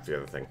scrapped the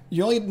other thing.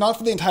 You only, not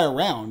for the entire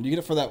round. You get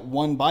it for that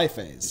 1 buy You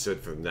phase. said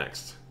for the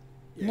next.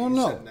 Yeah, No, you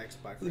no. said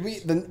next buy We,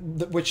 phase.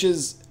 which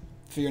is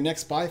for your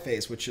next buy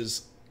phase, which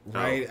is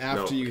right Oh,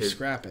 after no, you okay,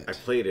 scrap it. I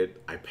played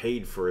it. I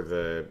paid for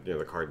the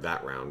the card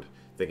that round,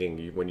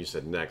 thinking when you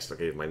said next,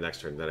 okay, my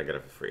next turn, then I get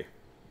it for free.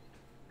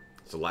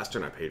 So last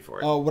turn I paid for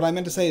it. Oh, what I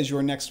meant to say is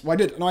your next. Well,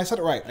 I said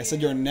it right. I said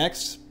your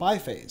next buy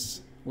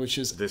phase, which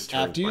is This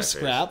turn's after you buy phase.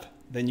 scrap,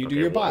 then you do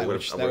Okay, your well, buy, I would've-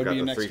 which I that would would've be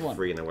your got the next 3 one. for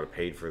free, and I would have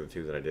paid for the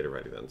 2 that I did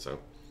already. Then, so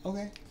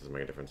Okay. doesn't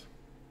make a difference.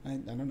 I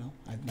don't know.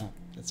 I'm not.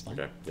 That's fine.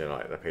 Okay, yeah, no,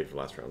 I paid for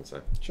last round,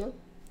 so Sure.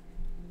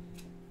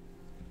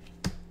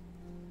 Oh,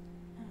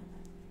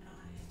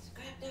 I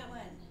scrapped that one.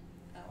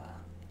 Oh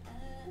well.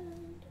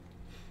 And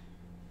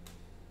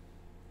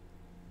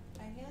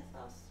I guess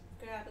I'll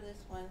scrap this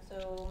one.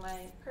 So my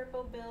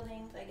purple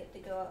buildings, I get to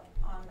go up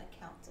on the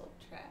council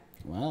track.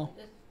 Wow.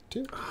 Just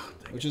Two.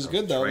 dang Which it, is I was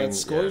good though. trying- That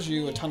scores yeah,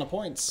 you a ton of I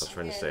points. was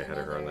trying to get stay ahead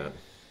of her on that. another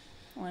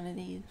one of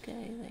these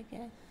guys, I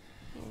guess.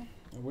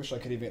 I wish I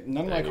could even.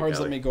 None of my Thank you, cards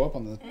let Kelly. me go up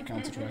on the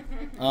council track.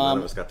 None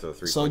of us got to the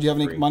 3. So do you have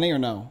any money or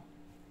no?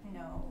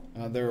 No.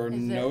 There are Is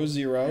no it-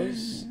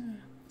 zeros.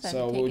 So I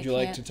So take what would a you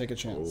like chance? to take a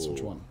chance?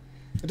 Which Ooh. one?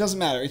 It doesn't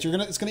matter.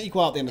 It's gonna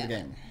equal out at the end of the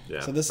game.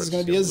 Yeah, So this but is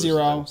going she's to be a gonna lose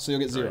 0, then. so you'll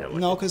get Oh, 0. yeah,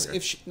 No, lucky. because Okay.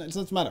 if it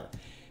doesn't matter.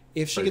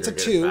 If she So gets a you're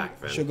gonna get 2, it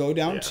back then. she'll go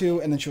down Yeah.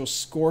 2, and then she'll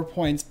score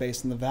points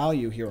based on the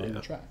value here on the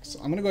Yeah. track. So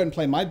I'm going to go ahead and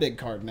play my big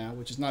card now,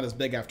 which is not as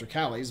big after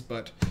Callie's,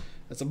 but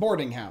it's a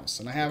boarding house,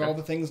 and I have Okay. all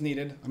the things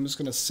needed. I'm just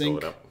going to Fill sink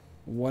it up.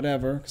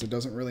 whatever, because it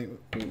doesn't really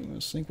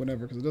sink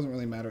whatever, because it doesn't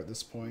really matter at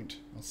this point.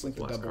 I'll sink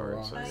the Last double card,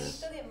 rocks. so Oh, you yeah.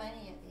 still get money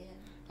at the end.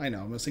 I know.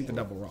 I'm going to sink the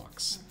double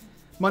rocks.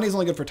 Money's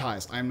only good for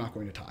ties. I'm not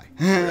going to tie.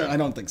 I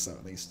don't think so,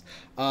 at least.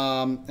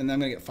 And then I'm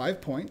going to get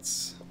 5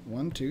 points.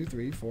 1, 2,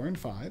 3, 4, and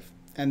 5.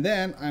 And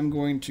then I'm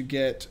going to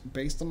get,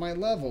 based on my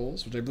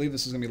levels, which I believe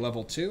this is going to be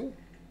level 2,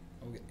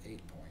 I'll get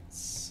 8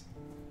 points.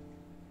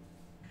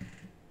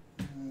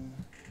 2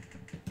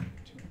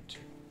 and 2.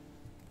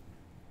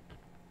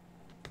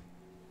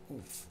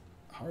 Oof.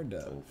 Hard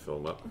to... And fill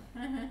them up.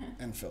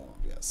 And fill them up,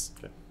 yes.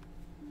 Okay.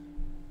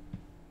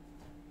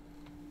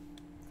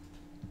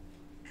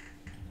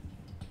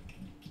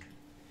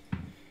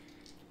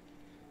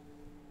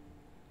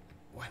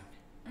 One.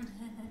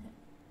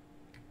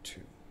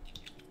 2.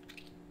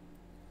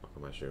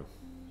 Buckle my shoe.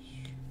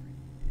 3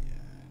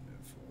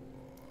 and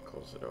 4.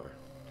 Close the door.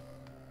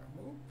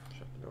 Oop.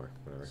 Shut the door.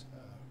 Whatever. So,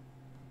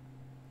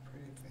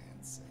 pretty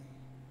fancy.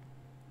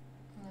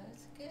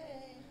 That's good.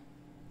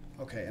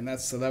 Okay, and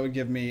that's so that would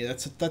give me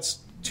that's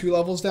 2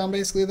 levels down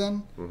basically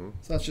then. Mm-hmm.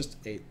 So that's just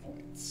 8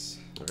 points.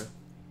 Okay.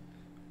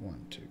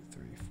 1, 2,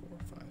 3,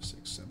 4, 5,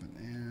 6, 7,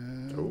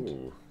 and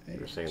Ooh, 8.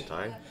 you're saying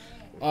tie?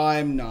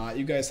 I'm not.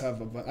 You guys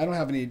have I don't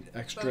have any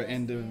extra Bonus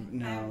end of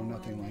thing. I have no, one,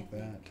 nothing I like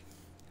think. that.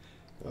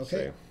 Let's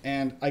Okay, see.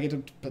 and I get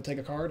to take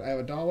a card. I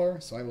have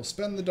 $1, so I will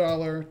spend the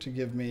 $1 to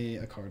give me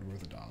a card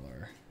worth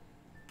 $1.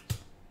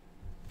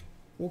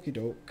 Okie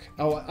doke.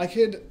 Oh, I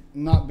could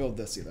not build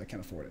this either. I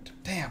can't afford it.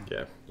 Damn.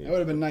 Yeah. That would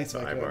have been nice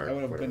if I the could. bar, I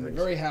would have whatever been things.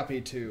 very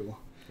happy to.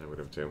 I would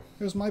have too.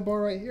 Here's my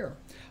bar right here.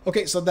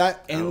 Okay, so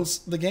that ends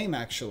the game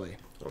actually.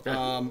 Okay.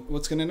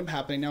 What's going to end up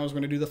happening now is we're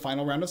going to do the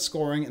final round of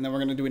scoring, and then we're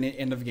going to do an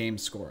end of game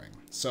scoring.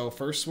 So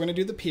first we're going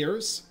to do the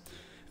peers,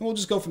 and we'll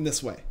just go from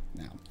this way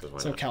now. 'Cause why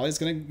So not? Callie's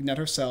going to net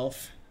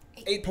herself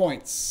 8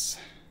 points.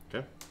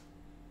 Okay.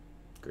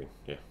 Green.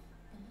 Yeah.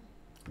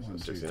 1,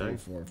 2, 3, 69.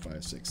 4,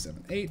 5, 6,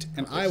 7, 8,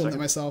 and Okay, I will net second.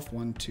 myself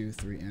 1, 2,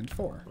 3, and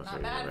 4. That's Not what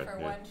you bad read, for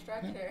yeah. one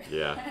structure.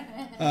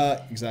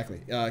 Yeah.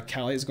 Exactly.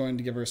 Callie is going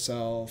to give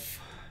herself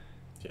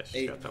Yes.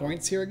 8 got that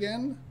points here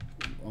again.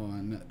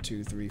 1,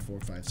 2, 3, 4,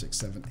 5, 6,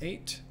 7,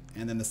 8.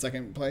 And then the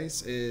second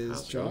place is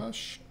How's it going?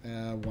 Josh.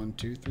 1,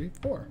 2, 3,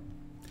 4. One.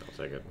 I'll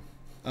take it.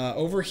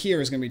 Over here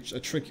is going to be a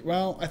tricky.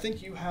 Well, I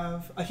think you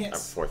have. I can't. I'm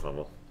 4th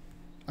level.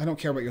 I don't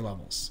care about your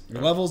levels.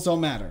 Your No. levels don't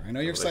matter. I know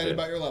you're Well, they excited did.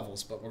 about your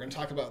levels, but we're going to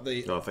talk about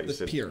the, No, I thought you the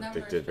said pier.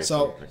 they did make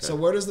So, okay. so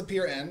where does the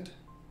pier end?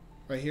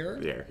 Right here.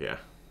 Yeah. Yeah.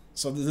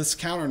 So does this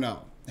count or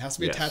no? It has to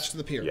be Yes. attached to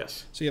the pier.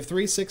 Yes. So you have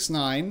 3, 6,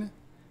 9,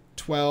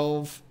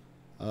 12,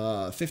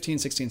 15,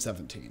 16,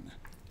 17.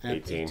 And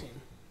 18.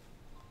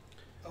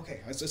 Okay,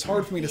 it's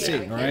hard for me to see.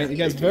 Yeah. All right, you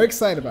guys are 18. very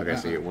excited about Okay,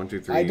 that. so you get 1,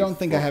 2, 3. I don't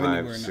think 4, I have 5,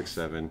 anywhere 6, enough.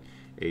 7,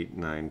 8,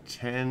 9,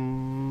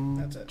 10.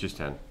 That's it. Just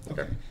 10.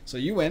 Okay. Okay, so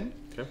you win.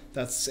 Okay.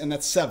 That's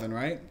 7,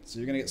 right? So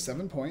you're gonna get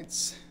 7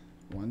 points.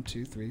 1,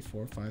 2, 3,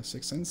 4, 5,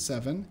 6, and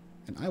 7,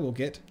 and I will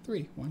get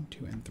 3. 1,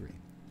 2, and 3.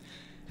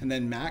 And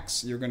then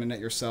Max, you're gonna net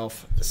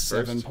yourself Just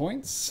 7 first.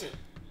 points,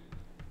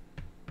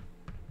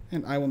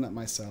 and I will net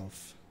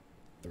myself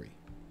 3.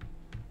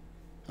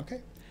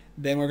 Okay.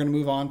 Then we're going to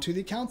move on to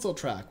the council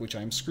track, which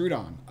I'm screwed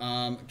on.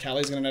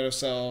 Callie's going to net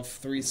herself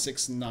 3,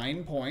 6, 9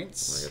 I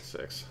points. get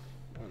 6.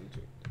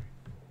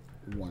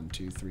 1,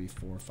 2, 3,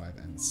 4, 5,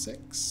 and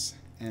 6.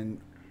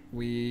 And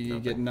we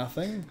Nothing. get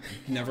nothing.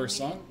 Never We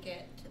saw. didn't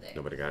get to there.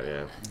 Nobody got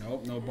it. Yeah.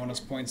 Nope, no bonus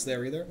points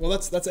there either. Well,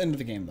 that's the end of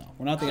the game, though.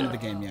 We're not at the end of the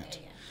game okay, yet.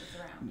 yeah, it's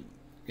around.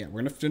 Yeah,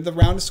 we're going to do the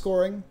round of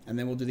scoring, and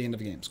then we'll do the end of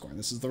the game scoring.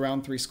 This is the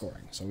round 3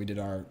 scoring. So we did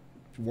our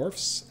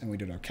wharfs, and we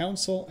did our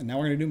council, and now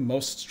we're going to do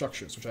most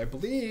structures, which I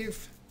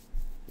believe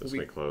This will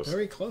may be close.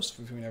 very close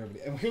between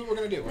everybody. And here's what we're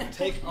going to do. We're going to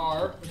take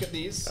our, look at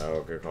these,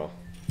 Oh, good call.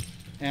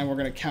 and we're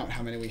going to count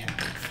how many we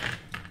have.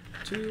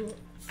 2,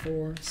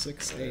 4,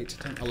 6, 8,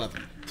 10,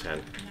 11. 10.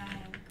 9.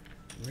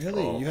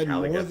 Really? Oh, You had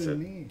Callie more gets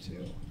than it. me,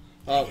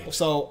 too.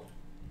 So,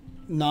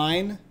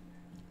 9.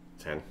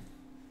 10.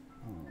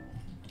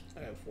 I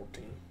have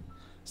 14.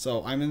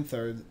 So I'm in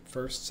third,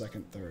 first,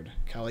 second, third.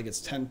 Callie gets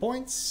 10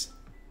 points.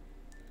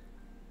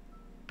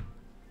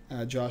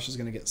 Josh is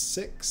going to get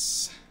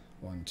 6.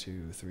 1,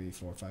 2, 3,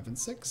 4, 5, and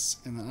 6.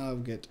 And then I'll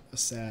get a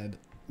sad,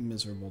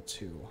 miserable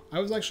 2. I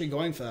was actually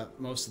going for that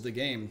most of the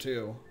game,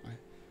 too.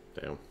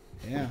 Damn.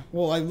 Yeah.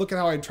 Well, I look at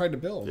how I tried to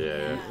build.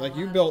 Yeah. Like,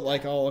 you built,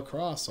 like, all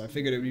across, so I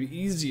figured it would be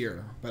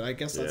easier. But I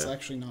guess that's Yeah.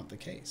 actually not the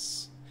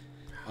case.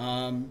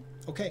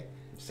 Okay.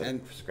 Instead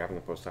And of scrapping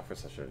the post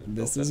office, I should have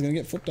this built is it. going to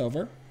get flipped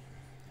over.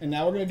 And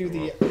now we're going to do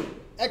the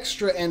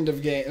extra end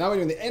of game. Now we're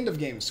doing the end of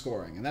game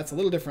scoring. And that's a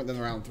little different than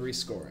the round 3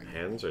 scoring.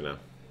 Hands or no?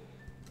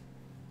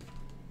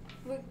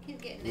 He's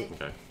getting it.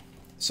 Okay.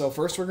 So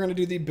first we're going to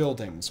do the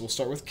buildings. We'll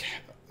start with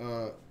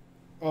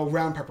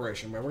round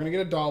preparation. Where we're going to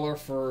get $1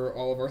 for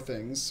all of our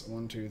things.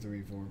 1, 2,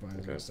 3, 4, 5,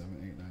 Okay. 6, 7,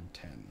 8, 9,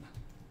 10.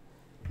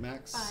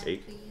 Max. 5,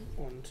 8. please.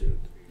 1, 2,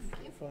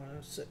 3, 4,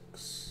 5,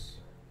 6.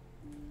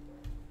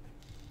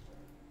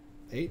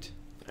 8.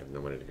 I have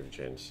no money to give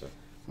change, so.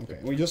 Okay.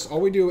 We just all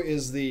we do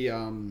is the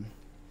I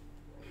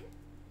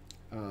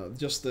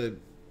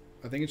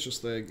think it's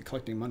just the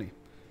collecting money.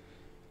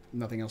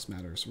 Nothing else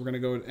matters. We're going to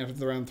go after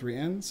the round 3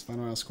 ends.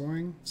 Final round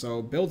scoring.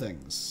 So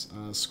buildings.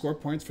 Score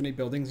points for any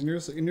buildings in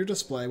your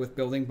display with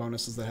building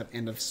bonuses that have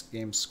end of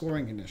game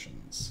scoring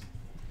conditions.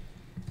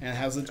 And it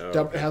has a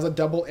Okay. it has a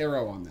double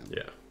arrow on them.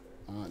 Yeah.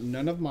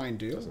 None of mine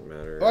do. Doesn't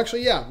matter. Oh,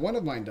 actually, yeah, one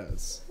of mine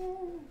does.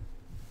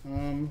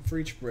 For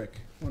each brick,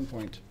 1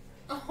 point.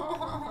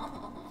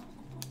 Huh.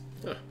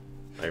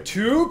 I have,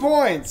 2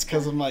 points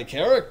because of my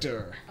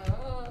character.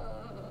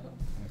 Oh.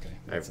 Okay,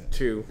 I that's have it.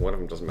 2. One of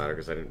them doesn't matter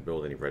because I didn't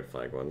build any red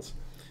flag ones.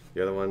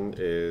 The other one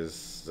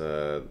is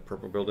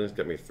purple buildings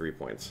get me 3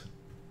 points.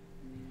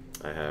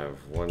 I have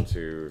 1,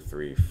 2,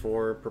 3,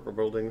 4 purple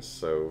buildings,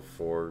 so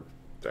 4.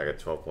 I got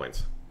 12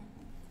 points.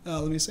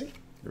 Let me see.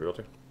 You real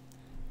to?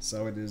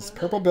 So it is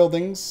purple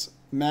buildings,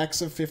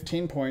 max of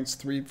 15 points,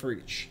 3 for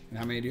each. And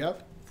how many do you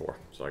have? 4.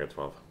 So I got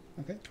 12.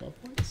 Okay,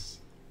 12 points.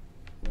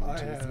 1, I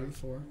 2, have 3,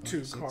 4, 5, 2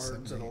 6, cards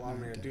 7, that 8, allow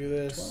me 9, to 10, do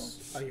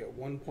this. 12. I get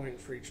 1 point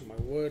for each of my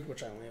wood,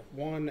 which I only have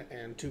 1,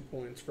 and 2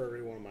 points for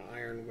every one of my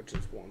iron, which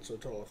is 1, so a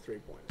total of 3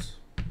 points.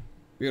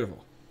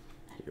 Beautiful.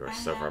 You are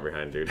so far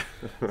behind, dude.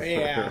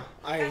 Yeah,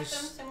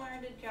 Custom similar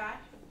to Josh,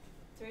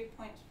 3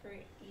 points for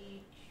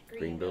each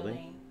green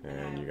building.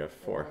 And you got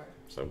 4.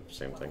 So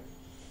same thing.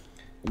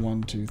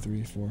 1, 2,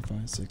 3, 4,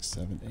 5, 6,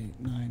 7,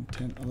 8, 9,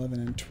 10, 11,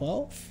 and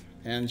 12.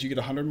 And you get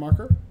a 100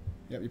 marker.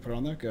 Yep, you put it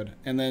on there. Good.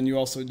 And then you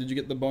also, did you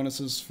get the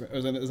bonuses?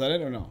 Is that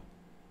it or no?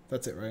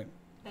 That's it, right?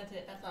 That's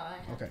it. That's all I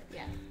have. Okay.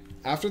 Yeah.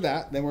 After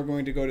that, then we're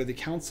going to go to the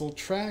council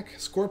track.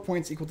 Score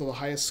points equal to the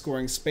highest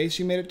scoring space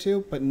you made it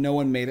to, but no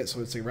one made it, so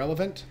it's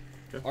irrelevant.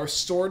 Okay. Our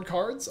stored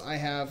cards, I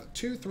have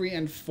 2, 3,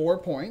 and 4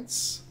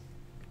 points.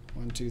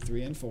 1, 2,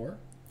 3, and 4.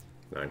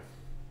 9.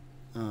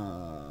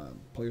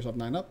 Pull yourself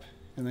 9 up.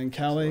 And then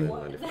Callie. So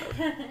 95.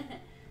 I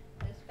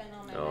spent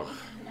all my Oh. money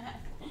on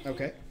that.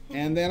 Okay.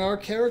 And then our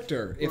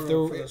character. If For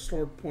there the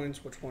stored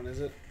points, which one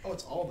is it? Oh,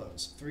 it's all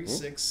those. 3,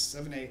 6,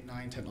 7, 8,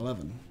 9, 10,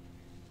 11.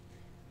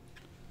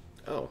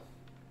 Oh,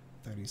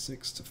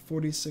 36 to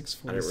 46,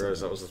 I didn't 47.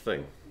 realize that was a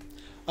thing.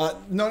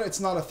 No, it's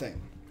not a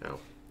thing. Oh.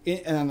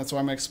 And that's what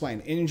I'm going to explain.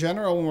 In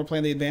general, when we're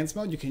playing the advanced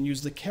mode, you can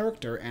use the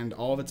character and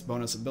all of its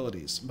bonus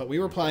abilities. But we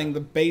were playing the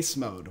base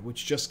mode,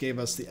 which just gave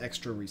us the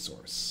extra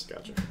resource.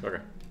 Gotcha.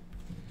 Okay.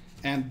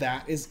 And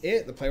that is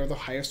it. The player with the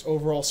highest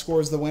overall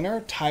score is the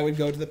winner. Tie would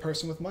go to the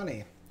person with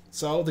money.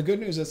 So the good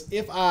news is,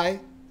 if I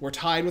were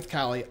tied with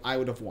Callie, I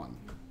would have won.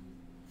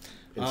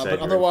 Instead, But you're in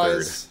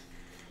otherwise...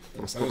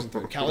 Yes, I was in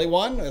third. Callie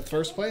won at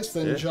first place,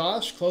 then Yeah.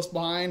 Josh close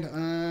behind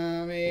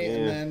me,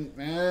 and then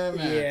Max.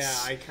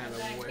 Yeah, I kind I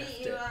of beat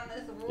whiffed you it. on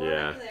this war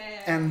Yeah.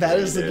 there. And that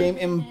Yeah, is you the did.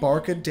 game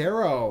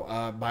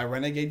Embarcadero by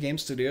Renegade Game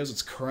Studios.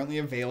 It's currently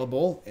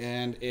available,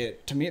 and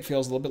to me it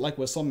feels a little bit like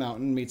Whistle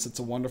Mountain meets It's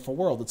a Wonderful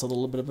World. It's a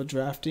little bit of a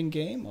drafting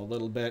game, a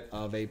little bit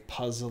of a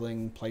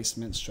puzzling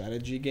placement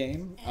strategy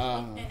game.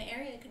 And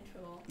area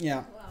control. Yeah,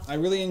 as well. I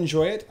really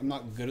enjoy it. I'm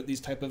not good at these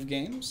type of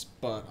games,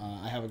 but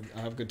I have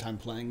a good time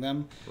playing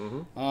them.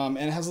 And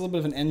it has a little bit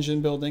of an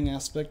engine building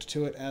aspect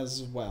to it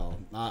as well.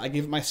 I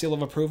give it my seal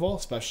of approval,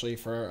 especially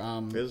for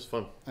It was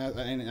fun.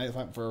 I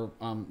thought for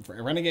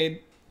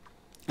Renegade.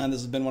 And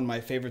this has been one of my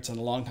favorites in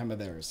a long time of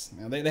theirs.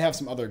 Now, they have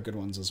some other good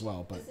ones as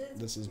well, but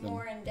this has been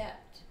more in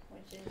depth,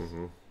 which is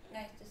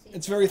nice to see.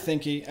 it's very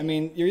thinky. I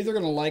mean, you're either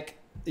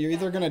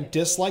gonna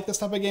dislike this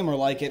type of game or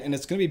like it, and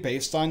it's gonna be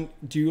based on,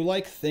 do you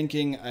like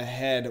thinking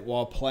ahead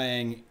while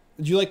playing?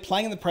 Do you like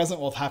playing in the present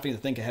while having to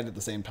think ahead at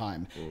the same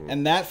time?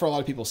 And that for a lot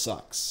of people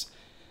sucks.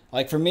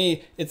 Like for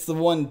me, it's the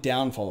one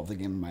downfall of the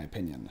game, in my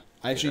opinion.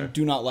 I actually Okay.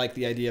 do not like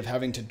the idea of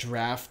having to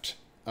draft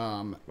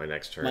My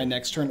next turn. my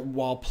next turn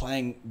while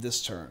playing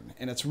this turn,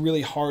 and it's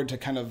really hard to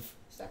kind of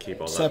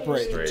Keep all that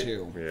separate the straight.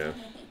 two. Yeah.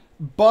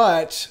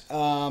 But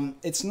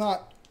it's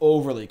not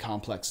overly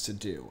complex to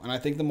do, and I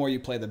think the more you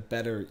play, the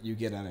better you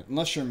get at it.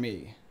 Unless you're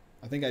me,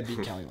 I think I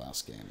beat Callie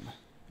last game,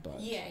 but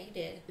Yeah, you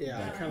did. Yeah,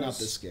 I but kind not of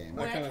this game.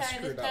 What I I kind of tried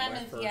screwed this up time my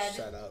is, first just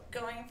setup.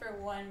 going for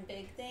one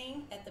big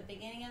thing at the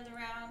beginning of the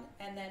round,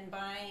 and then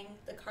buying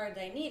the cards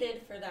I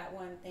needed for that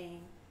one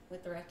thing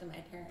with the rest of my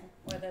turn,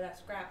 whether that's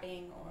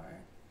scrapping or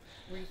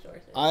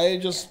resources. I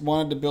just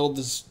wanted to build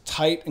as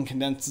tight and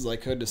condensed as I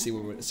could to see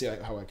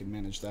how I could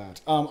manage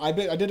that. I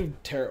did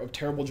a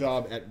terrible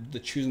job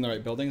at choosing the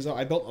right buildings though.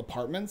 I built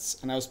apartments,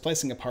 and I was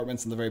placing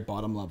apartments in the very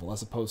bottom level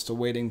as opposed to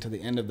waiting to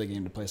the end of the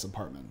game to place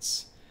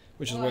apartments,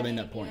 which is Well, where I they mean,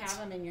 net you points.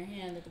 have them in your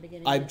hand at the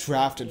beginning. I of the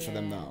drafted for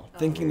them yeah. though, Oh.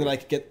 thinking that I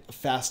could get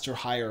faster,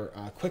 higher,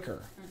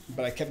 quicker.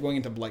 But I kept going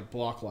into like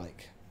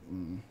block-like,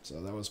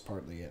 so that was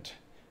partly it.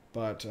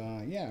 But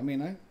yeah, I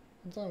mean, I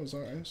thought it was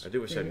alright. I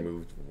do wish I'd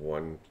moved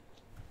one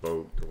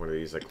boat or one of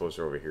these like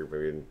closer over here,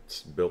 maybe and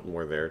built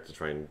more there to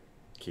try and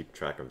keep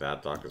track of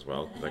that dock as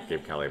well. That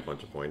gave Callie a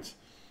bunch of points.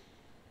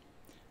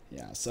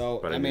 Yeah, so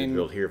But I, I need to mean,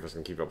 build here if I was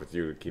going to keep up with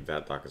you to keep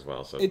that dock as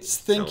well. So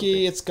it's challenging.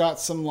 thinky. It's got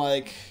some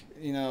like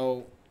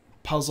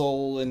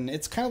puzzle, and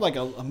it's kind of like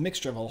a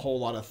mixture of a whole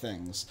lot of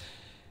things.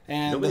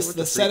 And Nobody went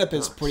the to three setup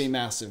is docks. pretty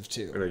massive I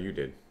too. know you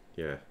did.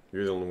 Yeah,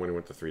 you're the only one who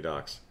went to 3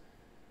 docks.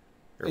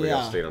 Everybody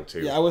else stayed on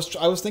 2. Yeah, I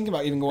was thinking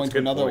about even going It's to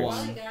good another points.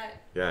 Well, one. you got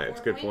Yeah, 4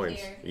 it's good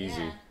points. here.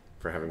 Easy Yeah.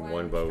 for having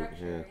one boat.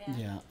 Yeah.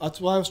 structure, Yeah, that's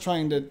what I was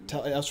trying to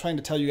tell. I was trying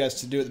to tell you guys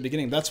to do at the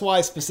beginning. That's why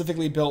I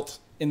specifically built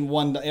in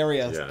one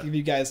area Yeah. to give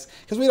you guys,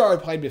 because we'd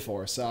already played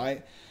before. So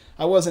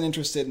I wasn't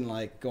interested in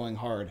like going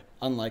hard,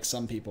 unlike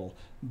some people.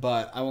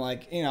 But I'm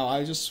like,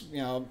 I just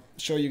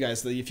show you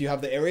guys that if you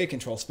have the area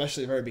control,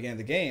 especially at the very beginning of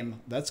the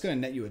game, that's going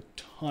to net you a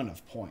ton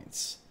of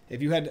points.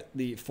 If you had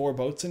the 4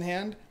 boats in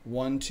hand,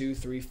 1, 2,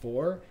 3,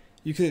 4,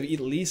 you could have at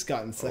least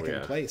gotten second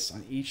yeah. place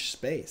on each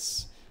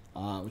space,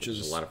 which is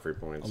There's a lot of free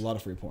points. a lot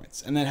of free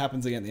points. And that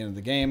happens again at the end of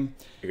the game.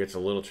 It gets a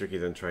little tricky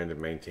than trying to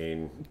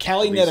maintain.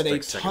 Callie at least, netted a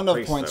like, second ton of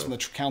place, points though. from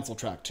the council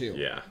track too.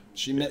 Yeah.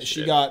 She Yeah,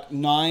 she did. got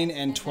 9 and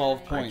And 12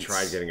 I points. I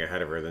tried getting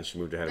ahead of her, then she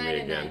moved ahead of me 9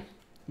 and again.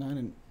 9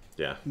 and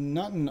Yeah.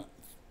 not in,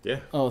 Yeah.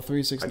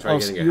 3, 6. I tried Oh,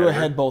 getting so you were ahead of her.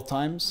 ahead both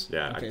times.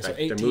 Yeah. Okay, I, so I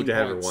 18 moved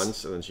ahead of her points,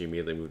 once, and then she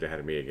immediately moved ahead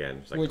of me again.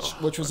 It's like,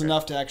 which was okay.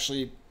 enough to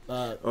actually.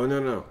 Oh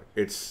no,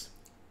 it's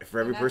For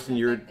every That's person gonna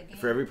you're affect the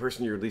for every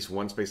person you're at least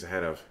one space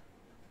ahead of.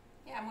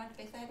 Yeah, I'm one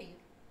space ahead of you.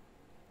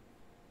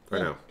 Or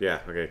Yeah. no? Yeah.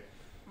 Okay.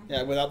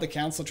 Yeah, without the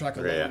council track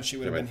alone, Okay, yeah. she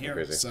would have That been might be here.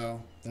 crazy.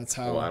 So that's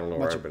how. Well, I don't know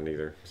much where I've been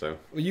either. So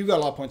Well, you got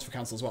a lot of points for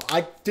council as well.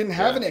 I didn't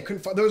have Yeah. any. I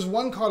couldn't. There was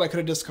one card I could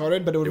have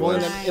discarded, but it would It only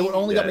was- it would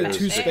only got me it was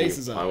 2 there.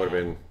 spaces I up. would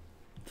have been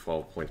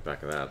 12 points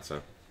back of that.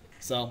 So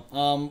So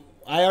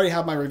I already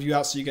have my review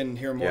out, so you can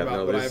hear more yeah, about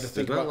no, what I have to there's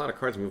think not about. a lot of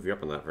cards move you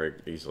up on that very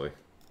easily.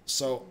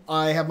 So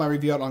I have my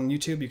review out on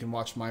YouTube. You can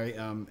watch my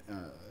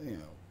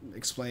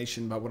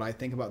explanation about what I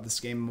think about this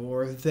game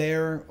more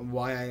there,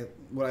 what I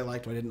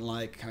liked, what I didn't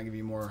like, kind of give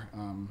you more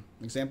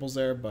examples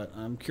there. But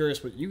I'm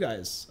curious what you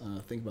guys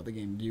think about the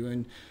game.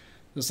 Is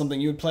this something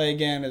you would play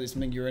again? Is it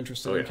something you're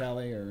interested in, yeah.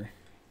 Callie? Or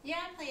Yeah,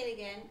 I play it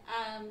again.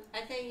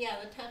 I think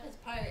the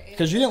toughest part is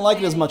because you didn't like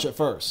it as planning. much at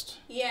first.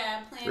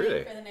 Yeah, I'm planning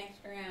Really? for the next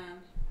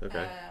round.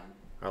 Okay.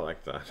 I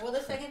like that. Well,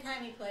 the second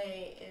time you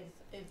play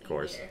is Of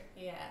course. easier.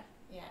 Yeah.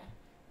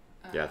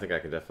 Yeah, I think I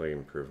could definitely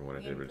improve on what I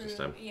You did with this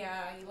time. improve-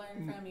 Yeah, you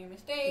learn from your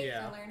mistakes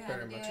Yeah, and learn how very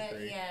to do much it.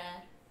 agree.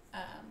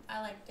 Yeah,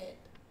 I liked it.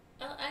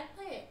 I'd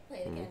play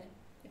it again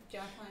if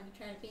Josh wanted to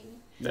try to beat me.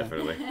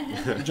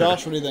 Definitely.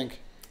 Josh, what do you think?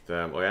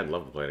 Oh yeah, I'd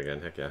love to play it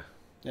again. Heck yeah.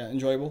 Yeah,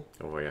 enjoyable.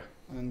 Oh yeah.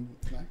 And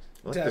Max?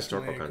 I like the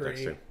historical Definitely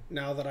context agree. too.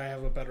 Now that I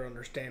have a better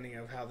understanding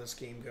of how this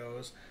game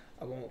goes,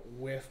 I won't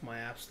whiff my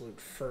absolute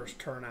first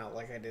turn out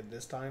like I did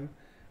this time,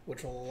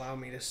 which will allow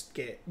me to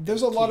get.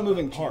 There's a lot of keep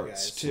moving up to you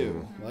parts guys.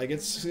 too. Like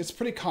it's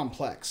pretty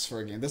complex for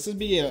a game. This would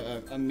be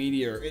a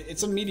meteor.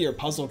 It's a meteor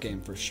puzzle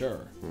game for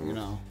sure. You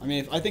know, I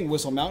mean, I think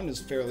Whistle Mountain is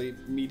fairly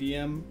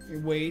medium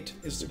weight.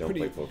 It's We don't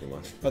pretty, play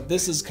Pokemon. but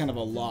this is kind of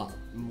a lot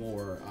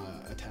more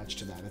attached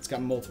to that. It's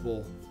got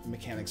multiple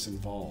mechanics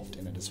involved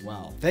in it as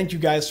well. Thank you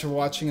guys for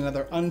watching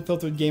another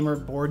Unfiltered Gamer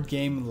board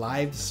game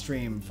live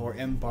stream for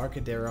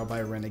Embarcadero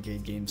by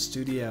Renegade Game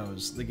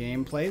Studios. The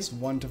game plays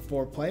 1 to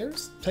 4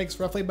 players, takes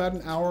roughly about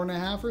an hour and a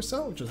half or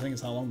so, which I think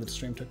is how long the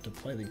stream took to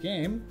play the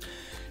game,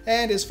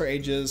 and is for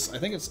ages, I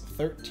think it's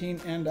 13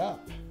 and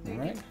up, all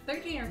right?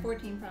 13 or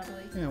 14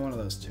 probably. Yeah, one of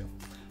those two.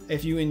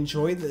 If you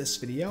enjoyed this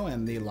video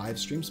and the live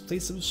streams,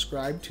 please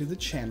subscribe to the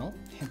channel,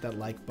 hit that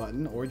like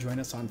button, or join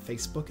us on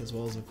Facebook as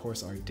well as, of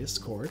course, our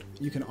Discord.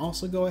 You can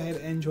also go ahead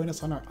and join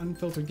us on our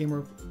Unfiltered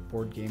Gamer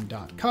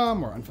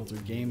Boardgame.com or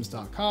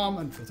UnfilteredGames.com,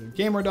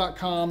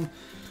 UnfilteredGamer.com,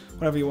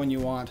 whatever one you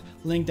want.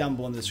 Link down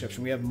below in the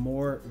description. We have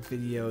more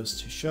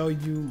videos to show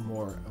you,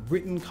 more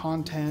written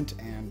content,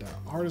 and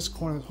artist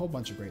corner, a whole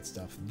bunch of great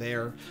stuff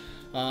there.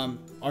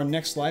 Our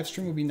next live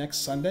stream will be next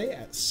Sunday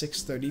at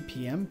 6:30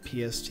 p.m.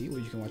 PST, where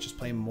you can watch us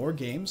play more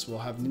games. We'll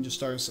have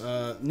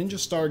Ninja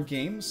Star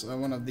Games,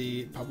 one of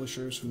the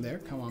publishers from there,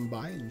 come on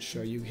by and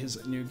show you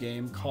his new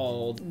game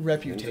called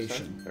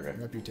Reputation. Okay.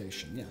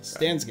 Reputation, yes.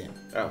 Dan's game.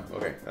 Oh,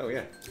 okay. Oh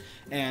yeah.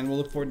 And we'll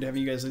look forward to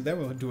having you guys there.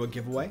 We'll do a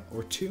giveaway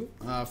or two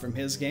from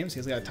his games.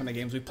 He's got a ton of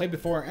games we've played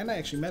before, and I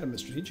actually met him at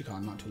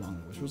Strategicon not too long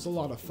ago, which was a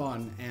lot of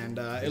fun. And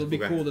it'll be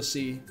Okay. cool to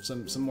see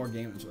some more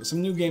games,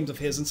 some new games of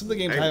his, and some of the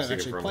games I haven't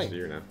actually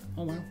played. Now.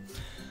 Oh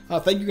wow.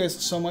 Thank you guys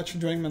so much for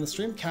joining me on the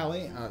stream.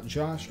 Callie,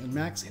 Josh, and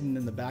Max hidden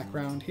in the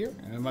background here.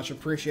 And I much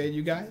appreciate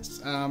you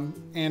guys.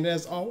 And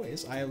as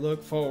always, I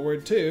look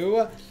forward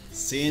to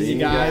seeing you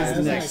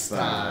guys next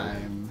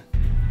time.